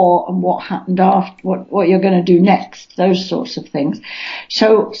before and what happened after, what you're going to do next, those sorts of things.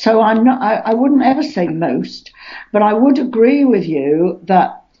 So I wouldn't ever say most, but I would agree with you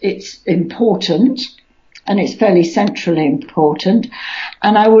that it's important, and it's fairly centrally important.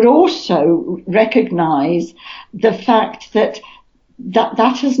 And I would also recognise the fact that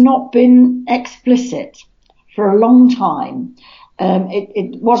has not been explicit for a long time.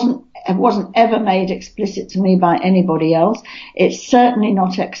 It wasn't ever made explicit to me by anybody else. It's certainly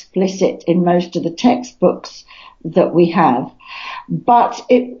not explicit in most of the textbooks that we have, but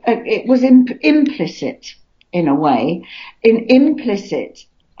it was implicit in a way. Implicit,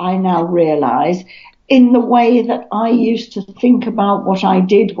 I now realise, in the way that I used to think about what I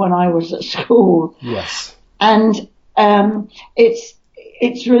did when I was at school. Yes. And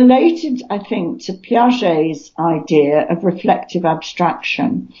it's related, I think, to Piaget's idea of reflective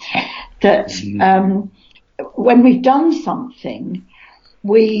abstraction, that when we've done something,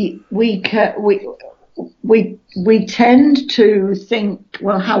 we tend to think,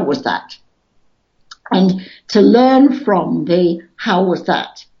 well, how was that? And to learn from the how was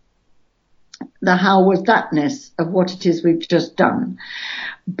that, the how was thatness of what it is we've just done.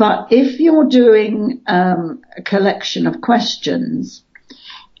 But if you're doing a collection of questions,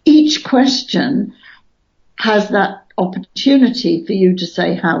 each question has that opportunity for you to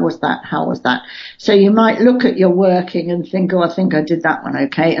say, how was that? How was that? So you might look at your working and think, oh, I think I did that one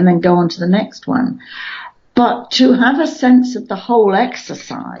okay, and then go on to the next one. But to have a sense of the whole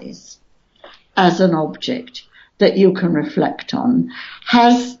exercise as an object that you can reflect on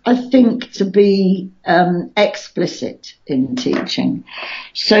has, I think, to be explicit in teaching,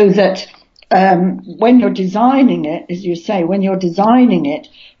 so that when you're designing it, as you say, when you're designing it,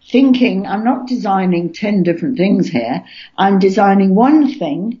 thinking, I'm not designing 10 different things here, I'm designing one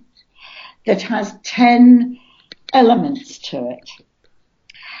thing that has 10 elements to it,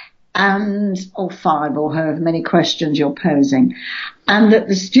 and or 5 or however many questions you're posing, and that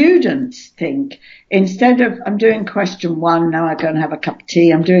the students think, instead of I'm doing question 1, now I go and have a cup of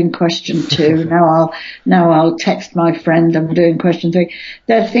tea, I'm doing question 2, now I'll text my friend, I'm doing question 3.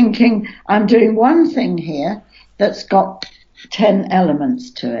 They're thinking, I'm doing one thing here that's got 10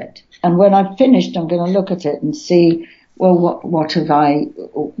 elements to it, and when I've finished, I'm going to look at it and see, well, what's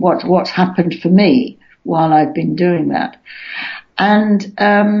happened for me while I've been doing that. And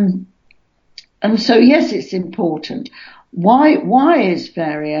so yes, it's important. Why is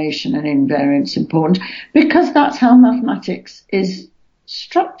variation and invariance important? Because that's how mathematics is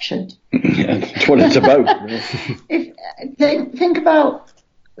structured. Yeah, that's what it's about. Think about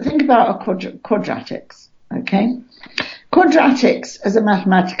quadratics, okay? Quadratics as a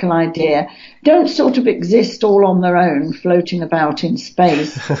mathematical idea don't sort of exist all on their own, floating about in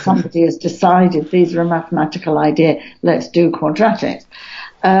space. Somebody has decided these are a mathematical idea, let's do quadratics.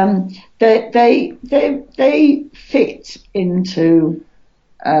 They fit into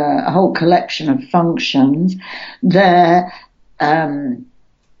a whole collection of functions. But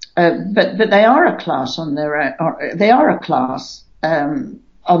they are a class on their own. They are a class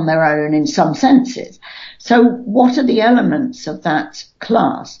on their own in some senses. So what are the elements of that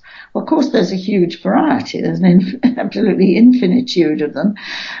class? Well, of course, there's a huge variety. There's an absolutely infinitude of them,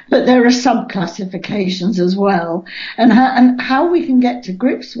 but there are sub-classifications as well. And how we can get to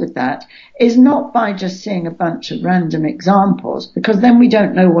grips with that is not by just seeing a bunch of random examples, because then we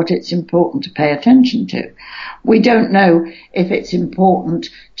don't know what it's important to pay attention to. We don't know if it's important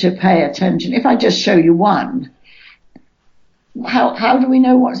to pay attention. If I just show you one, how do we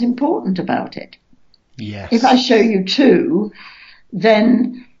know what's important about it? Yes. If I show you 2,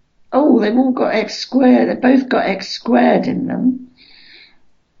 then, they've all got x squared. They've both got x squared in them.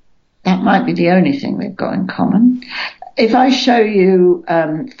 That might be the only thing they've got in common. If I show you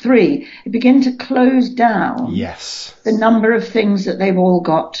 3, you begin to close down the number of things that they've all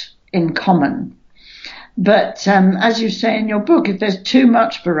got in common. But as you say in your book, if there's too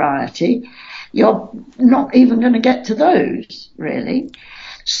much variety, you're not even going to get to those, really.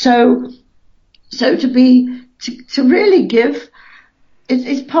 So to really give,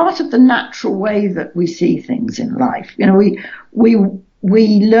 it's part of the natural way that we see things in life. You know,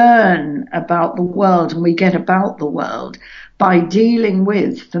 we learn about the world and we get about the world by dealing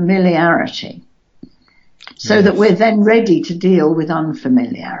with familiarity, so that we're then ready to deal with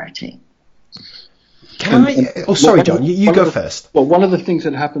unfamiliarity. Sorry, John, you go first. Well, one of the things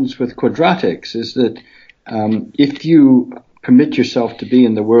that happens with quadratics is that if you permit yourself to be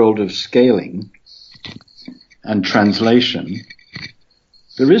in the world of scaling, and translation,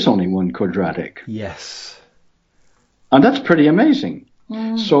 there is only one quadratic. Yes. And that's pretty amazing.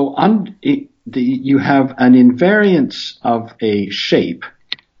 So you have an invariance of a shape,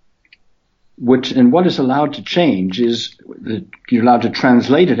 and what is allowed to change is that you're allowed to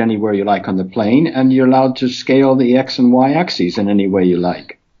translate it anywhere you like on the plane, and you're allowed to scale the x and y axes in any way you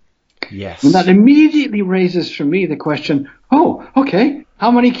like. Yes. And that immediately raises for me the question, oh, okay, how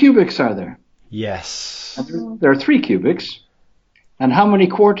many cubics are there? Yes. There are 3 cubics. And how many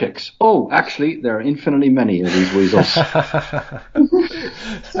quartics? Oh, actually, there are infinitely many of these weasels.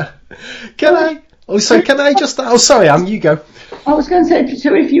 You go. I was going to say,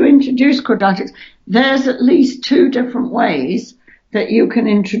 so if you introduce quadratics, there's at least 2 different ways that you can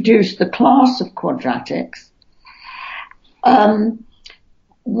introduce the class of quadratics.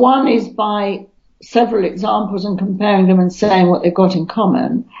 One is by several examples and comparing them and saying what they've got in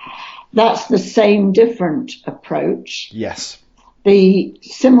common. That's the same different approach. Yes. The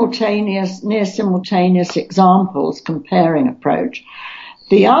near simultaneous examples comparing approach.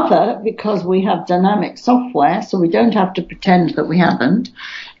 The other, because we have dynamic software, so we don't have to pretend that we haven't,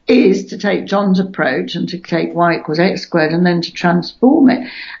 is to take John's approach and to take y equals x squared and then to transform it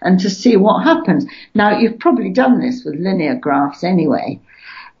and to see what happens. Now, you've probably done this with linear graphs anyway,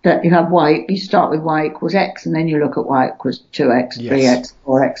 that you have you start with y equals x and then you look at y equals 2x, 3x,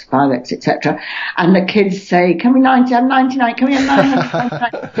 4x, 5x, etc. And the kids say, can we have 99, can we have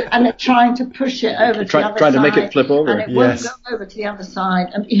 999? And they're trying to push it over to the other side. Trying to make it flip over. And it won't go over to the other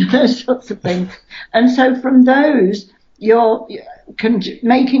side, and those sorts of things. And so from those, you're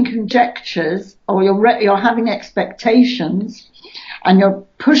making conjectures, or you're having expectations, and you're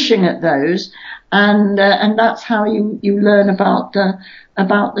pushing at those, and that's how you learn about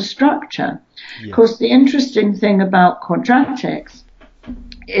the structure. Yeah. Of course, the interesting thing about quadratics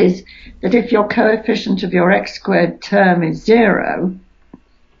is that if your coefficient of your x squared term is 0,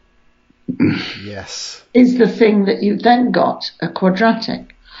 yes, is the thing that you've then got a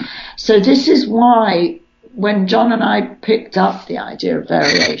quadratic. So this is why when John and I picked up the idea of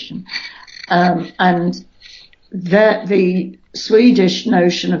variation, and the Swedish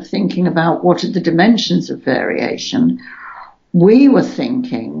notion of thinking about what are the dimensions of variation, we were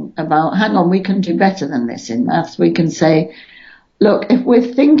thinking about, hang on, we can do better than this in maths. We can say, look, if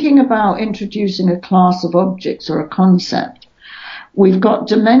we're thinking about introducing a class of objects or a concept, we've got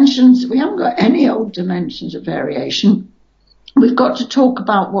dimensions, we haven't got any old dimensions of variation. We've got to talk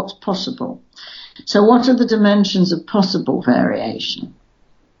about what's possible. So what are the dimensions of possible variation?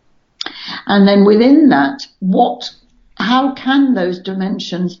 And then within that, how can those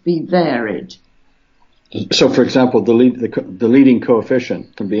dimensions be varied? So, for example, the leading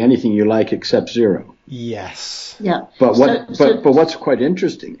coefficient can be anything you like except 0. Yes. Yeah. But what's quite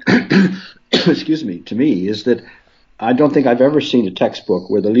interesting, excuse me, to me is that I don't think I've ever seen a textbook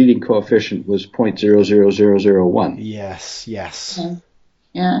where the leading coefficient was 0.00001. Yes.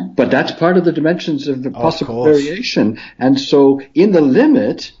 Yeah. But that's part of the dimensions of the possible variation, and so in the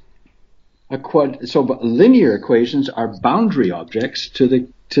limit, linear equations are boundary objects to the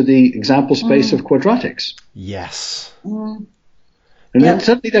example space of quadratics. Yes. Mm. And then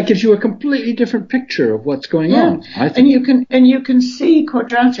suddenly that gives you a completely different picture of what's going on, I think. And you can see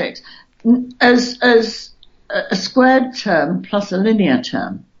quadratics as a squared term plus a linear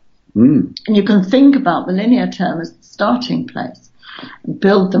term. Mm. And you can think about the linear term as the starting place and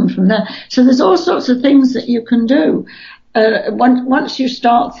build them from there. So there's all sorts of things that you can do. Once you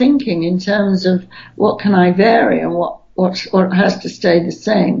start thinking in terms of what can I vary and what has to stay the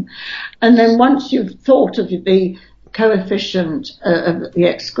same, and then once you've thought of the coefficient of the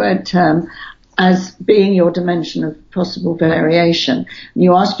x squared term as being your dimension of possible variation, and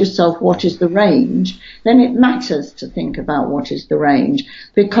you ask yourself what is the range, then it matters to think about what is the range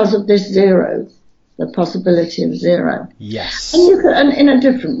because of this 0, the possibility of 0. Yes. And in a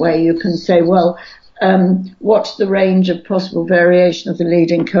different way you can say, well, what's the range of possible variation of the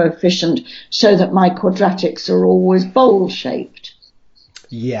leading coefficient so that my quadratics are always bowl-shaped?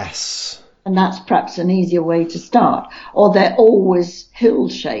 Yes. And that's perhaps an easier way to start. Or they're always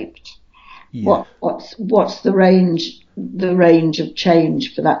hill-shaped. Yeah. What's the range of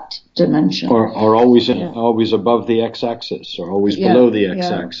change for that dimension? Or always above the x-axis, or always below the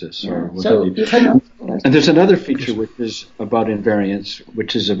x-axis, or whatever. And there's another feature which is about invariance,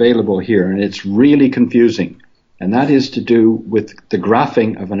 which is available here, and it's really confusing, and that is to do with the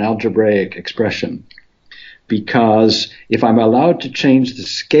graphing of an algebraic expression. Because if I'm allowed to change the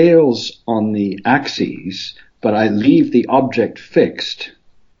scales on the axes, but I leave the object fixed,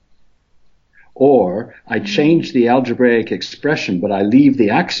 or I change the algebraic expression, but I leave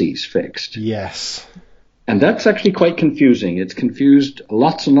the axes fixed. Yes. And that's actually quite confusing. It's confused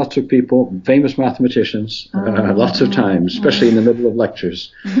lots and lots of people, famous mathematicians, lots of times, especially in the middle of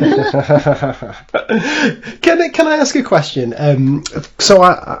lectures. Can I ask a question? So,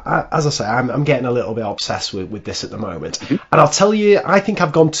 as I say, I'm getting a little bit obsessed with this at the moment. Mm-hmm. And I'll tell you, I think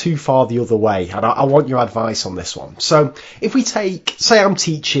I've gone too far the other way. And I want your advice on this one. So, if we say I'm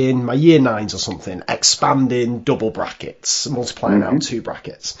teaching my year 9s or something, expanding double brackets, multiplying out 2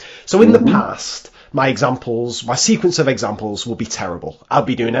 brackets. So, in the past, my sequence of examples will be terrible. I'll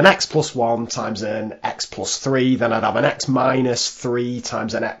be doing an x plus 1 times an x plus 3, then I'd have an x minus 3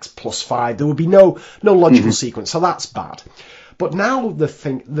 times an x plus 5. There would be no logical sequence, so that's bad. But now I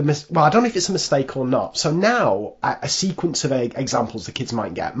don't know if it's a mistake or not. So now a sequence of examples the kids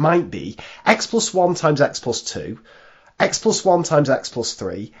might get might be x plus 1 times x plus 2, x plus 1 times x plus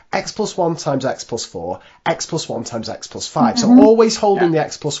 3, x plus 1 times x plus 4, x plus 1 times x plus 5. So always holding the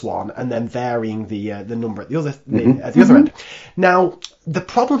x plus 1 and then varying the number at the other end. Now, the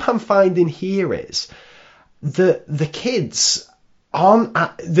problem I'm finding here is that the kids aren't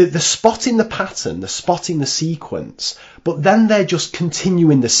they're spotting the pattern, they're spotting the sequence, but then they're just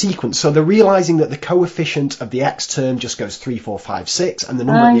continuing the sequence. So they're realizing that the coefficient of the x term just goes 3, 4, 5, 6, and the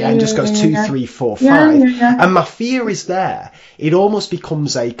number at the end just goes 2, 3, 4, 5. And my fear is there, it almost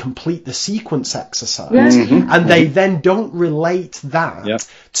becomes a complete the sequence exercise, and they then don't relate that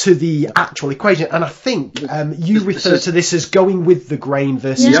to the actual equation. And I think you refer to this as going with the grain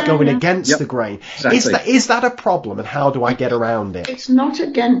versus going against the grain. Exactly. Is that a problem, and how do I get around it? It's not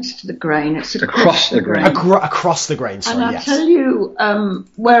against the grain, it's across the grain. Across the grain, sorry, and I'll tell you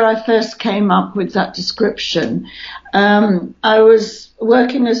where I first came up with that description. I was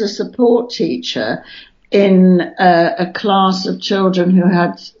working as a support teacher in a class of children who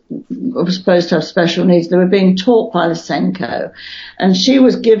were supposed to have special needs. They were being taught by Lysenko, and she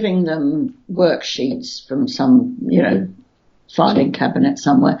was giving them worksheets from some, filing cabinet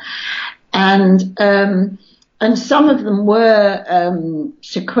somewhere. And some of them were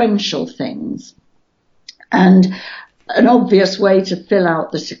sequential things. And an obvious way to fill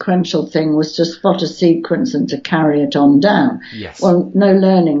out the sequential thing was to spot a sequence and to carry it on down. Yes. Well, no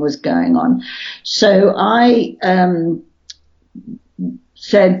learning was going on. So I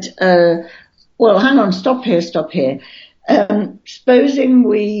said, well, hang on, stop here. Supposing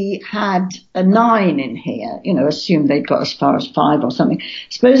we had a 9 in here, assume they'd got as far as 5 or something.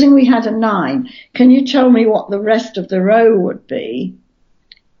 Supposing we had a 9, can you tell me what the rest of the row would be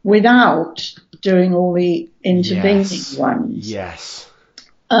without doing all the intervening ones? Yes.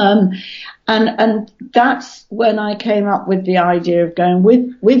 And that's when I came up with the idea of going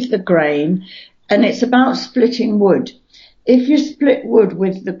with the grain, and it's about splitting wood. If you split wood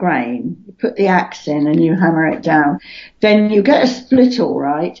with the grain, you put the axe in and you hammer it down, then you get a split all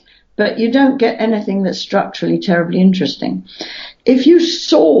right, but you don't get anything that's structurally terribly interesting. If you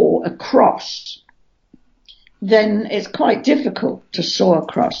saw across, then it's quite difficult to saw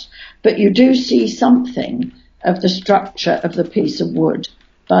across, but you do see something of the structure of the piece of wood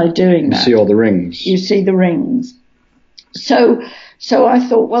by doing that. You see all the rings. You see the rings. So I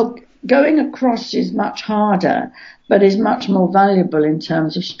thought, well, going across is much harder, but is much more valuable in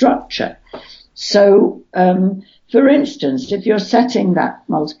terms of structure. So, for instance, if you're setting that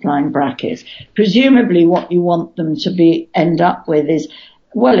multiplying bracket, presumably what you want them to end up with is,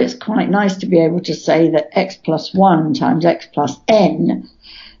 well, it's quite nice to be able to say that x plus 1 times x plus n,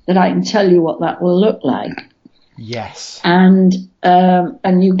 that I can tell you what that will look like. Yes. And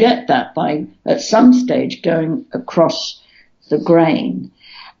you get that by, at some stage, going across the grain.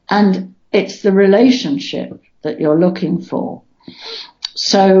 And it's the relationship that you're looking for.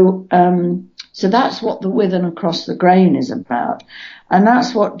 So that's what the with and across the grain is about. And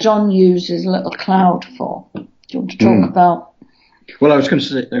that's what John uses little cloud for. Do you want to talk about? Well, I was going to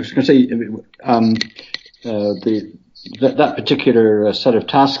say, that particular set of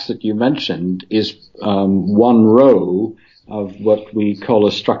tasks that you mentioned is one row of what we call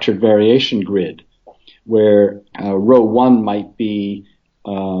a structured variation grid, where row 1 might be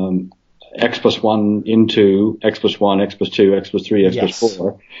x plus 1 into x plus 1, x plus 2, x plus 3, x plus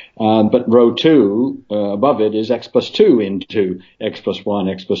 4. But row 2 above it is x plus 2 into x plus 1,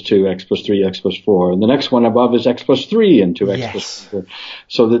 x plus 2, x plus 3, x plus 4. And the next one above is x plus 3 into x plus 4.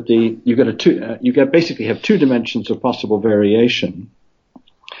 So that you basically have 2 dimensions of possible variation.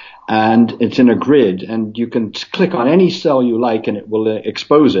 And it's in a grid, and you can click on any cell you like and it will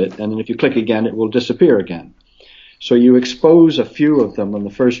expose it. And then if you click again, it will disappear again. So you expose a few of them on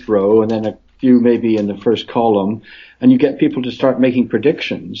the first row, and then few maybe in the first column, and you get people to start making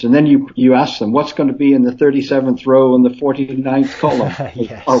predictions. And then you ask them, what's going to be in the 37th row in the 49th column?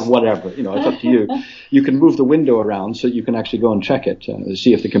 Yes. Or whatever. It's up to you. You can move the window around so you can actually go and check it,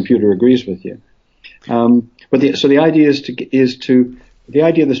 see if the computer agrees with you. So the idea the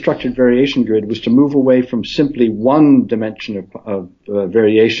idea of the structured variation grid was to move away from simply one dimension of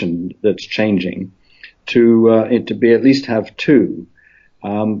variation that's changing to be at least have two.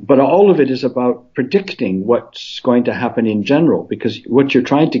 But all of it is about predicting what's going to happen in general, because what you're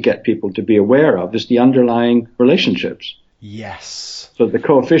trying to get people to be aware of is the underlying relationships. Yes. So the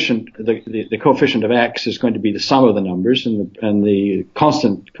coefficient, the coefficient of x is going to be the sum of the numbers, and the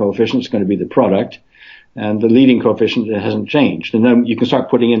constant coefficient is going to be the product, and the leading coefficient hasn't changed. And then you can start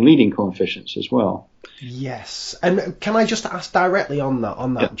putting in leading coefficients as well. Yes. And can I just ask directly on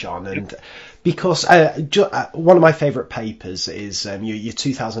that, John? And because one of my favourite papers is your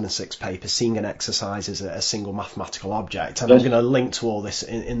 2006 paper, Seeing an Exercise as a Single Mathematical Object. And I'm going to link to all this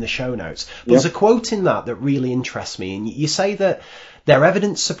in the show notes. But there's a quote in that really interests me. And you say that their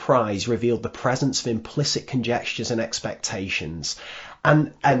evident surprise revealed the presence of implicit conjectures and expectations.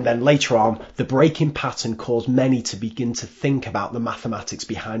 And then later on, the break in pattern caused many to begin to think about the mathematics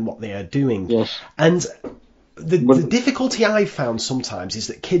behind what they are doing. Yes. And the difficulty I've found sometimes is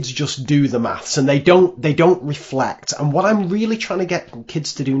that kids just do the maths and they don't reflect. And what I'm really trying to get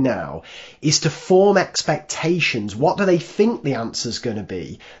kids to do now is to form expectations. What do they think the answer's going to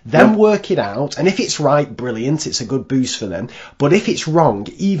be? Then work it out. And if it's right, brilliant. It's a good boost for them. But if it's wrong,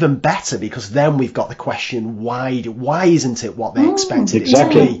 even better, because then we've got the question, why isn't it what they expected it to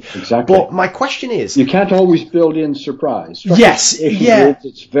be? Exactly. But my question is, you can't always build in surprise. Yes. Yeah.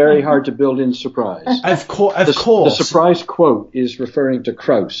 It's very hard to build in surprise. Of course. The surprise quote is referring to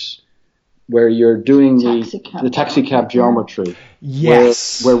Krauss, where you're doing the taxi cab geometry.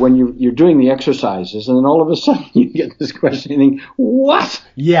 Yes. Where when you're doing the exercises, and then all of a sudden you get this question, and you think, what?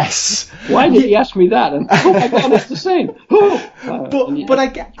 Yes. Why did he ask me that? And oh my God, it's the same. But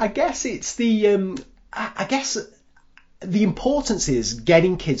I guess it's the the importance is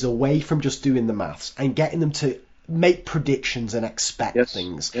getting kids away from just doing the maths and getting them to make predictions and expect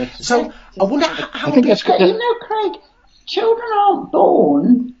things. Yes. So I wonder how. I think that's good. Craig, children aren't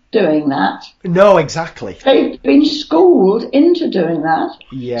born doing that. No, exactly. They've been schooled into doing that.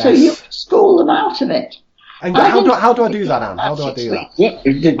 Yes. So you school them out of it. And how do I do that, Anne? How do I do that? I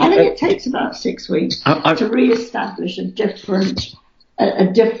think it takes about 6 weeks to re-establish a different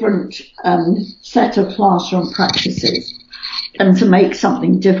set of classroom practices, and to make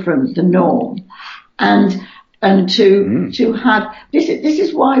something different the norm, and to have this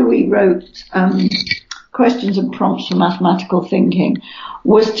is why we wrote Questions and Prompts for Mathematical Thinking,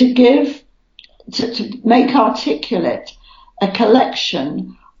 was to make articulate a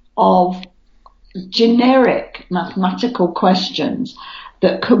collection of generic mathematical questions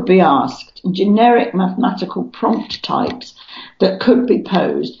that could be asked, generic mathematical prompt types that could be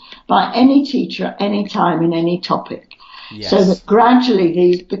posed by any teacher at any time in any topic. Yes. So that gradually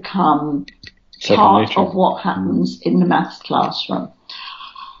these become part of what happens in the maths classroom.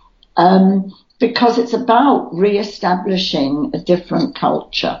 Because it's about re-establishing a different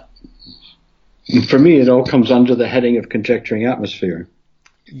culture. For me, it all comes under the heading of conjecturing atmosphere.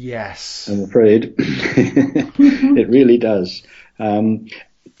 Yes. I'm afraid. It really does.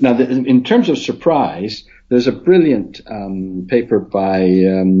 Now, in terms of surprise, there's a brilliant paper by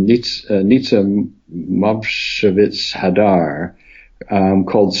Nitsa Mobshevitz Hadar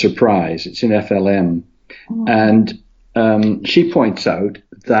called Surprise. It's in FLM. And she points out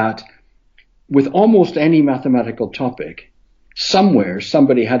that with almost any mathematical topic, somewhere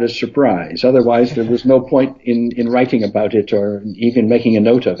somebody had a surprise. Otherwise, there was no point in writing about it or even making a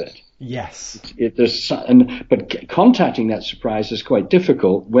note of it. Yes. But contacting that surprise is quite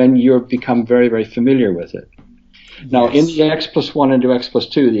difficult when you've become very, very familiar with it. Yes. Now, in the x+1 into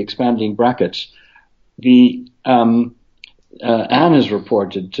x+2, the expanding brackets, Anne has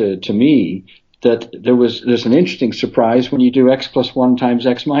reported to me that there's an interesting surprise when you do x+1 times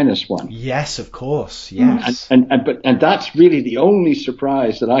x-1. Yes, of course. Yes. And that's really the only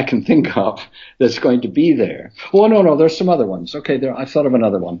surprise that I can think of that's going to be there. Oh, no, there's some other ones. Okay, I thought of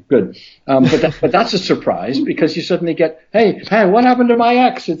another one. Good. But that's a surprise because you suddenly get, hey, what happened to my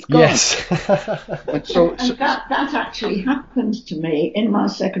x? It's gone. Yes. That actually happens to me in my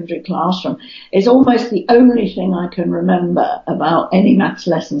secondary classroom. It's almost the only thing I can remember about any maths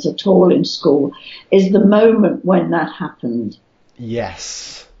lessons at all in school is the moment when that happened.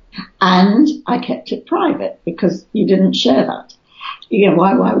 Yes. And I kept it private because you didn't share that.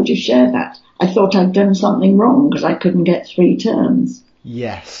 Why would you share that? I thought I'd done something wrong because I couldn't get 3 terms.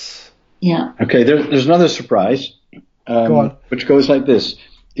 Yes. Yeah. Okay, there's another surprise, Go on. which goes like this.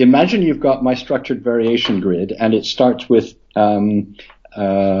 Imagine you've got my structured variation grid, and it starts with, we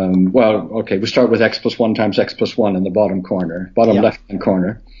start with x plus 1 times x plus 1 in the bottom left-hand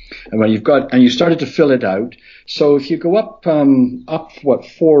corner. And when you started to fill it out, so if you go up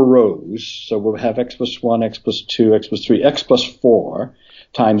 4 rows, so we'll have x plus 1, x plus 2, x plus 3, x plus 4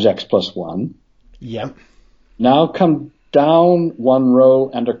 times x plus 1. Yeah. Now come down 1 row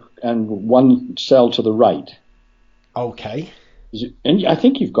and 1 cell to the right. Okay. And I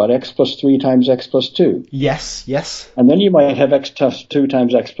think you've got x plus 3 times x plus 2. Yes. And then you might have x plus 2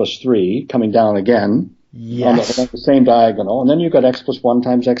 times x plus 3 coming down again. Yes. On the same diagonal. And then you've got x plus 1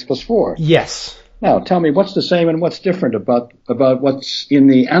 times x plus 4. Yes. Now, tell me what's the same and what's different about what's in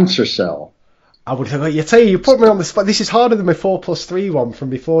the answer cell. I would have, you put me on the spot. This is harder than my 4 plus 3 one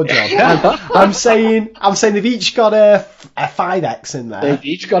from before, John. I'm saying they've each got a 5x in there. They've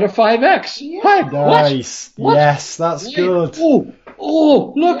each got a 5x. Yeah. Nice. What? Yes, that's good.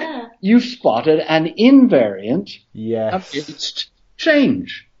 Oh, look, Yeah. you've spotted an invariant Yes. against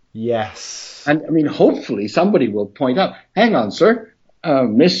change. Yes. And I mean, hopefully somebody will point out, hang on, sir,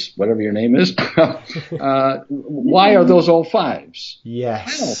 Miss, whatever your name is, why are those all 5s?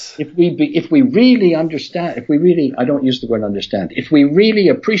 Yes. Well, if we really understand, I don't use the word understand, if we really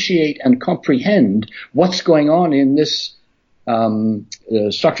appreciate and comprehend what's going on in this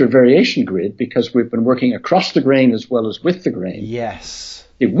structured variation grid, because we've been working across the grain as well as with the grain. Yes.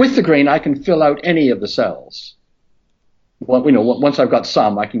 With the grain, I can fill out any of the cells. Well, once I've got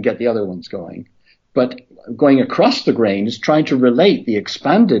some, I can get the other ones going. But going across the grain is trying to relate the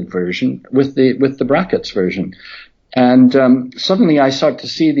expanded version with the brackets version. And suddenly I start to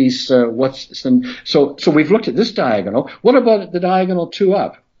see these so we've looked at this diagonal. What about the diagonal 2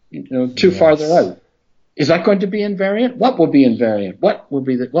 up? Two farther out. Is that going to be invariant? What will be invariant? What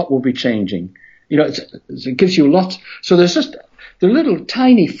will be changing? It gives you lots. So there are little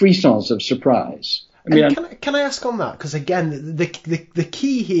tiny frissons of surprise. Can I ask on that? Because again, the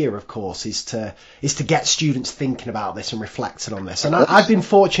key here, of course, is to get students thinking about this and reflecting on this. And I've been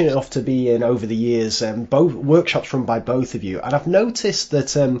fortunate enough to be in over the years both workshops run by both of you, and I've noticed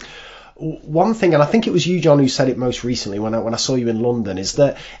that one thing, and I think it was you, John, who said it most recently when I saw you in London, is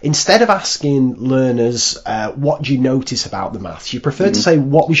that instead of asking learners what do you notice about the maths, you prefer to say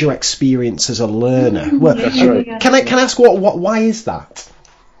what was your experience as a learner. Well, That's right. Can I ask why is that?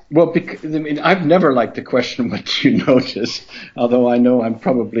 Well, I've never liked the question, what do you notice? Although I know I'm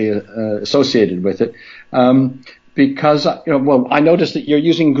probably associated with it. Because, I noticed that you're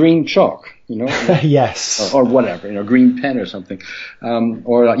using green chalk, Yes. or whatever, green pen or something.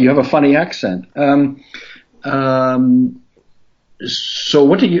 Or you have a funny accent. So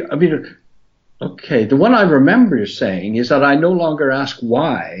what do you, okay, the one I remember saying is that I no longer ask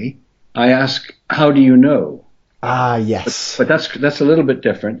why, I ask, how do you know? Ah, yes. But that's a little bit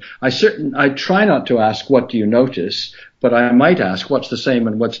different. I try not to ask what do you notice, but I might ask what's the same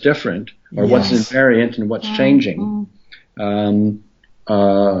and what's different, or what's invariant and what's changing. I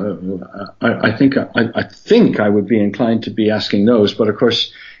think I would be inclined to be asking those, but of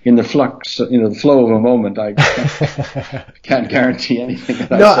course, in the flux, the flow of a moment, I can't guarantee anything.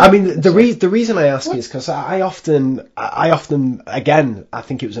 The reason I ask is because I often, again, I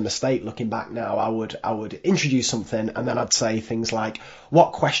think it was a mistake looking back now. I would introduce something and then I'd say things like,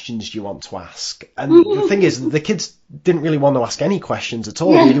 "What questions do you want to ask?" And the thing is, the kids didn't really want to ask any questions at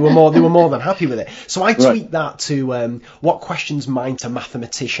all. They were more than happy with it. So I tweaked that to what questions might a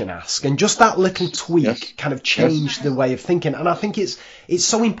mathematician ask, and just that little tweak kind of changed the way of thinking. And I think it's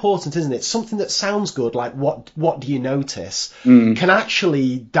so important, isn't it? Something that sounds good, like what do you notice, can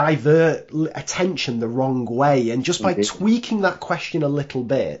actually divert attention the wrong way. And just by tweaking that question a little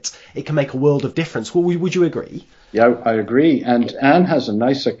bit, it can make a world of difference. Well, would you agree? Yeah, I agree. And Anne has a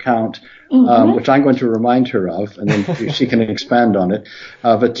nice account, which I'm going to remind her of, and then she can expand on it,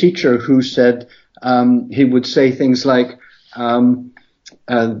 of a teacher who said he would say things like,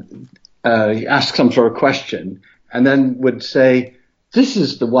 ask some sort of question, and then would say, this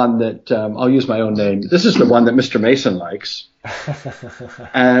is the one that, I'll use my own name, this is the one that Mr. Mason likes.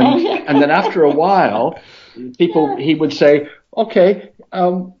 And then after a while, he would say, okay,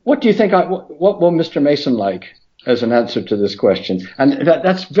 what do you think, what will Mr. Mason like as an answer to this question? And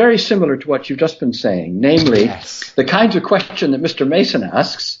that's very similar to what you've just been saying, namely, the kinds of question that Mr. Mason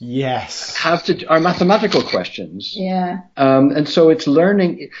asks are mathematical questions. Yeah. And so it's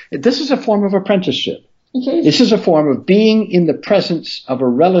learning. This is a form of apprenticeship. This is a form of being in the presence of a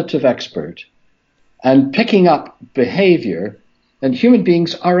relative expert and picking up behavior. And human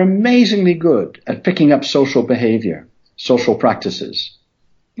beings are amazingly good at picking up social behavior, social practices.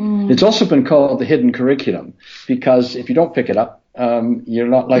 It's also been called the hidden curriculum because if you don't pick it up, you're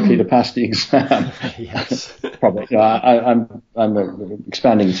not likely to pass the exam. Yes. Probably. I'm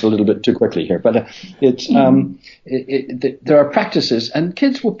expanding this a little bit too quickly here, but there are practices, and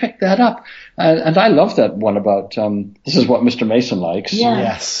kids will pick that up. And I love that one about this is what Mr. Mason likes. Yeah.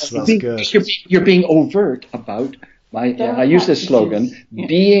 Yes, that's good. You're being overt about I use this slogan: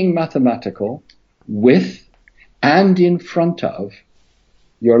 being mathematical with and in front of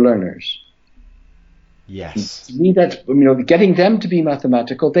your learners. Yes. To me, that's, getting them to be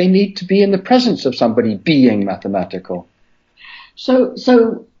mathematical. They need to be in the presence of somebody being mathematical. So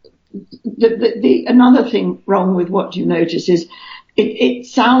the another thing wrong with what you notice is it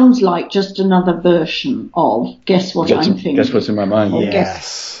sounds like just another version of guess what I'm thinking. Guess what's in my mind.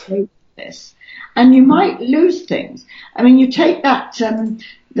 Yes. Guess this. And you might lose things. I mean, you take that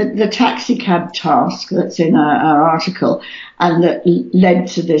the taxi cab task that's in our article, and that led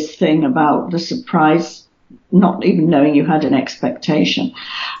to this thing about the surprise, not even knowing you had an expectation.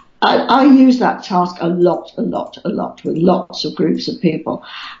 I use that task a lot with lots of groups of people,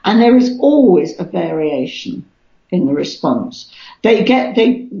 and there is always a variation in the response.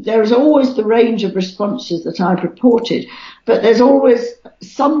 There is always the range of responses that I've reported, but there's always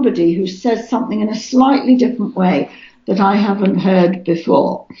somebody who says something in a slightly different way that I haven't heard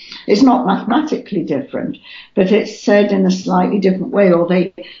before. It's not mathematically different, but it's said in a slightly different way, or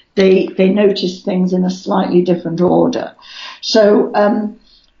they notice things in a slightly different order. So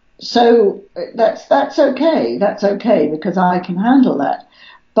that's okay. That's okay because I can handle that.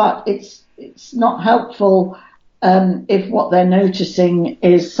 But it's not helpful if what they're noticing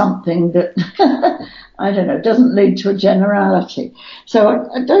is something that I don't know, doesn't lead to a generality. So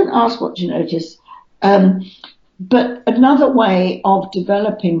I don't ask what you notice. But another way of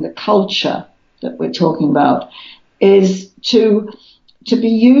developing the culture that we're talking about is to be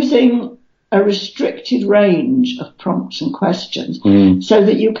using a restricted range of prompts and questions so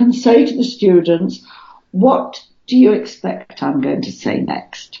that you can say to the students, what do you expect I'm going to say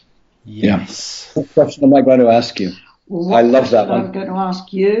next? Yes. What question am I going to ask you? Well, I love that one. What am I going to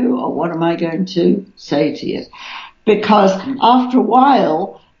ask you, or what am I going to say to you? Because after a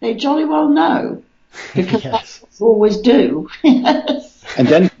while, they jolly well know. Because that's what you always do. And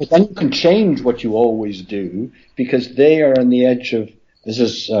then you can change what you always do because they are on the edge of, this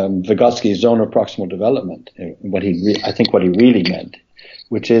is Vygotsky's zone of proximal development, I think what he really meant,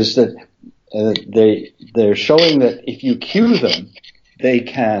 which is that they're showing that if you cue them, they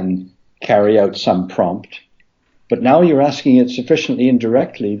can carry out some prompt. But now you're asking it sufficiently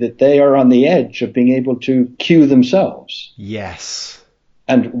indirectly that they are on the edge of being able to cue themselves. Yes.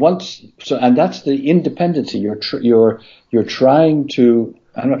 And that's the independency. You're trying to,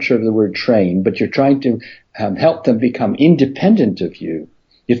 I'm not sure of the word train, but you're trying to help them become independent of you.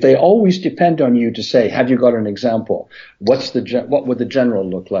 If they always depend on you to say, have you got an example? What would the general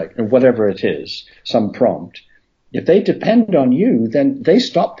look like? Or whatever it is, some prompt. If they depend on you, then they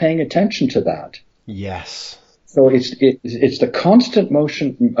stop paying attention to that. Yes. So it's the constant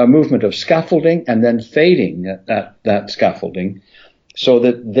movement of scaffolding and then fading that scaffolding, so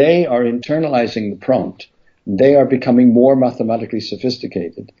that they are internalizing the prompt. They are becoming more mathematically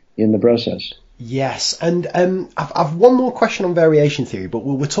sophisticated in the process. Yes, and I've one more question on variation theory, but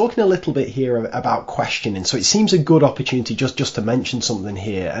we're talking a little bit here about questioning, so it seems a good opportunity just to mention something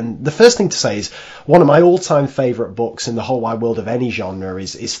here. And the first thing to say is one of my all-time favourite books in the whole wide world of any genre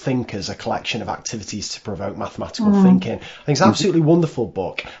is Thinkers, a collection of activities to provoke mathematical thinking. I think it's an absolutely wonderful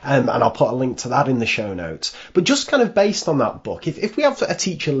book, and I'll put a link to that in the show notes. But just kind of based on that book, if we have a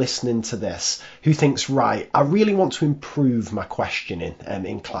teacher listening to this who thinks, right, I really want to improve my questioning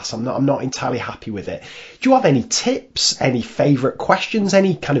in class, I'm not entirely happy with it. Do you have any tips, any favourite questions,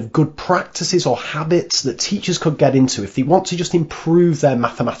 any kind of good practices or habits that teachers could get into if they want to just improve their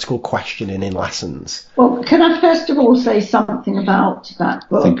mathematical questioning in lessons? Well, can I first of all say something about that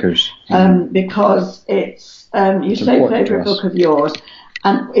book? Thinkers. Because it's you say favourite book of yours,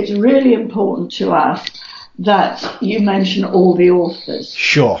 and it's really important to us that you mention all the authors.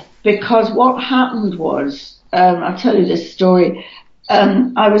 Sure. Because what happened was, I'll tell you this story.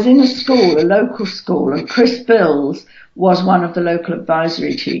 I was in a local school, and Chris Bills was one of the local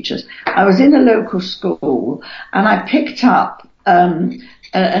advisory teachers. I was in a local school, and I picked up an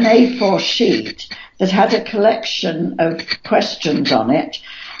A4 sheet that had a collection of questions on it,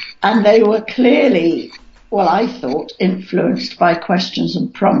 and they were clearly, well, I thought, influenced by questions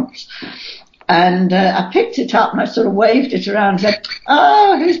and prompts. And I picked it up and I sort of waved it around and said,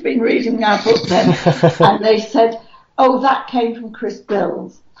 who's been reading our book then? And they said, oh, that came from Chris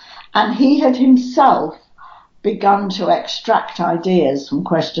Bills. And he had himself begun to extract ideas from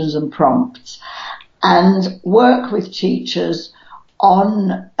questions and prompts and work with teachers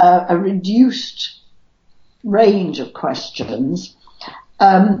on a reduced range of questions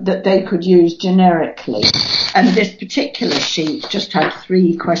that they could use generically. And this particular sheet just had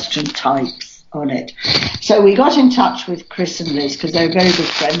 3 question types on it. So we got in touch with Chris and Liz, because they're very good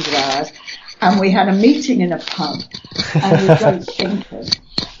friends of ours, and we had a meeting in a pub and with great thinkers.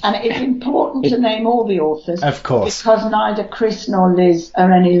 And it's important to name all the authors, of course, because neither Chris nor Liz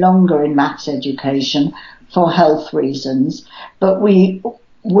are any longer in maths education for health reasons. But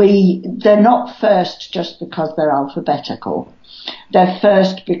they're not first just because they're alphabetical. They're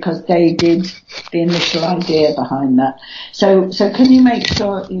first because they did the initial idea behind that. So can you make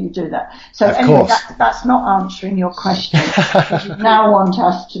sure you do that? So of anyway, course. that's not answering your question. You now want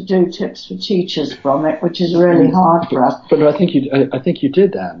us to do tips for teachers from it, which is really hard for us. But I think you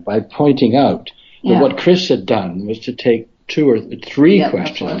did that by pointing out that what Chris had done was to take 2 or 3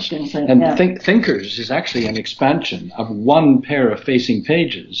 questions, and Thinkers is actually an expansion of 1 pair of facing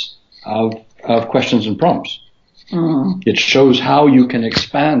pages of questions and prompts. Mm. It shows how you can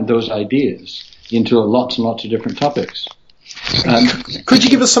expand those ideas into lots and lots of different topics. Could you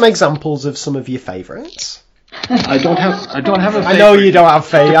give us some examples of some of your favourites? I don't have a favorite. I know you don't have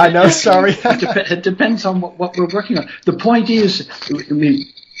favourites. I know, sorry. It depends on what we're working on. The point is,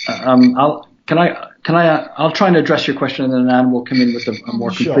 I'll try and address your question, and then Anne will come in with a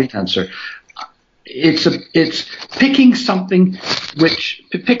more complete answer. It's picking something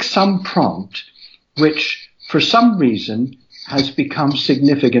pick some prompt which for some reason has become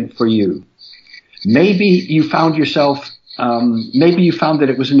significant for you. Maybe you found that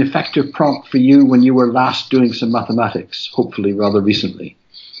it was an effective prompt for you when you were last doing some mathematics, hopefully rather recently.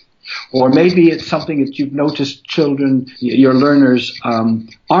 Or maybe it's something that you've noticed your learners,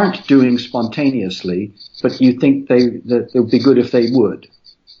 aren't doing spontaneously, but you think that it would be good if they would.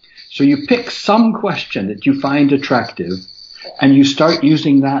 So you pick some question that you find attractive, and you start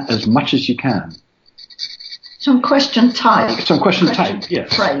using that as much as you can. Some question type,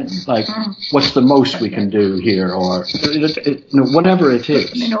 yes. Frame. Like, what's the most we can do here, or whatever it is.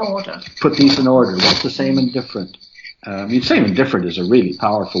 Put them in order. Put these in order. What's the same and different? Same and different is a really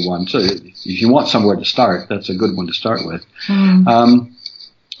powerful one. So if you want somewhere to start, that's a good one to start with.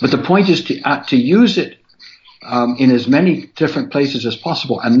 But the point is to use it in as many different places as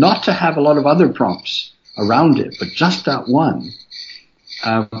possible, and not to have a lot of other prompts around it, but just that one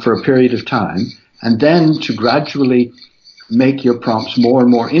for a period of time. And then to gradually make your prompts more and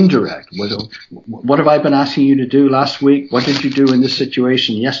more indirect. What have I been asking you to do last week? What did you do in this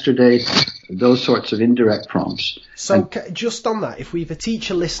situation yesterday? Those sorts of indirect prompts. So just on that, if we have a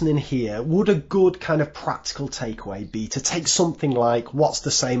teacher listening here, would a good kind of practical takeaway be to take something like what's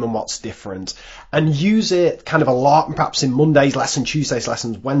the same and what's different and use it kind of a lot, perhaps in Monday's lesson, Tuesday's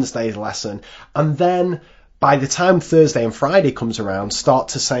lessons, Wednesday's lesson, and then by the time Thursday and Friday comes around, start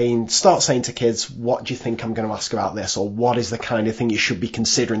saying to kids, what do you think I'm going to ask about this? Or what is the kind of thing you should be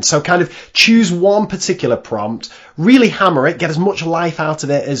considering? So kind of choose one particular prompt, really hammer it, get as much life out of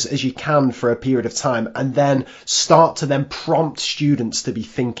it as you can for a period of time, and then start to then prompt students to be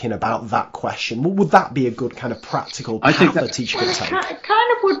thinking about that question. Would that be a good kind of practical path a teacher could take? It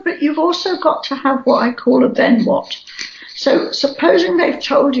kind of would, but you've also got to have what I call a then what. So supposing they've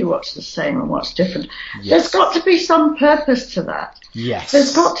told you what's the same and what's different, there's got to be some purpose to that. Yes.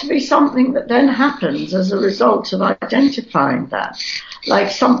 There's got to be something that then happens as a result of identifying that. Like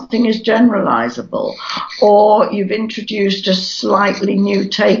something is generalizable, or you've introduced a slightly new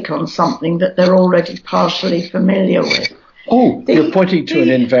take on something that they're already partially familiar with. Oh, you're pointing to an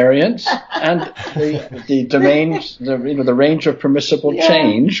invariance and the domains, the range of permissible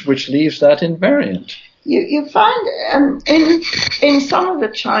change, which leaves that invariant. You find in some of the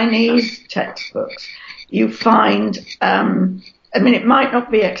Chinese textbooks, you find, it might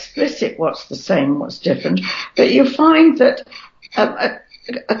not be explicit what's the same, what's different, but you find that a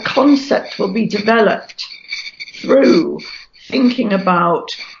concept will be developed through thinking about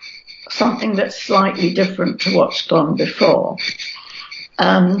something that's slightly different to what's gone before.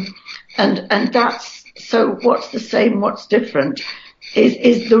 And that's, so what's the same, what's different?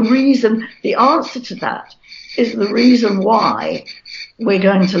 Is the reason, the answer to that is the reason why we're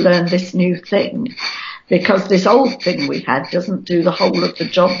going to learn this new thing, because this old thing we had doesn't do the whole of the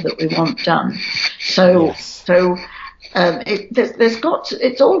job that we want done. It's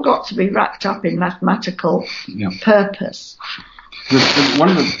all got to be wrapped up in mathematical purpose.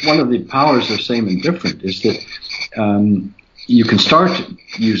 One of the powers of same and different is that you can start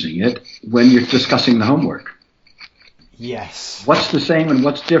using it when you're discussing the homework. Yes. What's the same and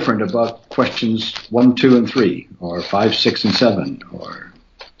what's different about questions 1, 2, and 3, or 5, 6, and 7, or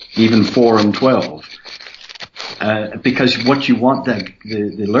even 4 and 12? Because what you want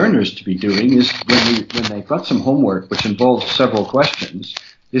the learners to be doing is when they've got some homework which involves several questions,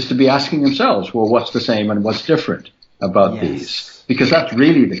 is to be asking themselves, well, what's the same and what's different about these? Because that's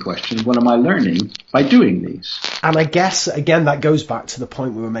really the question. What am I learning by doing these? And I guess, again, that goes back to the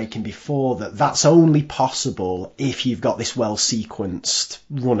point we were making before, that that's only possible if you've got this well-sequenced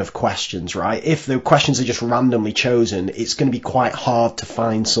run of questions, right? If the questions are just randomly chosen, it's going to be quite hard to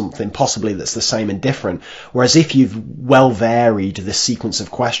find something possibly that's the same and different. Whereas if you've well varied the sequence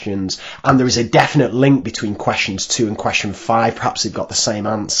of questions and there is a definite link between questions 2 and question 5, perhaps they've got the same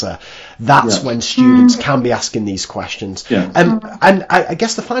answer, that's when students can be asking these questions. And I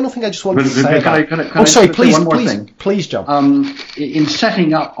guess the final thing I just wanted to say please, one more thing. Please, John. In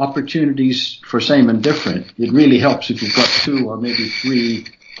setting up opportunities for same and different, it really helps if you've got 2 or maybe 3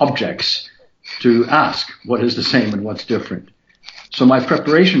 objects to ask what is the same and what's different. So my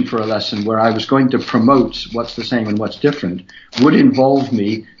preparation for a lesson where I was going to promote what's the same and what's different would involve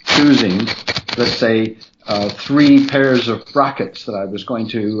me choosing, let's say, 3 pairs of brackets that I was going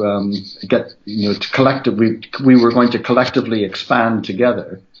to get, we were going to collectively expand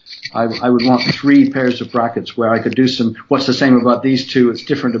together. I would want 3 pairs of brackets where I could do some, what's the same about these 2, it's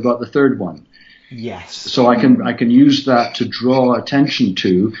different about the third one. Yes. So I can use that to draw attention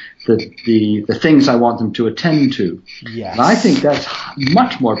to the things I want them to attend to. Yes. And I think that's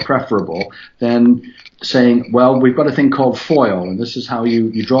much more preferable than saying, well, we've got a thing called FOIL, and this is how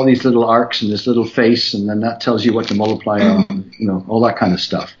you draw these little arcs and this little face, and then that tells you what to multiply on, all that kind of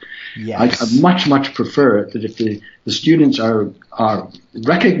stuff. Yes. I much prefer it that if the students are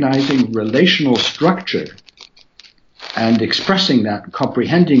recognizing relational structure and expressing that,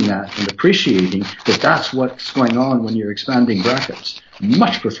 comprehending that, and appreciating that that's what's going on when you're expanding brackets.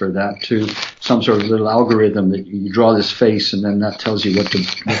 Much prefer that to some sort of little algorithm that you draw this face and then that tells you what to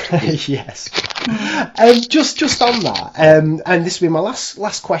do. Yes. Just on that, and this will be my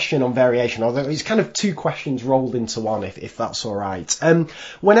last question on variation, although it's kind of 2 questions rolled into one, if that's all right.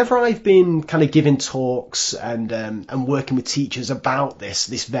 Whenever I've been kind of giving talks and working with teachers about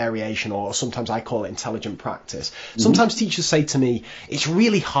this variation, or sometimes I call it intelligent practice, sometimes teachers say to me, it's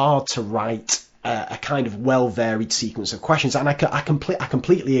really hard to write a kind of well-varied sequence of questions, and I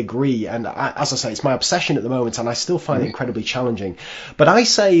completely agree, and as I say, it's my obsession at the moment, and I still find it incredibly challenging. But I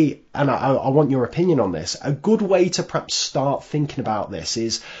say, and I want your opinion on this, a good way to perhaps start thinking about this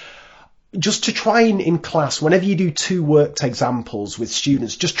is just to try and, in class, whenever you do 2 worked examples with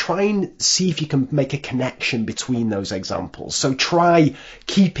students, just try and see if you can make a connection between those examples. So try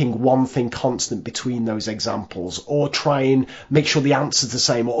keeping one thing constant between those examples, or try and make sure the answer's the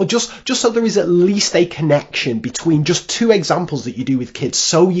same, or just so there is at least a connection between just 2 examples that you do with kids,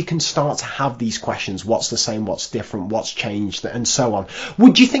 so you can start to have these questions: what's the same, what's different, what's changed, and so on.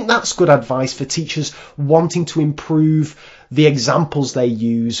 Would you think that's good advice for teachers wanting to improve the examples they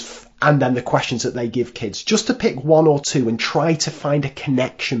use and then the questions that they give kids, just to pick 1 or 2 and try to find a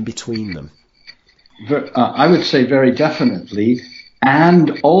connection between them? I would say very definitely,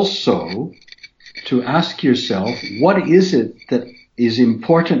 and also to ask yourself, what is it that is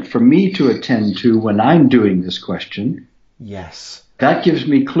important for me to attend to when I'm doing this question? Yes. That gives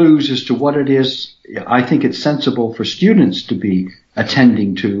me clues as to what it is I think it's sensible for students to be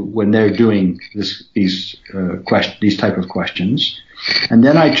attending to when they're doing these type of questions. And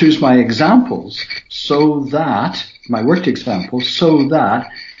then I choose my examples my worked examples, so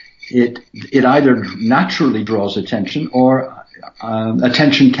that it either naturally draws attention or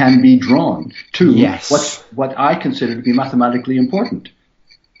attention can be drawn to what I consider to be mathematically important.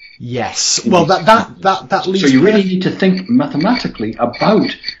 Yes. Well, that leads. So you really need to think mathematically about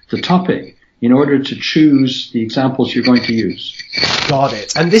the topic in order to choose the examples you're going to use. Got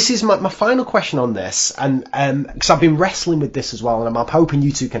it. And this is my final question on this, and because I've been wrestling with this as well, and I'm hoping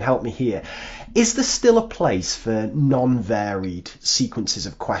you 2 can help me here. Is there still a place for non-varied sequences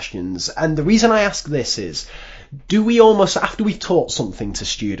of questions? And the reason I ask this is, do we almost, after we've taught something to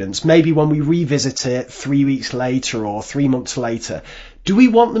students, maybe when we revisit it 3 weeks later or 3 months later, do we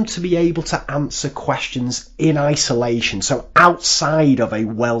want them to be able to answer questions in isolation, so outside of a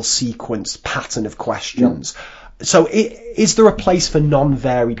well-sequenced pattern of questions? Yep. So is there a place for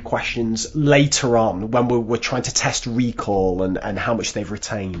non-varied questions later on when we're trying to test recall and how much they've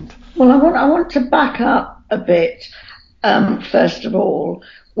retained? Well, I want to back up a bit, first of all,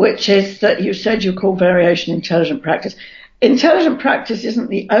 which is that you said you call variation intelligent practice. Intelligent practice isn't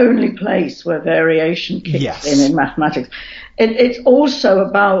the only place where variation kicks in mathematics. It's also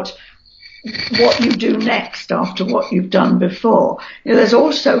about what you do next after what you've done before. There's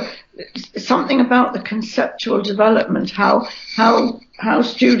also something about the conceptual development, how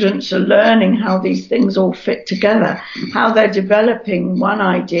students are learning how these things all fit together, how they're developing one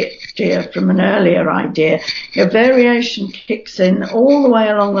idea from an earlier idea. Variation kicks in all the way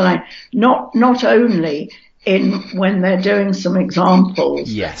along the line, not only in when they're doing some examples,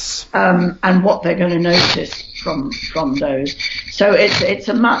 yes, and what they're going to notice from those. So it's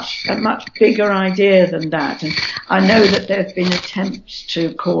a much bigger idea than that. And I know that there have been attempts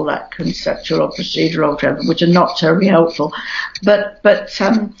to call that conceptual or procedural or whatever, which are not terribly helpful. But there's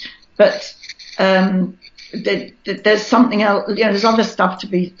something else. There's other stuff to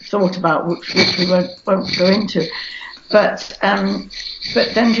be thought about, which we won't go into. But then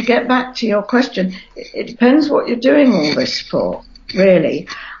to get back to your question, it depends what you're doing all this for, really.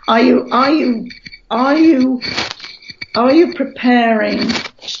 Are you preparing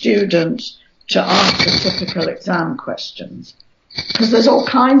students to answer typical exam questions? Because there's all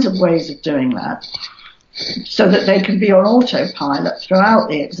kinds of ways of doing that, so that they can be on autopilot throughout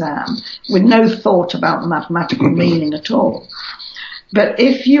the exam with no thought about the mathematical meaning at all. But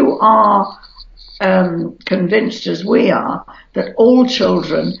if you are convinced, as we are, that all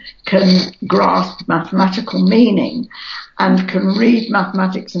children can grasp mathematical meaning and can read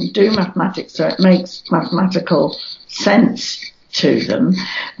mathematics and do mathematics so it makes mathematical sense to them,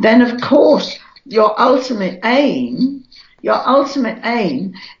 then of course your ultimate aim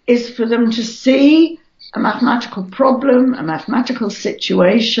is for them to see a mathematical problem, a mathematical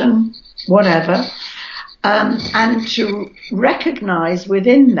situation, whatever, and to recognize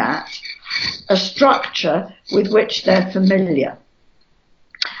within that a structure with which they're familiar.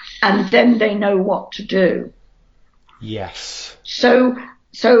 And then they know what to do. Yes. So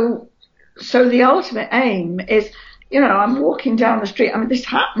the ultimate aim is, I'm walking down the street. I mean, this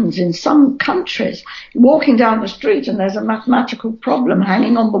happens in some countries. You're walking down the street and there's a mathematical problem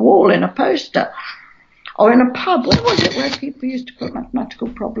hanging on the wall in a poster. Or in a pub. Where was it where people used to put mathematical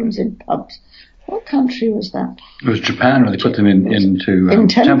problems in pubs? What country was that? It was Japan, where they put them into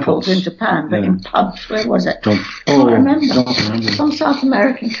temples in Japan, but in pubs. Where was it? I can't remember. Some South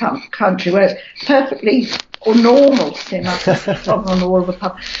American country where it's perfectly normal to see a mathematical problem on the wall of a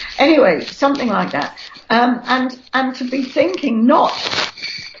pub. Anyway, something like that. And to be thinking not,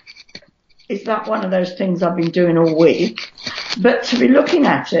 is that one of those things I've been doing all week, but to be looking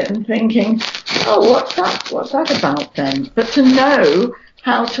at it and thinking, oh, what's that about then? But to know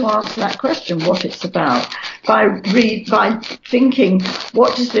how to answer that question, what it's about, by thinking,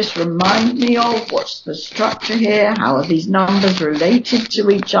 what does this remind me of? What's the structure here? How are these numbers related to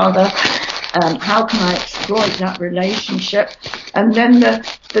each other? How can I exploit that relationship? And then the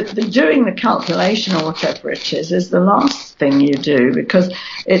doing the calculation or whatever it is the last thing you do, because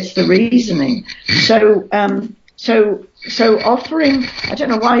it's the reasoning. So offering, I don't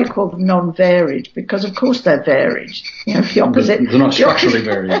know why you call them non-varied, because of course they're varied. If the opposite... They're not structurally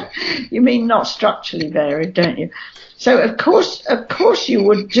varied. You mean not structurally varied, don't you? So of course you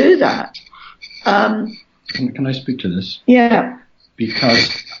would do that. Can I speak to this? Yeah. Because,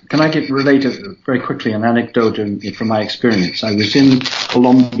 can I relate very quickly an anecdote from my experience? I was in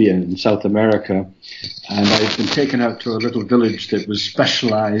Colombia in South America, and I'd been taken out to a little village that was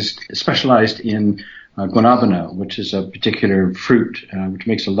specialized in guanabana, which is a particular fruit which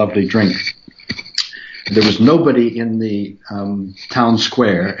makes a lovely drink. There was nobody in the town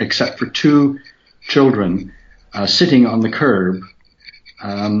square except for two children sitting on the curb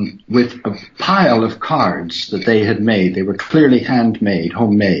with a pile of cards that they had made. They were clearly handmade,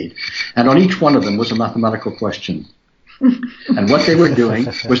 homemade, and on each one of them was a mathematical question. And what they were doing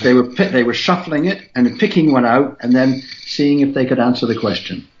was they were shuffling it and picking one out and then seeing if they could answer the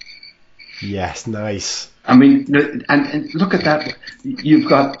question. Yes, nice. I mean, and look at that. You've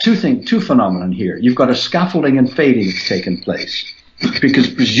got two phenomena here. You've got a scaffolding and fading that's taken place, because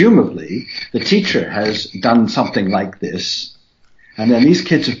presumably the teacher has done something like this, and then these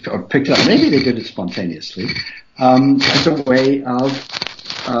kids have picked it up. Maybe they did it spontaneously as a way of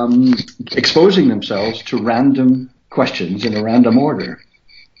exposing themselves to random questions in a random order.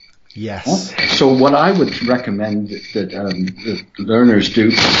 Yes. So what I would recommend that learners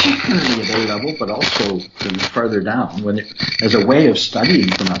do, particularly at A-level, but also further down, as a way of studying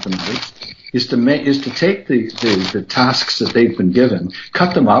for mathematics, is to take the tasks that they've been given,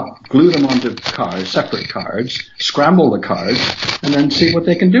 cut them up, glue them onto separate cards, scramble the cards, and then see what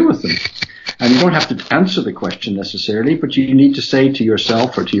they can do with them. And you don't have to answer the question necessarily, but you need to say to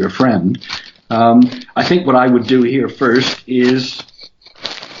yourself or to your friend, I think what I would do here first is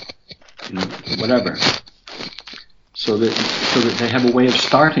whatever, so that they have a way of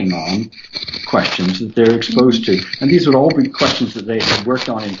starting on questions that they're exposed to. And these would all be questions that they had worked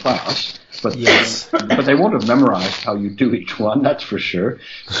on in class, but but they won't have memorized how you do each one, that's for sure.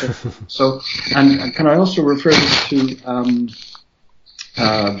 And can I also refer to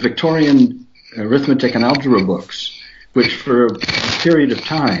Victorian arithmetic and algebra books, which for a period of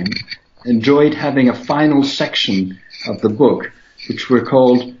time enjoyed having a final section of the book, which were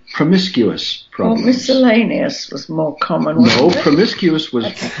called promiscuous problems. Well, miscellaneous was more common, wasn't it? Promiscuous was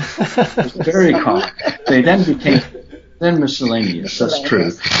very common. They then became miscellaneous, that's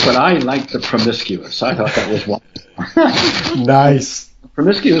true. But I liked the promiscuous. I thought that was one. Nice.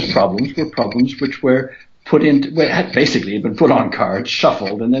 Promiscuous problems were problems which were put into, had basically been put on cards,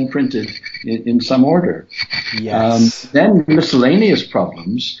 shuffled, and then printed in some order. Yes. Then miscellaneous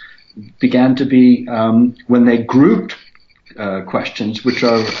problems began to be when they grouped questions which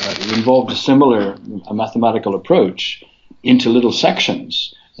are involved a mathematical approach into little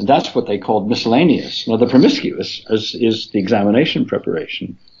sections, and that's what they called miscellaneous. Now, the promiscuous is the examination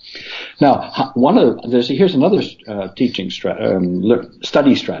preparation. Now, here's another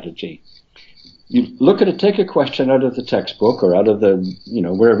study strategy. You take a question out of the textbook or out of the,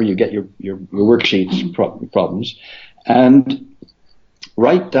 wherever you get your worksheets problems, and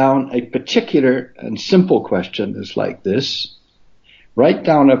write down a particular and simple question that's like this. Write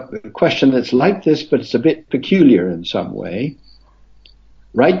down a question that's like this, but it's a bit peculiar in some way.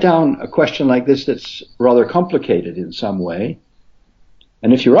 Write down a question like this that's rather complicated in some way.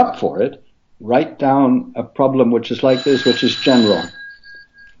 And if you're up for it, write down a problem which is like this, which is general.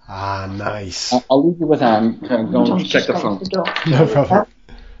 Ah, nice. I'll leave you with Anne. Go and check the phone. No problem.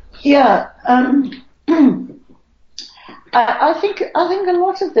 I think a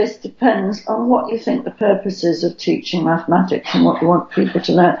lot of this depends on what you think the purpose is of teaching mathematics and what you want people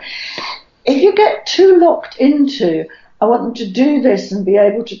to learn. If you get too locked into, I want them to do this and be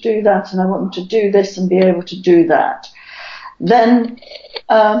able to do that, and I want them to do this and be able to do that, then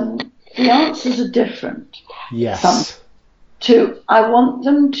the answers are different. Yes. I want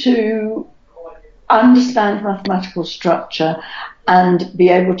them to understand mathematical structure and be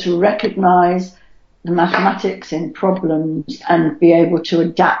able to recognize the mathematics in problems and be able to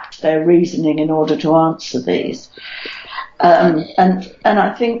adapt their reasoning in order to answer these. And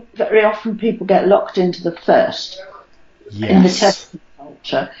I think very often people get locked into the first in the testing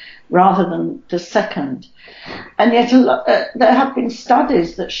culture rather than the second. And yet there have been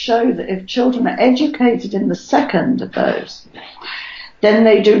studies that show that if children are educated in the second of those, then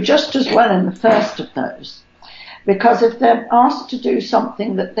they do just as well in the first of those. Because if they're asked to do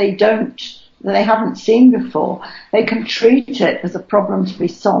something that they haven't seen before, they can treat it as a problem to be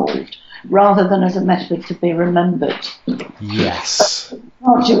solved rather than as a method to be remembered. Yes. You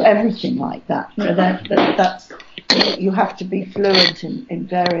can't do everything like that. You have to be fluent in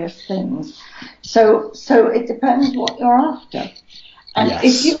various things. So it depends what you're after. And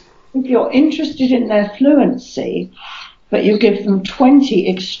if you're interested in their fluency, but you give them 20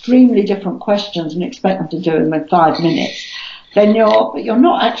 extremely different questions and expect them to do them in 5 minutes, then you're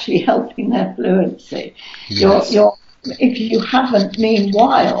not actually helping their fluency. Yes. If you haven't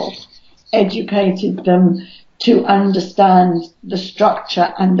meanwhile educated them to understand the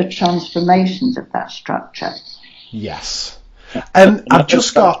structure and the transformations of that structure. Yes. I've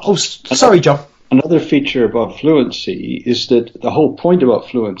just got... Oh, sorry, John. Another feature about fluency is that the whole point about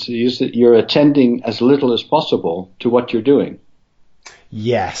fluency is that you're attending as little as possible to what you're doing.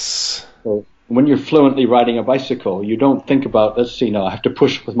 Yes. So when you're fluently riding a bicycle, you don't think about, I have to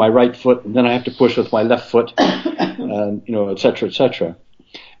push with my right foot, and then I have to push with my left foot, and, et cetera, et cetera.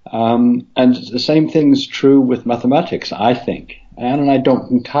 And the same thing is true with mathematics, I think. Anne and I don't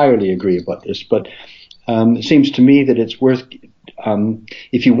entirely agree about this, but it seems to me that it's worth,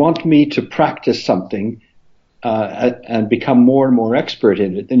 if you want me to practice something and become more and more expert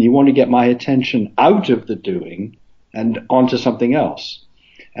in it, then you want to get my attention out of the doing and onto something else.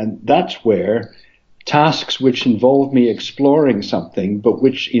 And that's where tasks which involve me exploring something, but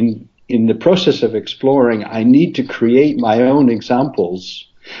which in the process of exploring, I need to create my own examples.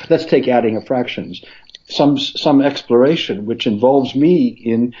 Let's take adding of fractions. Some exploration which involves me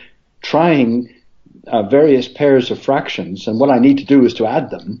in trying various pairs of fractions, and what I need to do is to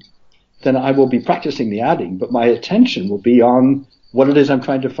add them, then I will be practicing the adding, but my attention will be on what it is I'm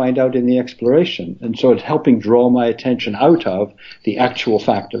trying to find out in the exploration. And so it's helping draw my attention out of the actual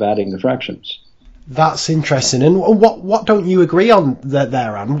fact of adding the fractions. That's interesting. And what don't you agree on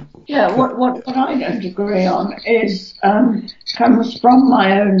there, Anne? Yeah, what I don't agree on is comes from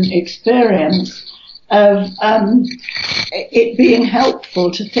my own experience. of it being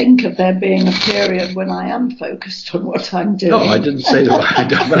helpful to think of there being a period when I am focused on what I'm doing. No, I didn't say that. I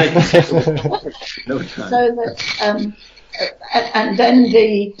didn't say no time. So that, and then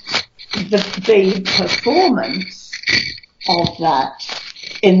the performance of that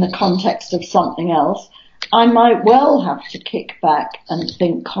in the context of something else, I might well have to kick back and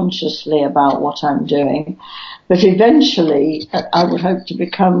think consciously about what I'm doing, but eventually I would hope to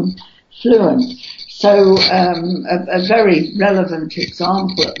become fluent. So a very relevant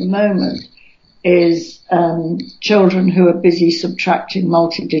example at the moment is children who are busy subtracting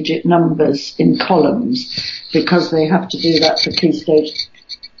multi-digit numbers in columns because they have to do that for Key Stage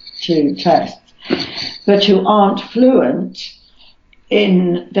 2 tests, but who aren't fluent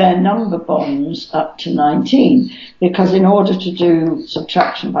in their number bonds up to 19, because in order to do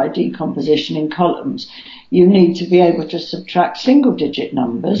subtraction by decomposition in columns, you need to be able to subtract single-digit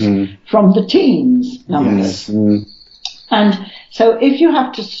numbers from the teens numbers. And so if you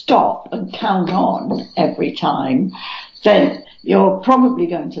have to stop and count on every time, then you're probably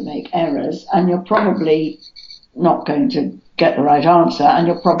going to make errors, and you're probably not going to get the right answer, and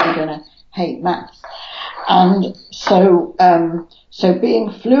you're probably going to hate maths. And so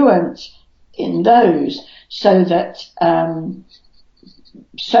being fluent in those, so that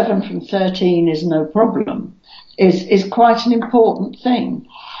 7 from 13 is no problem, is quite an important thing.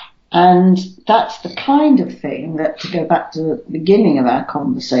 And that's the kind of thing that, to go back to the beginning of our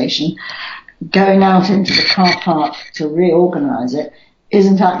conversation, going out into the car park to reorganise it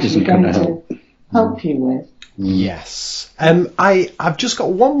isn't actually going to help you with. Yes. I've just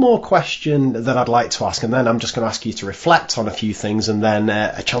got one more question that I'd like to ask, and then I'm just going to ask you to reflect on a few things, and then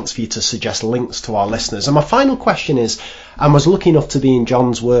a chance for you to suggest links to our listeners. And my final question is, I was lucky enough to be in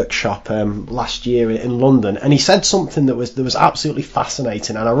John's workshop last year in London, and he said something that was absolutely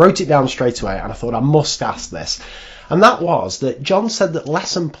fascinating, and I wrote it down straight away, and I thought I must ask this. And that was that John said that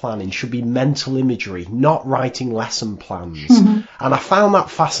lesson planning should be mental imagery, not writing lesson plans. And I found that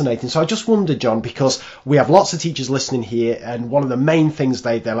fascinating. So I just wondered, John, because we have lots of teachers listening here, and one of the main things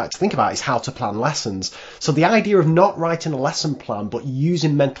they like to think about is how to plan lessons. So the idea of not writing a lesson plan, but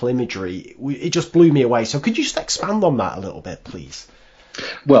using mental imagery, it just blew me away. So could you just expand on that a little bit, please?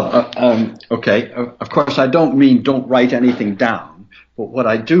 Well, okay. Of course, I don't mean don't write anything down. But what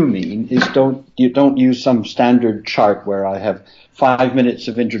I do mean is don't use some standard chart where I have 5 minutes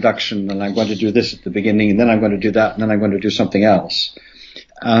of introduction and I'm going to do this at the beginning and then I'm going to do that and then I'm going to do something else.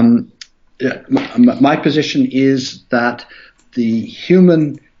 My position is that the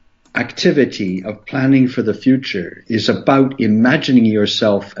human activity of planning for the future is about imagining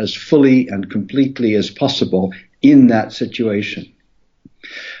yourself as fully and completely as possible in that situation.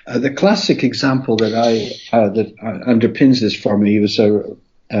 The classic example that underpins this for me was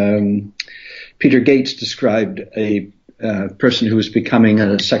Peter Gates described a person who was becoming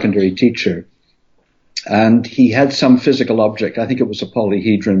a secondary teacher, and he had some physical object. I think it was a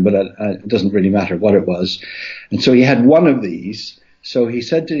polyhedron, but it doesn't really matter what it was. And so he had one of these. So he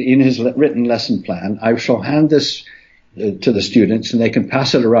said in his written lesson plan, I shall hand this to the students, and they can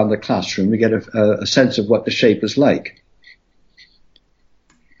pass it around the classroom to get a sense of what the shape is like.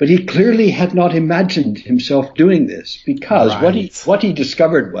 But he clearly had not imagined himself doing this, because what he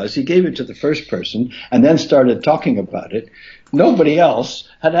discovered was he gave it to the first person and then started talking about it. Nobody else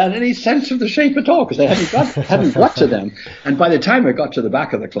had any sense of the shape at all, because they hadn't got to them. And by the time I got to the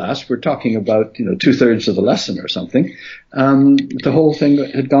back of the class, we're talking about 2/3 of the lesson or something. The whole thing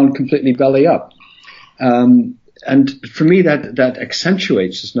had gone completely belly up. And for me, that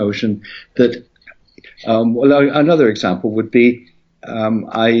accentuates this notion that. Another example would be.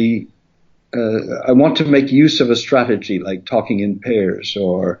 I want to make use of a strategy like talking in pairs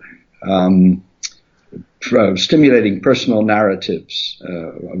or stimulating personal narratives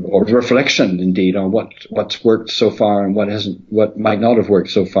or reflection, indeed, on what's worked so far and what might not have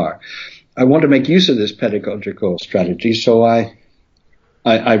worked so far. I want to make use of this pedagogical strategy, so I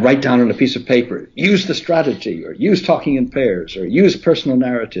write down on a piece of paper, use the strategy, or use talking in pairs, or use personal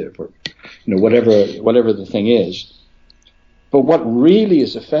narrative, or whatever the thing is. But what really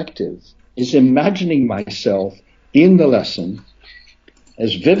is effective is imagining myself in the lesson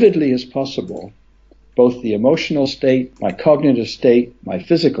as vividly as possible, both the emotional state, my cognitive state, my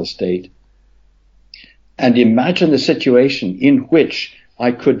physical state, and imagine the situation in which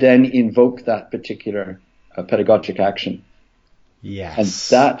I could then invoke that particular pedagogic action. Yes. And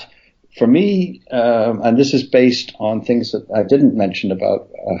that, for me, and this is based on things that I didn't mention about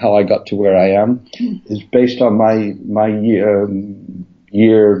how I got to where I am, is based on my year,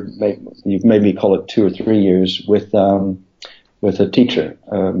 you've made me call it 2 or 3 years with a teacher,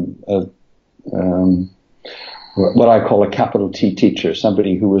 what I call a capital T teacher,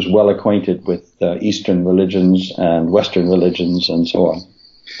 somebody who was well acquainted with Eastern religions and Western religions and so on.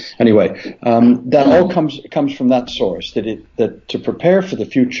 Anyway, that all comes from that source, that to prepare for the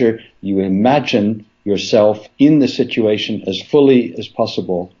future, you imagine yourself in the situation as fully as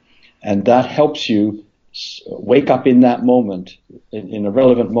possible, and that helps you wake up in that moment, in a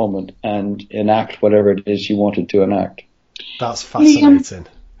relevant moment, and enact whatever it is you wanted to enact. That's fascinating.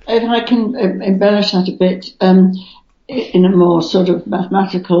 If I can embellish that a bit, in a more sort of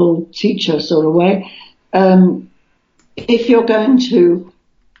mathematical teacher sort of way, if you're going to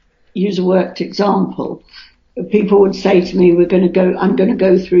use a worked example, people would say to me, I'm going to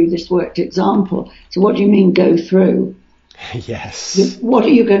go through this worked example. So what do you mean go through? Yes. What are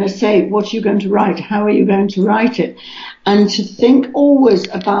you going to say? What are you going to write? How are you going to write it? And to think always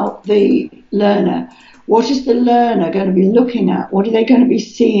about the learner. What is the learner going to be looking at? What are they going to be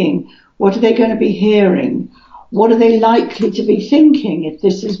seeing? What are they going to be hearing? What are they likely to be thinking if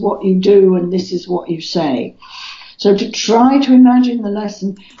this is what you do and this is what you say? So to try to imagine the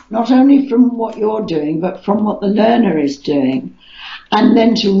lesson, not only from what you're doing, but from what the learner is doing, and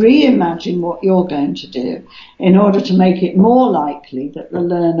then to reimagine what you're going to do in order to make it more likely that the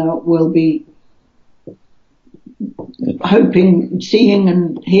learner will be hoping, seeing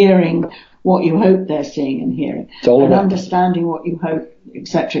and hearing what you hope they're seeing and hearing, and understanding what you hope,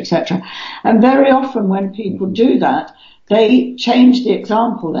 etc., etc. And very often when people do that, they change the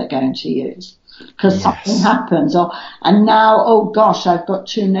example they're going to use. Because something happens, and now, oh gosh, I've got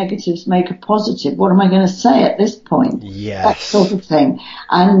two negatives make a positive. What am I going to say at this point? Yes. That sort of thing.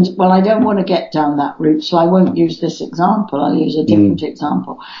 And, well, I don't want to get down that route, so I won't use this example. I'll use a different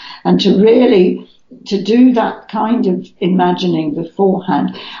example. And to do that kind of imagining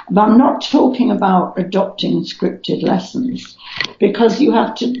beforehand. But I'm not talking about adopting scripted lessons, because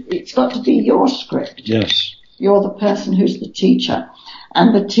it's got to be your script. Yes. You're the person who's the teacher.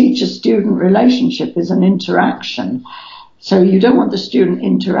 And the teacher-student relationship is an interaction. So you don't want the student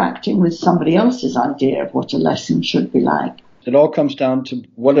interacting with somebody else's idea of what a lesson should be like. It all comes down to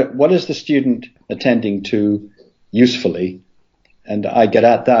what is the student attending to usefully? And I get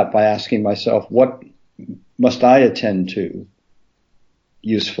at that by asking myself, what must I attend to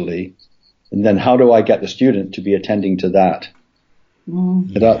usefully? And then how do I get the student to be attending to that?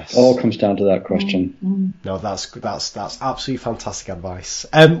 That all comes down to that question. No, that's absolutely fantastic advice.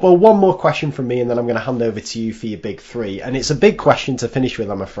 Well, one more question from me, and then I'm going to hand over to you for your big three. And it's a big question to finish with,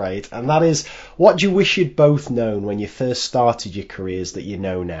 I'm afraid. And that is, what do you wish you'd both known when you first started your careers that you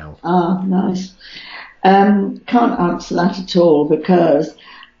know now? Ah, nice. Can't answer that at all, because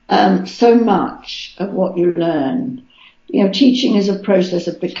so much of what you learn, teaching is a process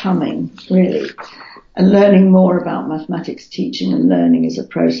of becoming, really. And learning more about mathematics, teaching and learning is a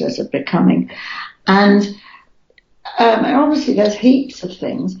process of becoming. And obviously there's heaps of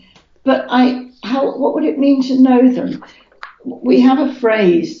things, but what would it mean to know them? We have a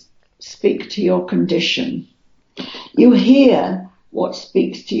phrase, speak to your condition. You hear what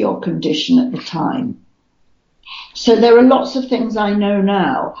speaks to your condition at the time. So there are lots of things I know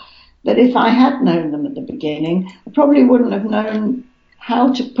now that if I had known them at the beginning, I probably wouldn't have known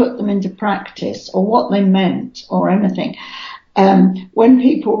how to put them into practice or what they meant or anything. When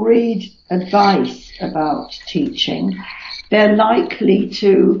people read advice about teaching, they're likely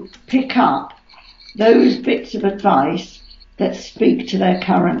to pick up those bits of advice that speak to their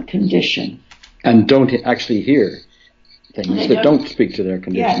current condition. And don't actually hear things that don't speak to their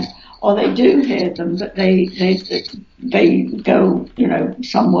condition. Yes, or they do hear them, but they go,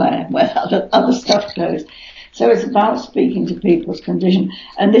 somewhere where other stuff goes. So it's about speaking to people's condition.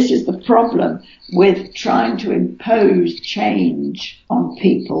 And this is the problem with trying to impose change on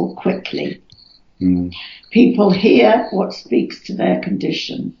people quickly. People hear what speaks to their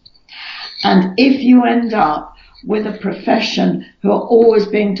condition. And if you end up with a profession who are always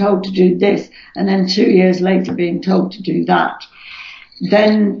being told to do this and then 2 years later being told to do that,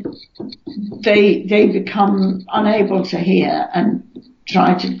 then they become unable to hear and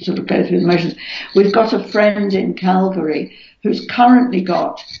try to sort of go through the motions. We've got a friend in Calgary who's currently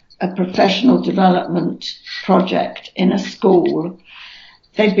got a professional development project in a school.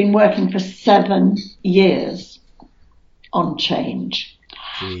 They've been working for 7 years on change.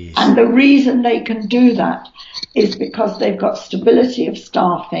 Jeez. And the reason they can do that is because they've got stability of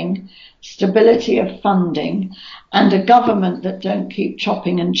staffing, stability of funding, and a government that don't keep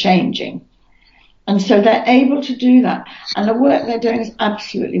chopping and changing. And so they're able to do that. And the work they're doing is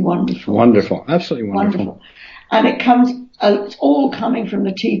absolutely wonderful. Wonderful. Absolutely wonderful. And it's all coming from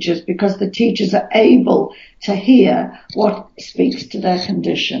the teachers, because the teachers are able to hear what speaks to their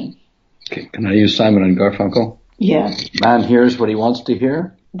condition. Okay, can I use Simon and Garfunkel? Yeah. Man hears what he wants to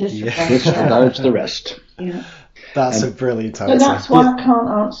hear. Disregards Disregards the rest. Yeah. That's a brilliant So answer. that's why I can't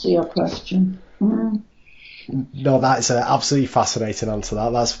answer your question. Mm. No, that's an absolutely fascinating answer.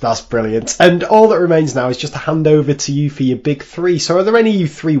 That's brilliant. And all that remains now is just to hand over to you for your big three. So are there any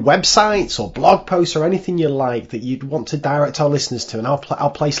three websites or blog posts or anything you like that you'd want to direct our listeners to? And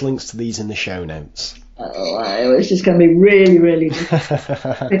I'll place links to these in the show notes. Oh, this is going to be really, really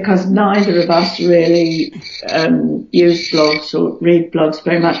difficult because neither of us really use blogs or read blogs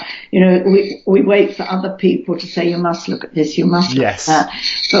very much. You know, we wait for other people to say, you must look at this, you must look at that.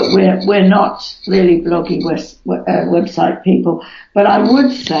 But we're not really bloggy website people. But I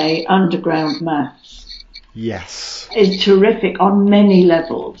would say Underground Maths. Yes. Is terrific on many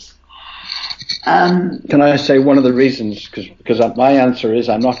levels. Can I say one of the reasons, because my answer is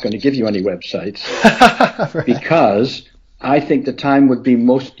I'm not going to give you any websites, Right. because I think the time would be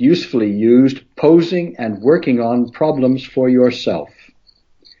most usefully used posing and working on problems for yourself.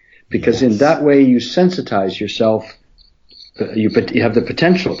 Because in that way you sensitize yourself, you have the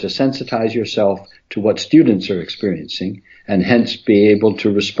potential to sensitize yourself to what students are experiencing and hence be able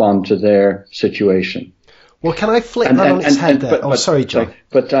to respond to their situation. Well, can I flip that on its head there? Sorry, John.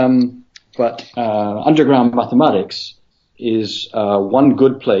 But Underground Mathematics is one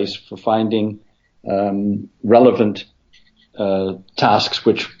good place for finding relevant tasks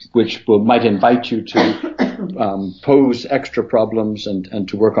which might invite you to pose extra problems and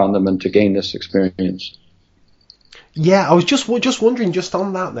to work on them and to gain this experience. Yeah, I was just wondering just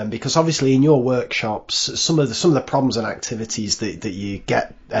on that then, because obviously in your workshops, some of the problems and activities that you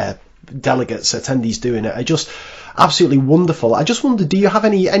get delegates, attendees doing it are just absolutely wonderful. I just wonder, do you have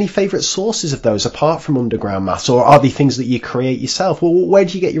any favourite sources of those apart from Underground Maths, or are they things that you create yourself? Well, where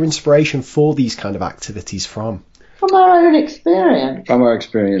do you get your inspiration for these kind of activities from? From our own experience. From our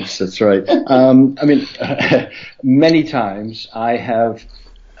experience, that's right. I mean, many times I have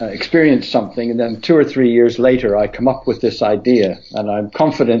experienced something, and then 2 or 3 years later I come up with this idea, and I'm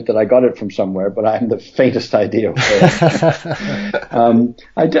confident that I got it from somewhere, but I have the faintest idea where.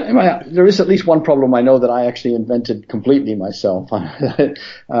 There is at least one problem I know that I actually invented completely myself. But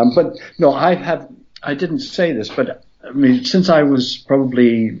no, I didn't say this, but I mean, since I was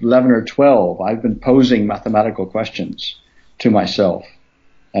probably 11 or 12, I've been posing mathematical questions to myself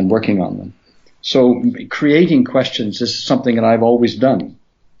and working on them. So creating questions is something that I've always done.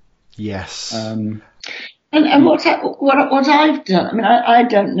 Yes. And what I've done, I mean, I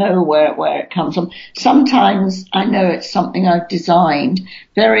don't know where it comes from. Sometimes I know it's something I've designed,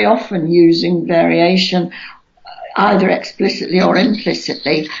 very often using variation, either explicitly or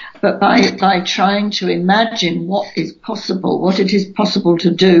implicitly, but by trying to imagine what it is possible to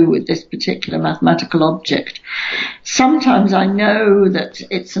do with this particular mathematical object. Sometimes I know that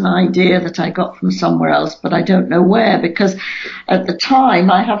it's an idea that I got from somewhere else, but I don't know where, because at the time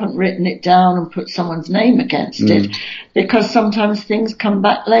I haven't written it down and put someone's name against it, because sometimes things come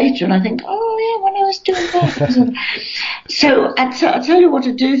back later and I think, oh yeah, when I was doing that. So I'll tell you what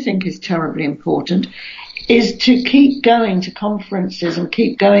I do think is terribly important, is to keep going to conferences and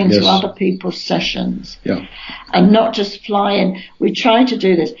keep going to other people's sessions. Yeah. And not just fly in. We try to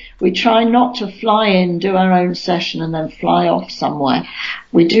do this. We try not to fly in, do our own session and then fly off somewhere.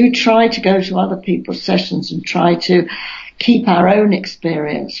 We do try to go to other people's sessions and try to keep our own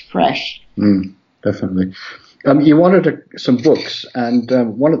experience fresh. Definitely. You wanted some books, and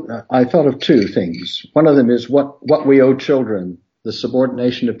I thought of two things. One of them is What We Owe Children, The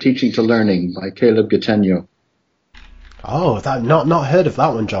Subordination of Teaching to Learning by Caleb Gattegno. Oh, not heard of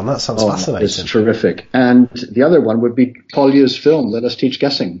that one, John. That sounds fascinating. It's terrific. And the other one would be Paul Yu's film, Let Us Teach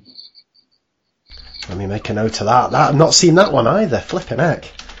Guessing. Let me make a note of that. I've not seen that one either. Flipping heck.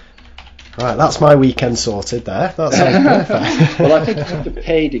 Right, that's my weekend sorted there. That sounds perfect. Well, I think you have to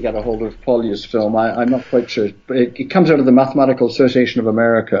pay to get a hold of Paul Yu's film. I'm not quite sure. But it comes out of the Mathematical Association of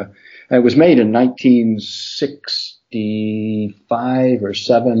America. It was made in 1965 or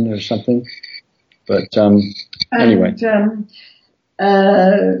 7 or something. But anyway.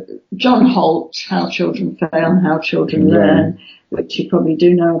 And John Holt, How Children Fail and How Children Learn, which you probably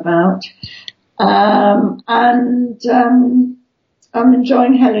do know about. I'm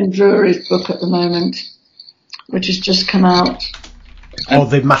enjoying Helen Drury's book at the moment, which has just come out. Oh,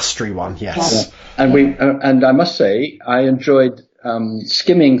 the Mastery one, yes. Yeah. And I must say, I enjoyed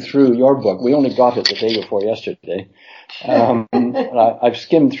skimming through your book. We only got it the day before yesterday. I've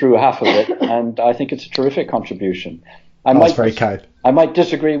skimmed through half of it, and I think it's a terrific contribution. That's very kind. I might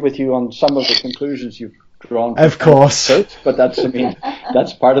disagree with you on some of the conclusions you've drawn. Of course. But that's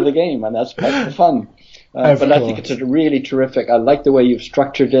part of the game, and that's part of the fun. But I think it's a really terrific. I like the way you've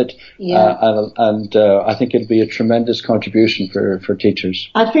structured it, and I think it'll be a tremendous contribution for teachers.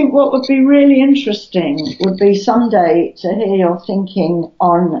 I think what would be really interesting would be someday to hear your thinking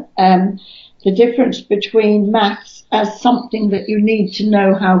on the difference between maths as something that you need to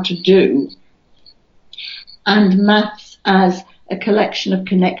know how to do and maths as a collection of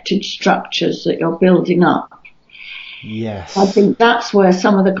connected structures that you're building up. Yes. I think that's where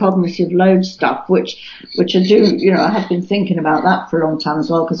some of the cognitive load stuff, which I have been thinking about that for a long time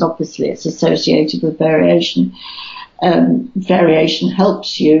as well, because obviously it's associated with variation. Variation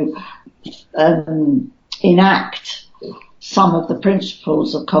helps you enact some of the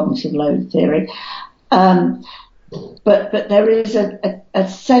principles of cognitive load theory. But there is a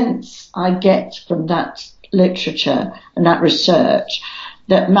sense I get from that literature and that research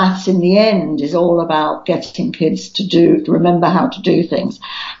that maths in the end is all about getting kids to remember how to do things.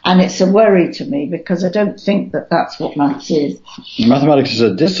 And it's a worry to me because I don't think that that's what maths is. Mathematics is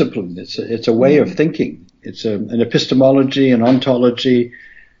a discipline. It's a way of thinking. It's an epistemology, an ontology.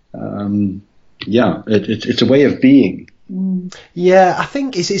 It's a way of being. Yeah, I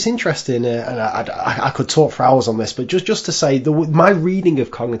think it's interesting, and I could talk for hours on this, but just to say, my reading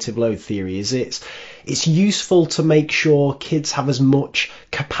of cognitive load theory is it's useful to make sure kids have as much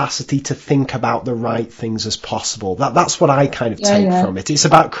capacity to think about the right things as possible. That's what I kind of take from it. It's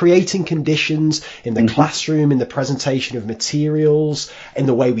about creating conditions in the classroom, in the presentation of materials, in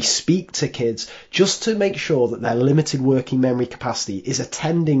the way we speak to kids, just to make sure that their limited working memory capacity is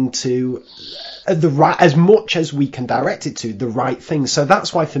attending to as much as we can direct it to the right things. So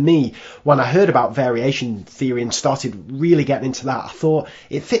that's why for me, when I heard about variation theory and started really getting into that, I thought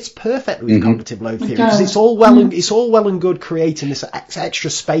it fits perfectly with cognitive load theory, because it's all well and good creating this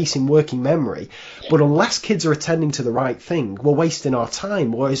extra space in working memory, but unless kids are attending to the right thing, we're wasting our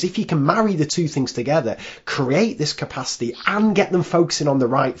time. Whereas if you can marry the two things together, create this capacity and get them focusing on the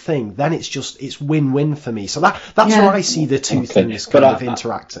right thing, then it's win-win for me. So that's where I see the two things kind of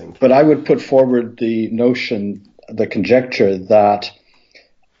interacting. But I would put forward the notion, the conjecture that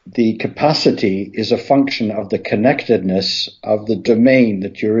the capacity is a function of the connectedness of the domain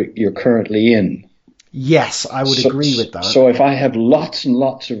that you're currently in. Yes, I would agree with that. So if I have lots and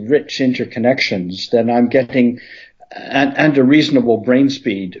lots of rich interconnections, then I'm getting, and a reasonable brain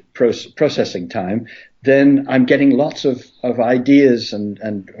speed processing time, then I'm getting lots of ideas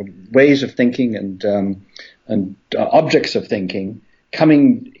and ways of thinking and objects of thinking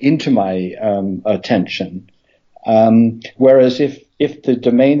coming into my attention. Whereas if the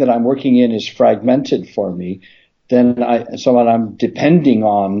domain that I'm working in is fragmented for me, then I'm depending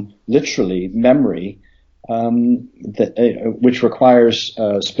on literally memory, which requires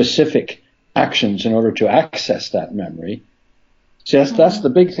specific actions in order to access that memory. So that's the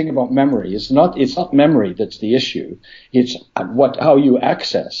big thing about memory. It's not memory that's the issue. It's how you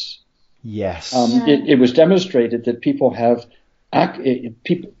access. Yes. It was demonstrated that people have.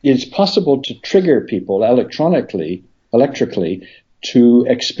 It's possible to trigger people electrically to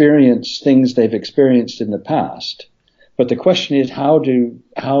experience things they've experienced in the past. But the question is, how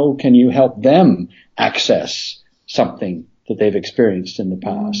can you help them access something that they've experienced in the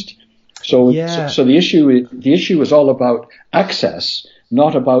past? So the issue is all about access,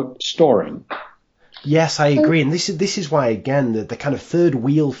 not about storing. Yes, I agree. And this is why, again, the kind of third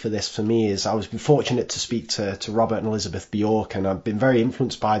wheel for this for me is I was fortunate to speak to Robert and Elizabeth Bjork, and I've been very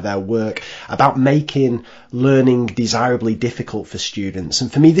influenced by their work about making learning desirably difficult for students.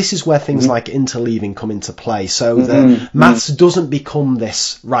 And for me, this is where things like interleaving come into play. So the maths doesn't become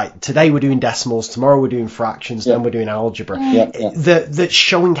this, right, today we're doing decimals, tomorrow we're doing fractions, then we're doing algebra. That's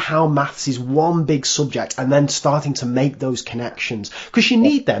showing how maths is one big subject and then starting to make those connections. Because you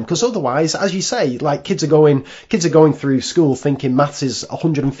need them, because otherwise, as you say, like kids are going through school thinking maths is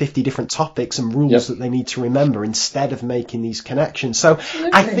 150 different topics and rules that they need to remember instead of making these connections. So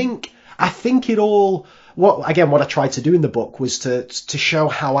I think it all. What I tried to do in the book was to show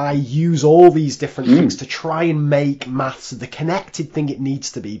how I use all these different things to try and make maths the connected thing it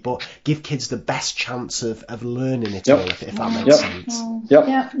needs to be, but give kids the best chance of learning it all, if that makes sense.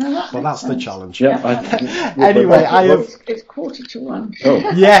 That's the challenge. Anyway, it's 1:45.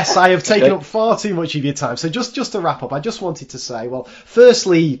 Oh. Yes, I have taken up far too much of your time. So just to wrap up, I just wanted to say, well,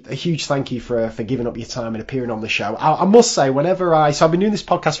 firstly, a huge thank you for giving up your time and appearing on the show. I must say, so I've been doing this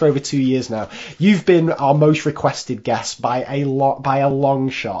podcast for over 2 years now. You've been our most requested guest by a long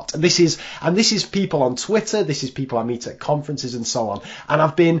shot. This is people on Twitter, this is people I meet at conferences and so on. And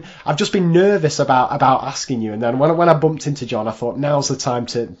I've just been nervous about asking you. And then when I bumped into John, I thought now's the time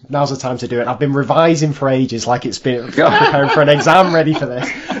to do it. I've been revising for ages, like it's been preparing for an exam ready for this.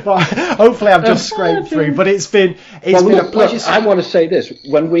 Well, hopefully I've just scraped through, but it's been a pleasure. Look, I want to say this: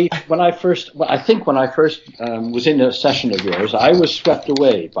 when I first was in a session of yours, I was swept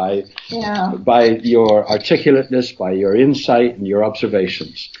away by your articulateness, by your insight and your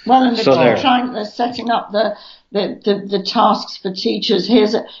observations. Well, and they're setting up the tasks for teachers.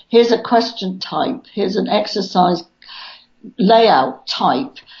 Here's a question type. Here's an exercise layout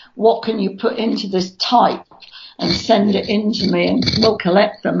type. What can you put into this type? And send it in to me, and we'll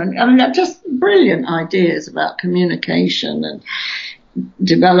collect them. And I mean, they're just brilliant ideas about communication and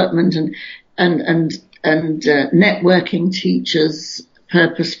development and networking teachers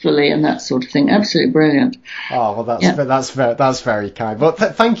purposefully and that sort of thing. Absolutely brilliant. Oh, well, that's very kind. But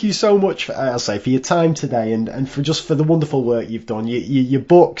thank you so much, I'll say, for your time today and for the wonderful work you've done. Your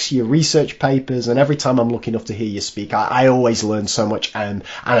books, your research papers, and every time I'm lucky enough to hear you speak, I always learn so much, and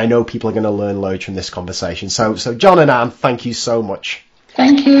I know people are going to learn loads from this conversation. So John and Anne, thank you so much.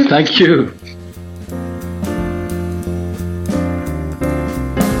 Thank you. Thank you.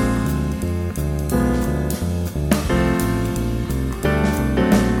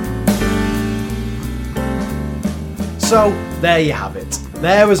 So there you have it.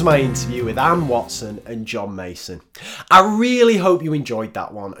 There was my interview with Anne Watson and John Mason. I really hope you enjoyed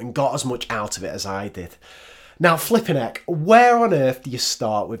that one and got as much out of it as I did. Now, flipping heck, where on earth do you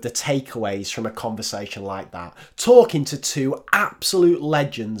start with the takeaways from a conversation like that? Talking to two absolute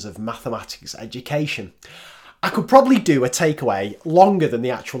legends of mathematics education. I could probably do a takeaway longer than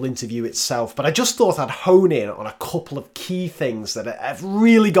the actual interview itself, but I just thought I'd hone in on a couple of key things that have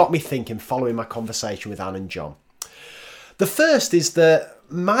really got me thinking following my conversation with Anne and John. The first is that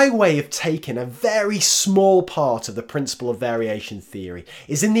my way of taking a very small part of the principle of variation theory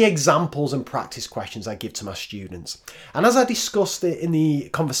is in the examples and practice questions I give to my students. And as I discussed it in the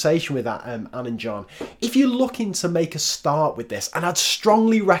conversation with Anne and John, if you're looking to make a start with this, and I'd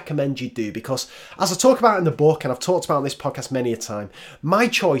strongly recommend you do, because as I talk about in the book, and I've talked about on this podcast many a time, my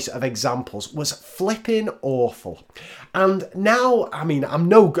choice of examples was flipping awful. And now, I mean, I'm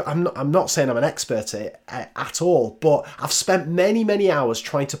not saying I'm an expert at all, but I've spent many hours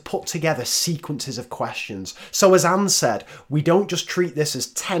trying to put together sequences of questions. So as Anne said, we don't just treat this as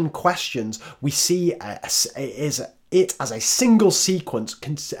 10 questions, we see it as a single sequence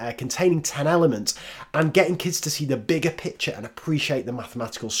containing 10 elements, and getting kids to see the bigger picture and appreciate the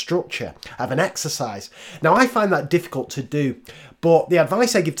mathematical structure of an exercise. Now, I find that difficult to do, but the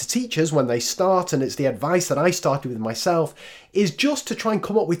advice I give to teachers when they start, and it's the advice that I started with myself, is just to try and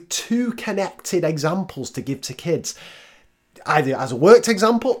come up with 2 connected examples to give to kids, either as a worked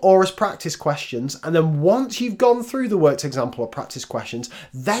example or as practice questions. And then once you've gone through the worked example or practice questions,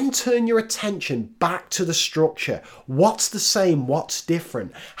 then turn your attention back to the structure. What's the same? What's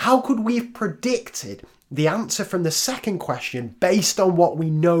different? How could we have predicted the answer from the second question based on what we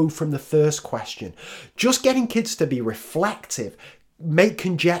know from the first question? Just getting kids to be reflective, make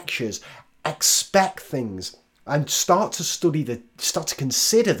conjectures, expect things, and start to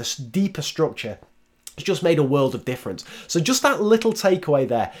consider the deeper structure. It's just made a world of difference. So just that little takeaway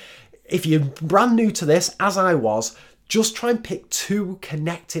there. If you're brand new to this, as I was, just try and pick 2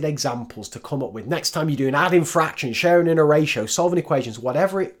 connected examples to come up with. Next time you're doing adding fractions, sharing in a ratio, solving equations,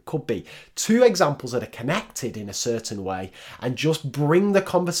 whatever it could be, 2 examples that are connected in a certain way, and just bring the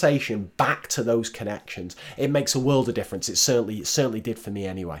conversation back to those connections. It makes a world of difference. It certainly did for me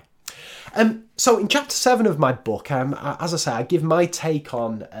anyway. So in chapter 7 of my book, as I say, I give my take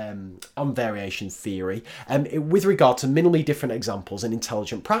on variation theory with regard to minimally different examples in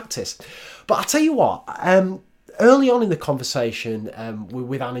intelligent practice. But I'll tell you what, early on in the conversation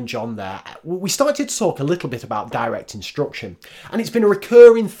with Anne and John there, we started to talk a little bit about direct instruction. And it's been a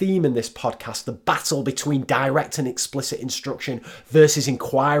recurring theme in this podcast, the battle between direct and explicit instruction versus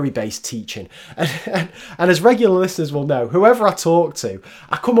inquiry-based teaching. And as regular listeners will know, whoever I talk to,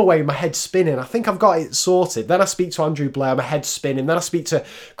 I come away with my head spinning. I think I've got it sorted. Then I speak to Andrew Blair, my head's spinning. Then I speak to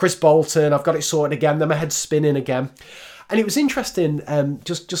Chris Bolton, I've got it sorted again. Then my head's spinning again. And it was interesting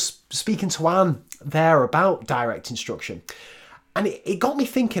just speaking to Anne there about direct instruction. And it got me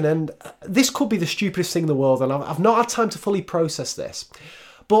thinking, and this could be the stupidest thing in the world, and I've not had time to fully process this.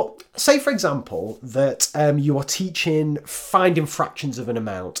 But say, for example, that you are teaching finding fractions of an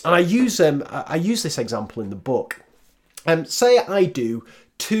amount. And I use this example in the book. Say I do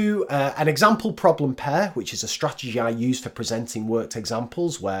an example problem pair, which is a strategy I use for presenting worked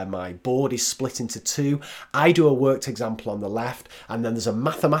examples where my board is split into 2. I do a worked example on the left, and then there's a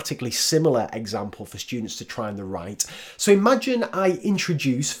mathematically similar example for students to try on the right. So imagine I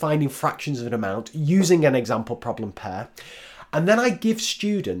introduce finding fractions of an amount using an example problem pair. And then I give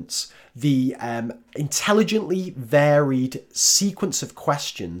students the intelligently varied sequence of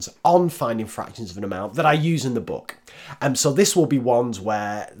questions on finding fractions of an amount that I use in the book. So this will be ones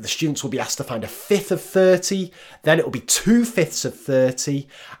where the students will be asked to find a fifth of 30, then it will be 2/5 of 30,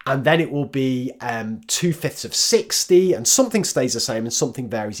 and then it will be 2/5 of 60, and something stays the same and something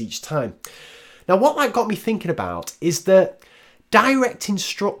varies each time. Now, what that got me thinking about is that direct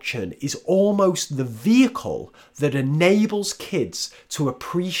instruction is almost the vehicle that enables kids to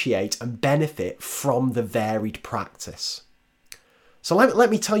appreciate and benefit from the varied practice. So let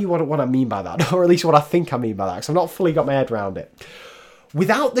me tell you what I mean by that, or at least what I think I mean by that, because I've not fully got my head around it.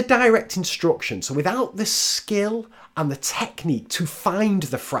 Without the direct instruction, so without the skill and the technique to find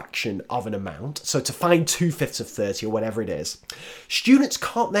the fraction of an amount, so to find 2/5 of 30 or whatever it is, students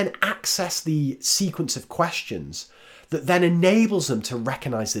can't then access the sequence of questions that then enables them to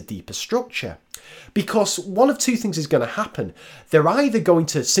recognise the deeper structure. Because one of two things is going to happen. They're either going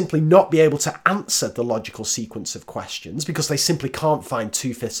to simply not be able to answer the logical sequence of questions because they simply can't find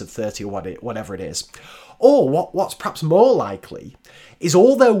 2/5 of 30 or whatever it is. Or what's perhaps more likely is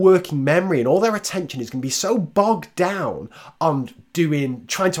all their working memory and all their attention is going to be so bogged down on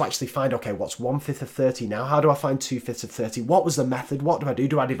trying to actually find, okay, what's 1/5 of 30 now? How do I find 2/5 of 30? What was the method? What do I do?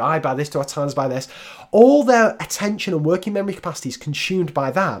 Do I divide by this? Do I times by this? All their attention and working memory capacity is consumed by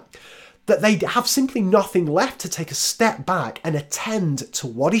that they have simply nothing left to take a step back and attend to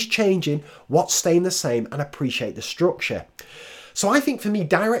what is changing, what's staying the same, and appreciate the structure. So I think for me,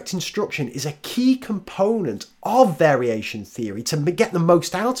 direct instruction is a key component of variation theory to get the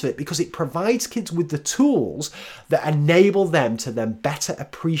most out of it, because it provides kids with the tools that enable them to then better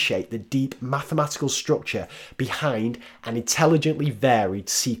appreciate the deep mathematical structure behind an intelligently varied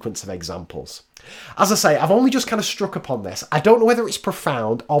sequence of examples. As I say, I've only just kind of struck upon this. I don't know whether it's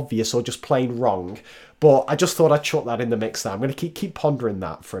profound, obvious, or just plain wrong, but I just thought I'd chuck that in the mix there. I'm going to keep pondering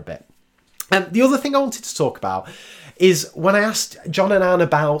that for a bit. The other thing I wanted to talk about is when I asked John and Anne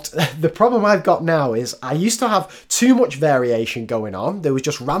about the problem I've got now is I used to have too much variation going on. There was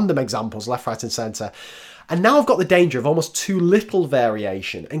just random examples left, right and centre. And now I've got the danger of almost too little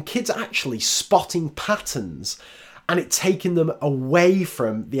variation and kids actually spotting patterns and it taking them away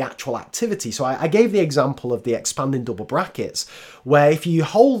from the actual activity. So I gave the example of the expanding double brackets, where if you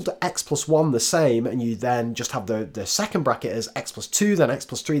hold x plus 1 the same and you then just have the second bracket as x plus 2, then x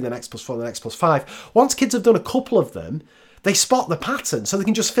plus 3, then x plus 4, then x plus 5, once kids have done a couple of them, they spot the pattern, so they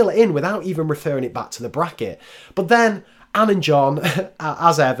can just fill it in without even referring it back to the bracket. But then Anne and John,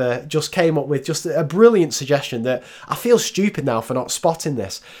 as ever, just came up with just a brilliant suggestion that I feel stupid now for not spotting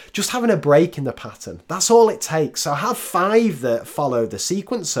this. Just having a break in the pattern. That's all it takes. So I have 5 that follow the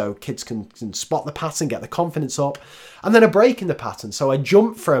sequence so kids can spot the pattern, get the confidence up, and then a break in the pattern. So I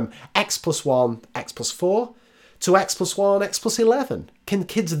jump from x plus 1, x plus 4 to x plus 1, x plus 11. Can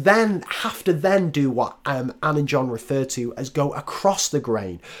kids then have to then do what Anne and John refer to as go across the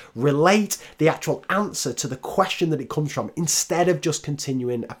grain, relate the actual answer to the question that it comes from instead of just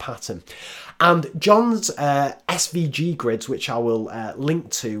continuing a pattern. And John's SVG grids, which I will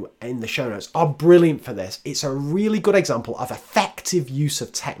link to in the show notes, are brilliant for this. It's a really good example of effective use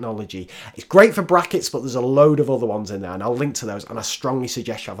of technology. It's great for brackets, but there's a load of other ones in there, and I'll link to those, and I strongly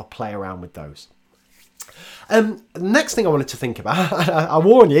suggest you have a play around with those. Next thing I wanted to think about, I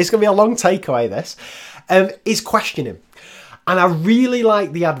warn you, it's going to be a long takeaway this, is questioning. And I really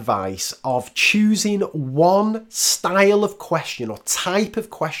like the advice of choosing one style of question or type of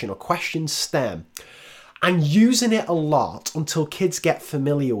question or question stem and using it a lot until kids get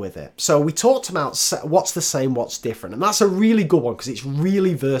familiar with it. So we talked about what's the same, what's different. And that's a really good one because it's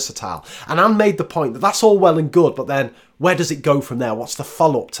really versatile. And Anne made the point that that's all well and good, but then where does it go from there? What's the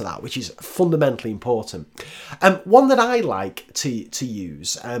follow-up to that, which is fundamentally important? One that I like to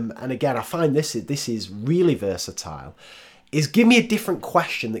use, and again, I find this is really versatile, is give me a different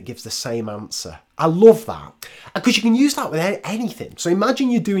question that gives the same answer. I love that because you can use that with anything. So imagine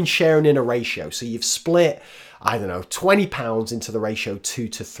you're doing sharing in a ratio. So you've split, I don't know, £20 into the ratio 2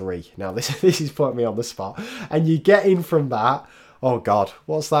 to 3. Now this is putting me on the spot. And you get in from that, oh God,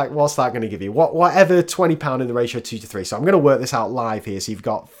 what's that going to give you? Whatever £20 in the ratio 2 to 3. So I'm going to work this out live here. So you've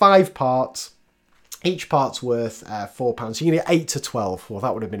got 5 parts. Each part's worth £4. So you can get 8 to 12. Well,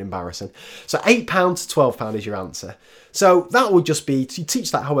 that would have been embarrassing. So £8 to £12 is your answer. So that would just be, you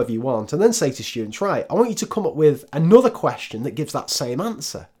teach that however you want, and then say to students, right, I want you to come up with another question that gives that same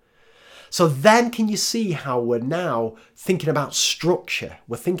answer. So then can you see how we're now thinking about structure?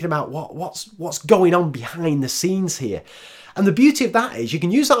 We're thinking about what's going on behind the scenes here. And the beauty of that is you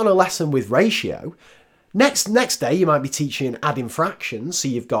can use that on a lesson with ratio. Next day, you might be teaching adding fractions. So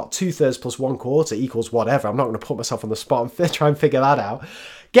you've got 2/3 plus 1/4 equals whatever. I'm not going to put myself on the spot and try and figure that out.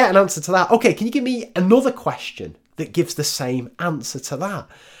 Get an answer to that. Okay, can you give me another question that gives the same answer to that?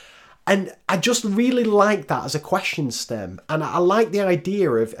 And I just really like that as a question stem. And I like the idea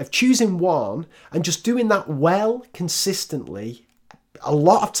of choosing one and just doing that well, consistently, a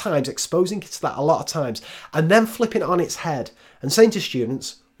lot of times, exposing kids to that a lot of times, and then flipping it on its head and saying to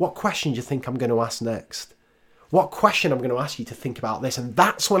students, what question do you think I'm going to ask next? What question I'm going to ask you to think about this? And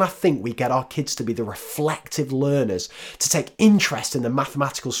that's when I think we get our kids to be the reflective learners, to take interest in the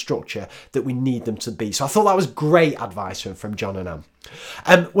mathematical structure that we need them to be. So I thought that was great advice from John and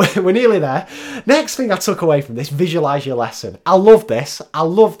Anne. We're nearly there. Next thing I took away from this, visualize your lesson. I love this.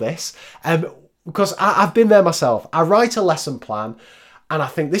 Because I've been there myself. I write a lesson plan and I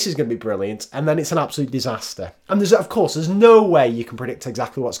think this is going to be brilliant, and then it's an absolute disaster. And there's no way you can predict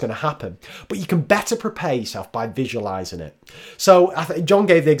exactly what's going to happen, but you can better prepare yourself by visualizing it. So John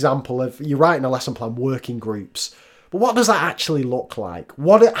gave the example of you writing a lesson plan, working groups. But what does that actually look like?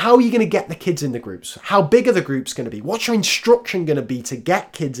 How are you going to get the kids in the groups? How big are the groups going to be? What's your instruction going to be to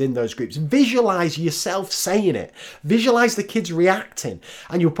get kids in those groups? Visualize yourself saying it. Visualize the kids reacting,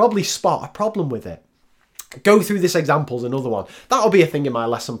 and you'll probably spot a problem with it. Go through this example is another one. That'll be a thing in my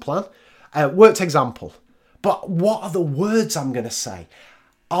lesson plan. Worked example. But what are the words I'm going to say?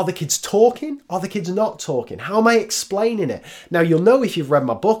 Are the kids talking? Are the kids not talking? How am I explaining it? Now, you'll know if you've read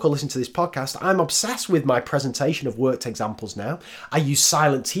my book or listened to this podcast, I'm obsessed with my presentation of worked examples now. I use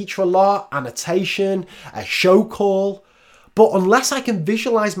silent teacher a lot, annotation, a show call. But unless I can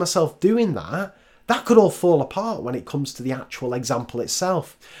visualize myself doing that could all fall apart when it comes to the actual example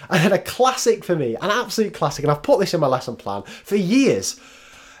itself. I had a classic for me, an absolute classic, and I've put this in my lesson plan for years.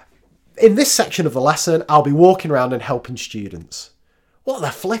 In this section of the lesson, I'll be walking around and helping students. What the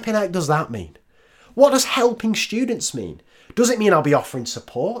flipping heck does that mean? What does helping students mean? Does it mean I'll be offering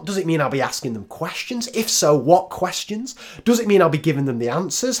support? Does it mean I'll be asking them questions? If so, what questions? Does it mean I'll be giving them the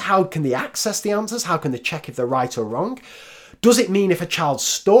answers? How can they access the answers? How can they check if they're right or wrong? Does it mean if a child's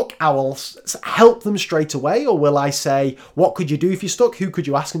stuck, I will help them straight away? Or will I say, what could you do if you're stuck? Who could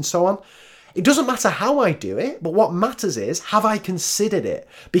you ask? And so on. It doesn't matter how I do it, but what matters is, have I considered it?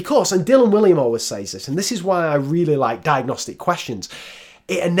 Because, and Dylan Wiliam always says this, and this is why I really like diagnostic questions,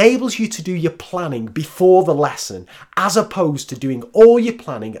 it enables you to do your planning before the lesson, as opposed to doing all your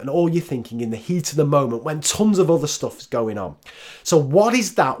planning and all your thinking in the heat of the moment when tons of other stuff is going on. So what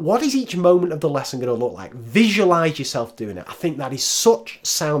is that? What is each moment of the lesson going to look like? Visualize yourself doing it. I think that is such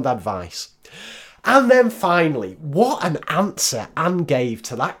sound advice. And then finally, what an answer Anne gave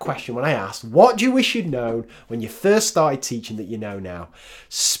to that question when I asked, what do you wish you'd known when you first started teaching that you know now?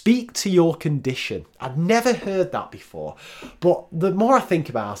 Speak to your condition. I'd never heard that before, but the more I think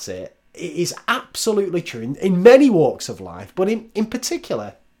about it, it is absolutely true in many walks of life, but in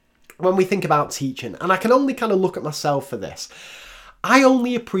particular, when we think about teaching, and I can only kind of look at myself for this, I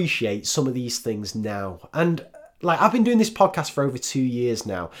only appreciate some of these things now. And I've been doing this podcast for over 2 years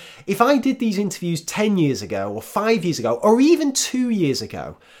now. If I did these interviews 10 years ago or 5 years ago or even 2 years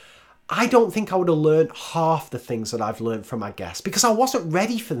ago, I don't think I would have learned half the things that I've learned from my guests because I wasn't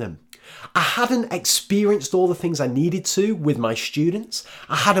ready for them. I hadn't experienced all the things I needed to with my students.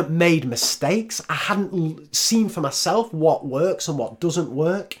 I hadn't made mistakes. I hadn't seen for myself what works and what doesn't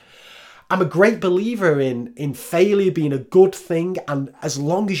work. I'm a great believer in failure being a good thing, and as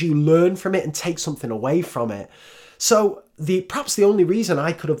long as you learn from it and take something away from it. So perhaps the only reason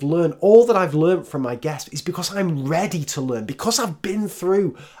I could have learned all that I've learned from my guests is because I'm ready to learn, because I've been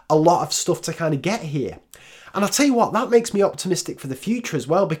through a lot of stuff to kind of get here. And I'll tell you what, that makes me optimistic for the future as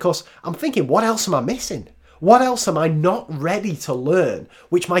well, because I'm thinking, what else am I missing? What else am I not ready to learn,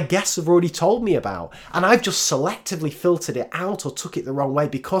 which my guests have already told me about? And I've just selectively filtered it out or took it the wrong way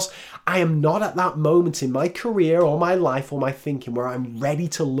because I am not at that moment in my career or my life or my thinking where I'm ready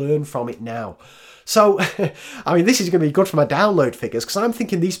to learn from it now. So, I mean, this is going to be good for my download figures because I'm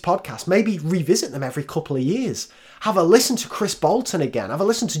thinking these podcasts, maybe revisit them every couple of years. Have a listen to Chris Bolton again. Have a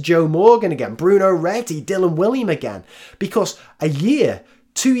listen to Joe Morgan again, Bruno Reddy, Dylan Wiliam again. Because a year,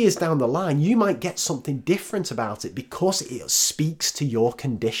 2 years down the line, you might get something different about it because it speaks to your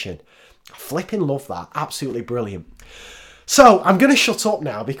condition. I flipping love that. Absolutely brilliant. So I'm going to shut up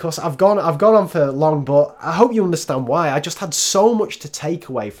now because I've gone on for long, but I hope you understand why. I just had so much to take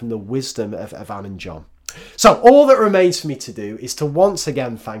away from the wisdom of Anne and John. So all that remains for me to do is to once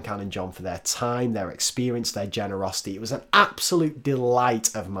again thank Anne and John for their time, their experience, their generosity. It was an absolute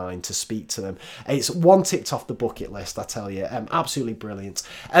delight of mine to speak to them. It's one ticked off the bucket list, I tell you. Absolutely brilliant.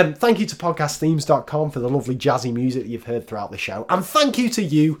 Thank you to podcastthemes.com for the lovely jazzy music that you've heard throughout the show. And thank you to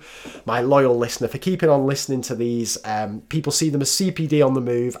you, my loyal listener, for keeping on listening to these. People see them as CPD on the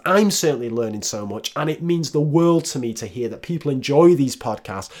move. I'm certainly learning so much, and it means the world to me to hear that people enjoy these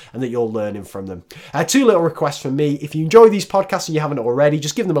podcasts and that you're learning from them. Two little requests from me. If you enjoy these podcasts and you haven't already,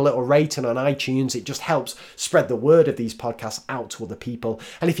 just give them a little rating on iTunes. It just helps spread the word of these podcasts out to other people.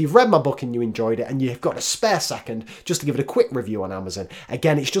 And if you've read my book and you enjoyed it and you've got a spare second just to give it a quick review on Amazon,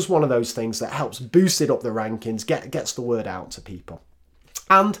 again, it's just one of those things that helps boost it up the rankings, gets the word out to people.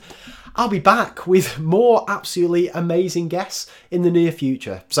 And I'll be back with more absolutely amazing guests in the near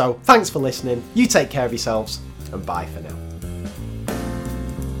future. So thanks for listening. You take care of yourselves, and bye for now.